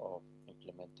of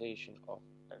implementation of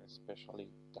especially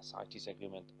the CITES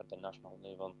agreement at the national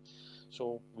level.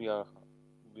 So we are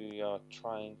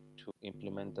trying to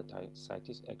implement the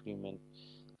CITES agreement,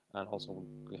 and also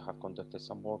we have conducted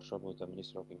some workshop with the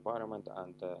Minister of Environment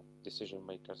and the decision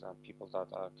makers and people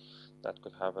that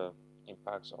could have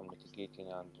impacts on mitigating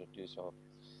and reduce of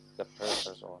the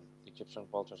pressures on Egyptian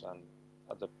vultures and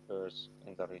other birds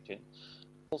in the region.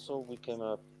 Also, we came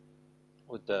up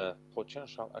with the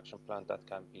potential action plan that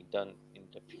can be done in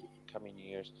the coming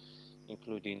years,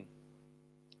 including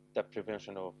the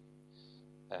prevention of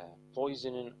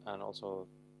poisoning and also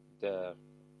the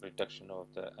reduction of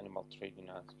the animal trading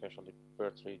and especially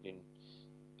bird trading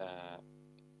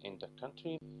in the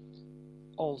country.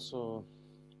 Also,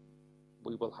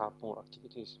 we will have more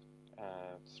activities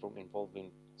through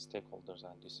involving stakeholders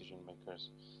and decision makers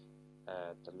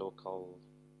at the local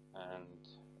and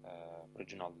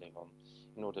regional level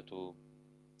in order to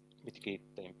mitigate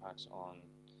the impacts on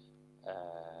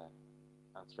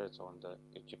and threats on the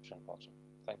Egyptian vulture.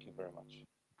 Thank you very much.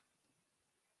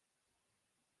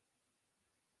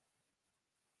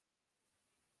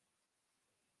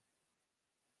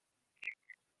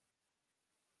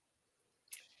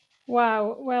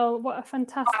 Wow, well, what a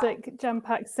fantastic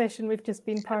jam-packed session we've just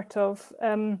been part of.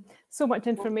 So much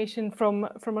information from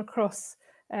across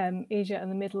Asia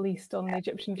and the Middle East on the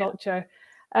Egyptian vulture.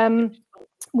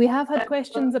 We have had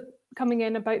questions coming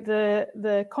in about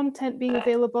the content being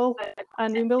available,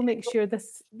 and we will make sure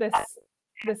this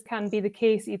can be the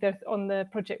case either on the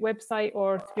project website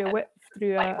or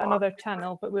through another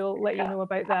channel, but we'll let you know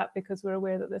about that because we're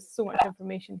aware that there's so much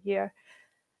information here.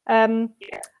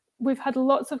 We've had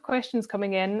lots of questions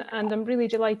coming in, and I'm really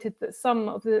delighted that some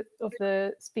of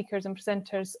the speakers and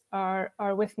presenters are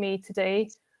with me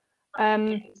today.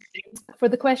 For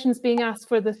the questions being asked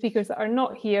for the speakers that are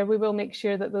not here, we will make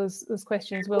sure that those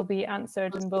questions will be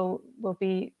answered and will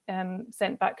be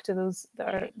sent back to those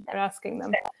that are asking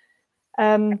them.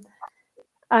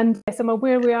 And yes, I'm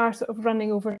aware we are sort of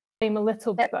running over time a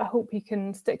little bit, but I hope you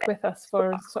can stick with us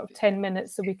for sort of 10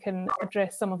 minutes so we can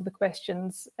address some of the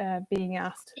questions being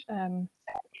asked by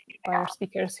our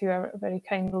speakers, who are very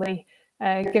kindly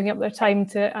giving up their time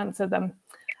to answer them.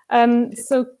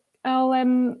 So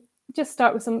I'll just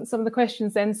start with some of the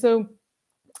questions then. So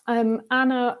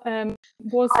Anna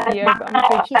was here, but I'm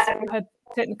afraid she's had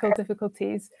technical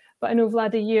difficulties. But I know,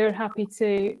 Vladi, you're happy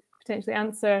to potentially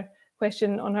answer a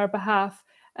question on her behalf.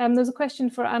 There's a question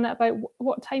for Anna about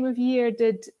what time of year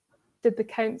did the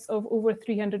counts of over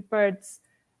 300 birds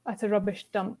at a rubbish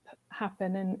dump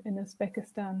happen in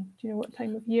Uzbekistan? Do you know what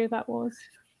time of year that was?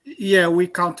 Yeah, we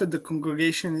counted the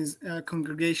congregations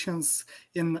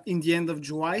in the end of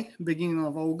July, beginning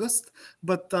of August.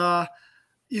 But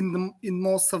in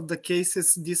most of the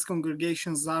cases, these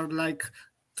congregations are like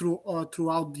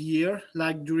throughout the year,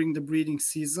 like during the breeding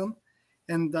season.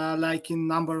 And like in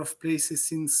number of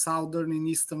places in southern and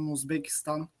eastern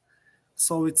Uzbekistan.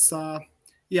 So it's,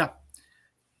 yeah,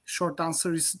 short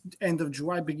answer is end of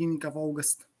July, beginning of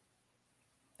August.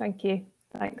 Thank you.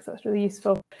 Thanks, that's really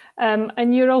useful.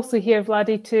 And you're also here,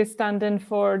 Vladi, to stand in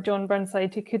for John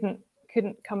Burnside, who couldn't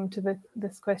come to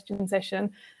this question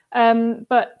session.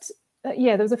 But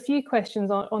yeah, there was a few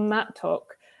questions on that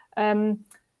talk.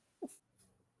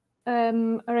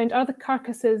 Around, are the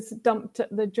carcasses dumped at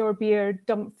the Jorbir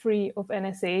dump free of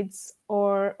NSAIDs,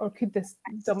 or could this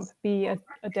dump be a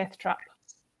death trap?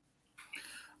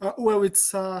 Well,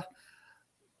 it's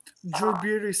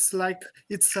Jorbir is like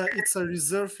it's a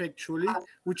reserve actually,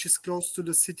 which is close to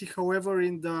the city. However,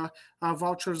 in the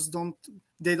vultures don't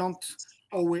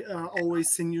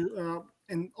always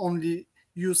and only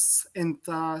use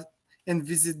and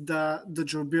visit the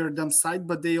Jorbir dump site,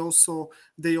 but they also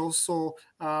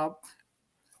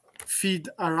feed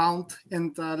around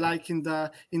and like in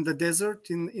the desert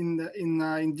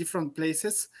in different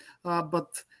places.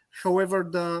 But however,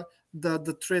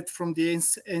 the threat from the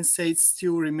NSAIDs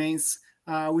still remains,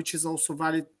 which is also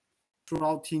valid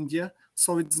throughout India.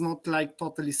 So it's not like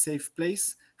totally safe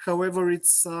place. However,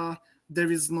 it's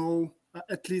there is no.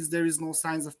 At least there is no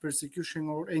signs of persecution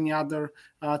or any other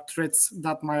threats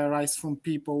that might arise from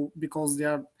people, because they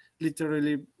are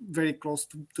literally very close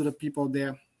to the people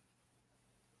there.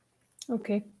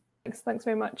 Okay, thanks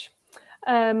very much.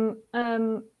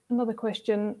 Another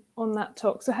question on that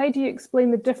talk. So how do you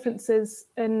explain the differences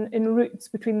in routes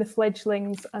between the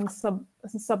fledglings and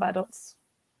sub-adults?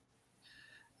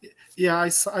 Yeah, I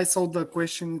saw the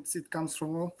question. It comes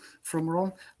from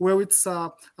Ron. Well, it's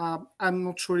I'm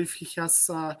not sure if he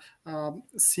has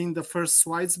seen the first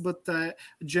slides, but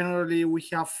generally we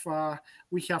have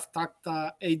tagged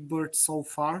 8 birds so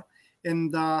far,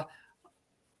 and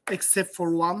except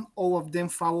for one, all of them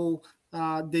follow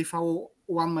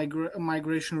one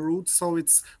migration route. So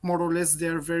it's more or less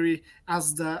they're very,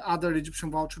 as the other Egyptian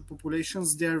vulture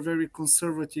populations, they're very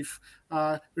conservative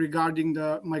regarding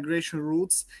the migration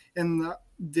routes. And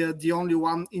the only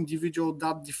one individual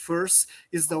that differs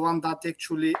is the one that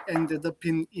actually ended up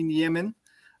in Yemen.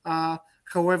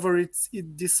 However,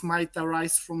 this might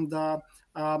arise from the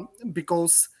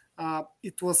because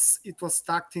it was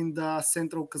stuck in the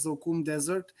central Kazakhstan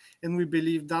desert, and we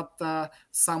believe that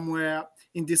somewhere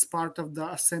in this part of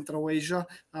the Central Asia.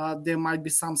 There might be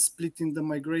some split in the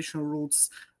migration routes,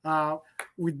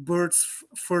 with birds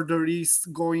further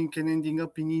east going and ending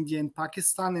up in India and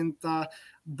Pakistan, and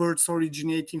birds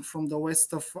originating from the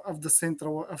west of the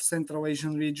Central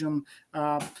Asian region.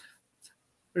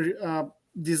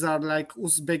 These are like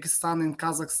Uzbekistan and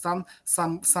Kazakhstan.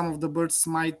 Some of the birds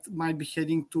might be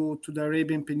heading to the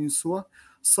Arabian Peninsula.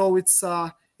 So it's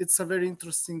a very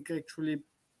interesting actually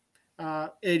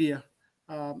area,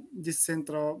 this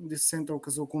central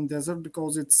Kazakh Desert,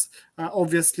 because it's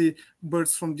obviously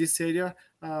birds from this area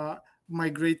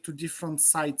migrate to different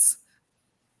sites.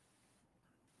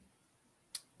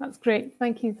 That's great.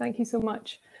 Thank you so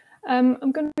much.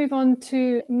 I'm going to move on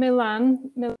to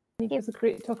Milan. Milan, you gave us a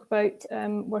great talk about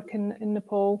work in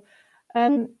Nepal.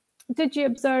 Did you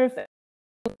observe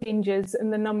changes in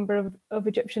the number of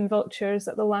Egyptian vultures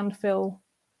at the landfill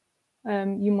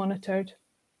you monitored?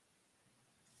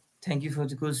 Thank you for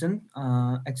the question.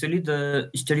 Actually,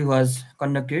 the study was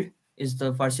conducted is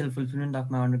the partial fulfillment of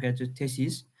my undergraduate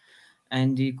thesis,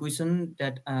 and the question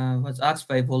that was asked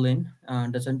by Bolin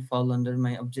doesn't fall under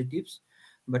my objectives,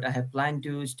 but I have planned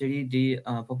to study the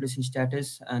population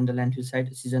status and the landfill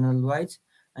site seasonal wise,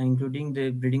 including the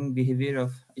breeding behavior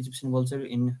of Egyptian vulture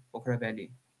in Pokhara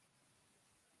Valley.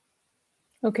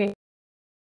 Okay,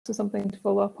 so something to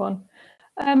follow up on.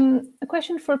 A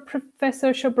question for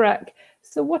Professor Shobrak.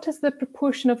 So what is the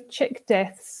proportion of chick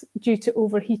deaths due to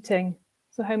overheating?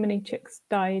 So how many chicks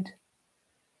died?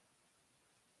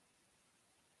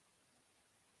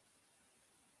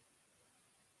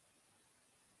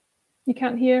 You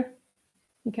can't hear?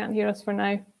 You can't hear us for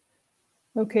now.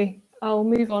 Okay, I'll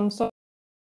move on. So,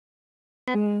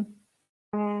 no,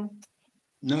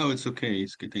 it's okay.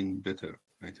 It's getting better,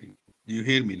 I think. Do you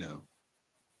hear me now?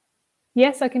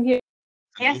 Yes, I can hear.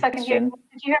 Yes, I can hear. Did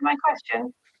you hear my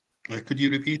question? Could you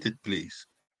repeat it, please?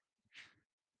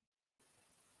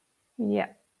 Yeah.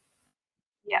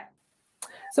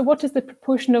 So what is the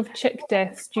proportion of chick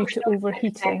deaths due to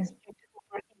overheating?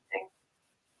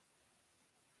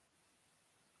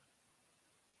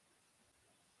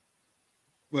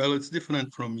 Well, it's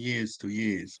different from years to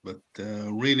years, but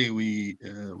really we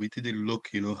didn't look,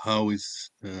 how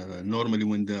is normally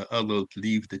when the adult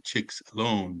leave the chicks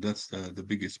alone. That's the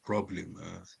biggest problem,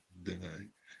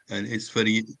 and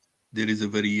there is a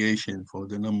variation for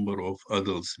the number of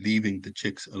adults leaving the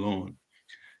chicks alone.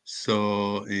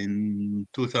 So in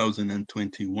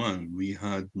 2021, we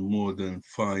had more than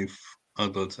 5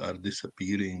 adults are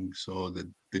disappearing, so that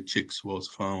the chicks was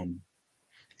found.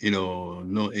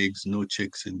 No eggs, no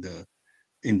chicks in the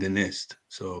nest.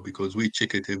 So because we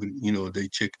check it every, they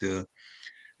check the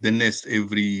nest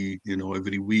every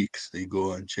weeks. They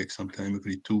go and check sometime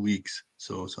every 2 weeks.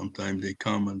 So sometimes they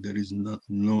come and there is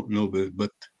no bird.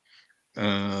 But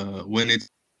when it's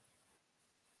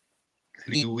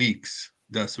 3 weeks,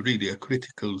 that's really a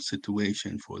critical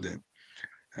situation for them.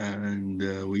 And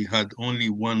we had only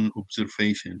one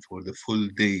observation for the full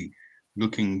day,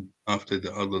 looking after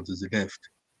the adults left.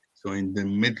 So in the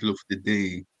middle of the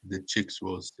day, the chicks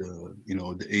was,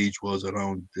 the age was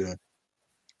around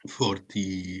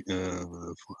 40,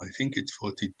 I think it's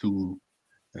 42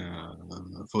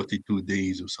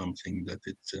 days or something that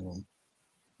it's,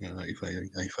 if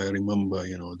I remember,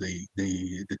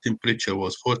 the temperature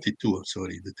was 42,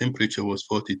 sorry, the temperature was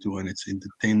 42 and it's in the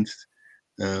 10th,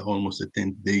 almost the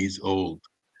 10th days old.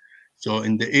 So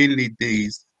in the early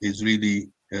days is really,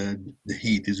 the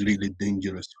heat is really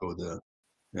dangerous for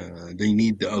they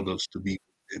need the adults to be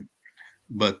with them.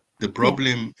 But the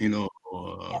problem,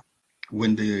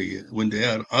 when they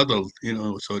are adult,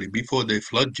 before they're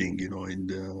fledgling, in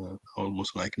the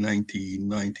almost like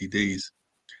 90 days,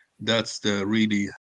 that's the really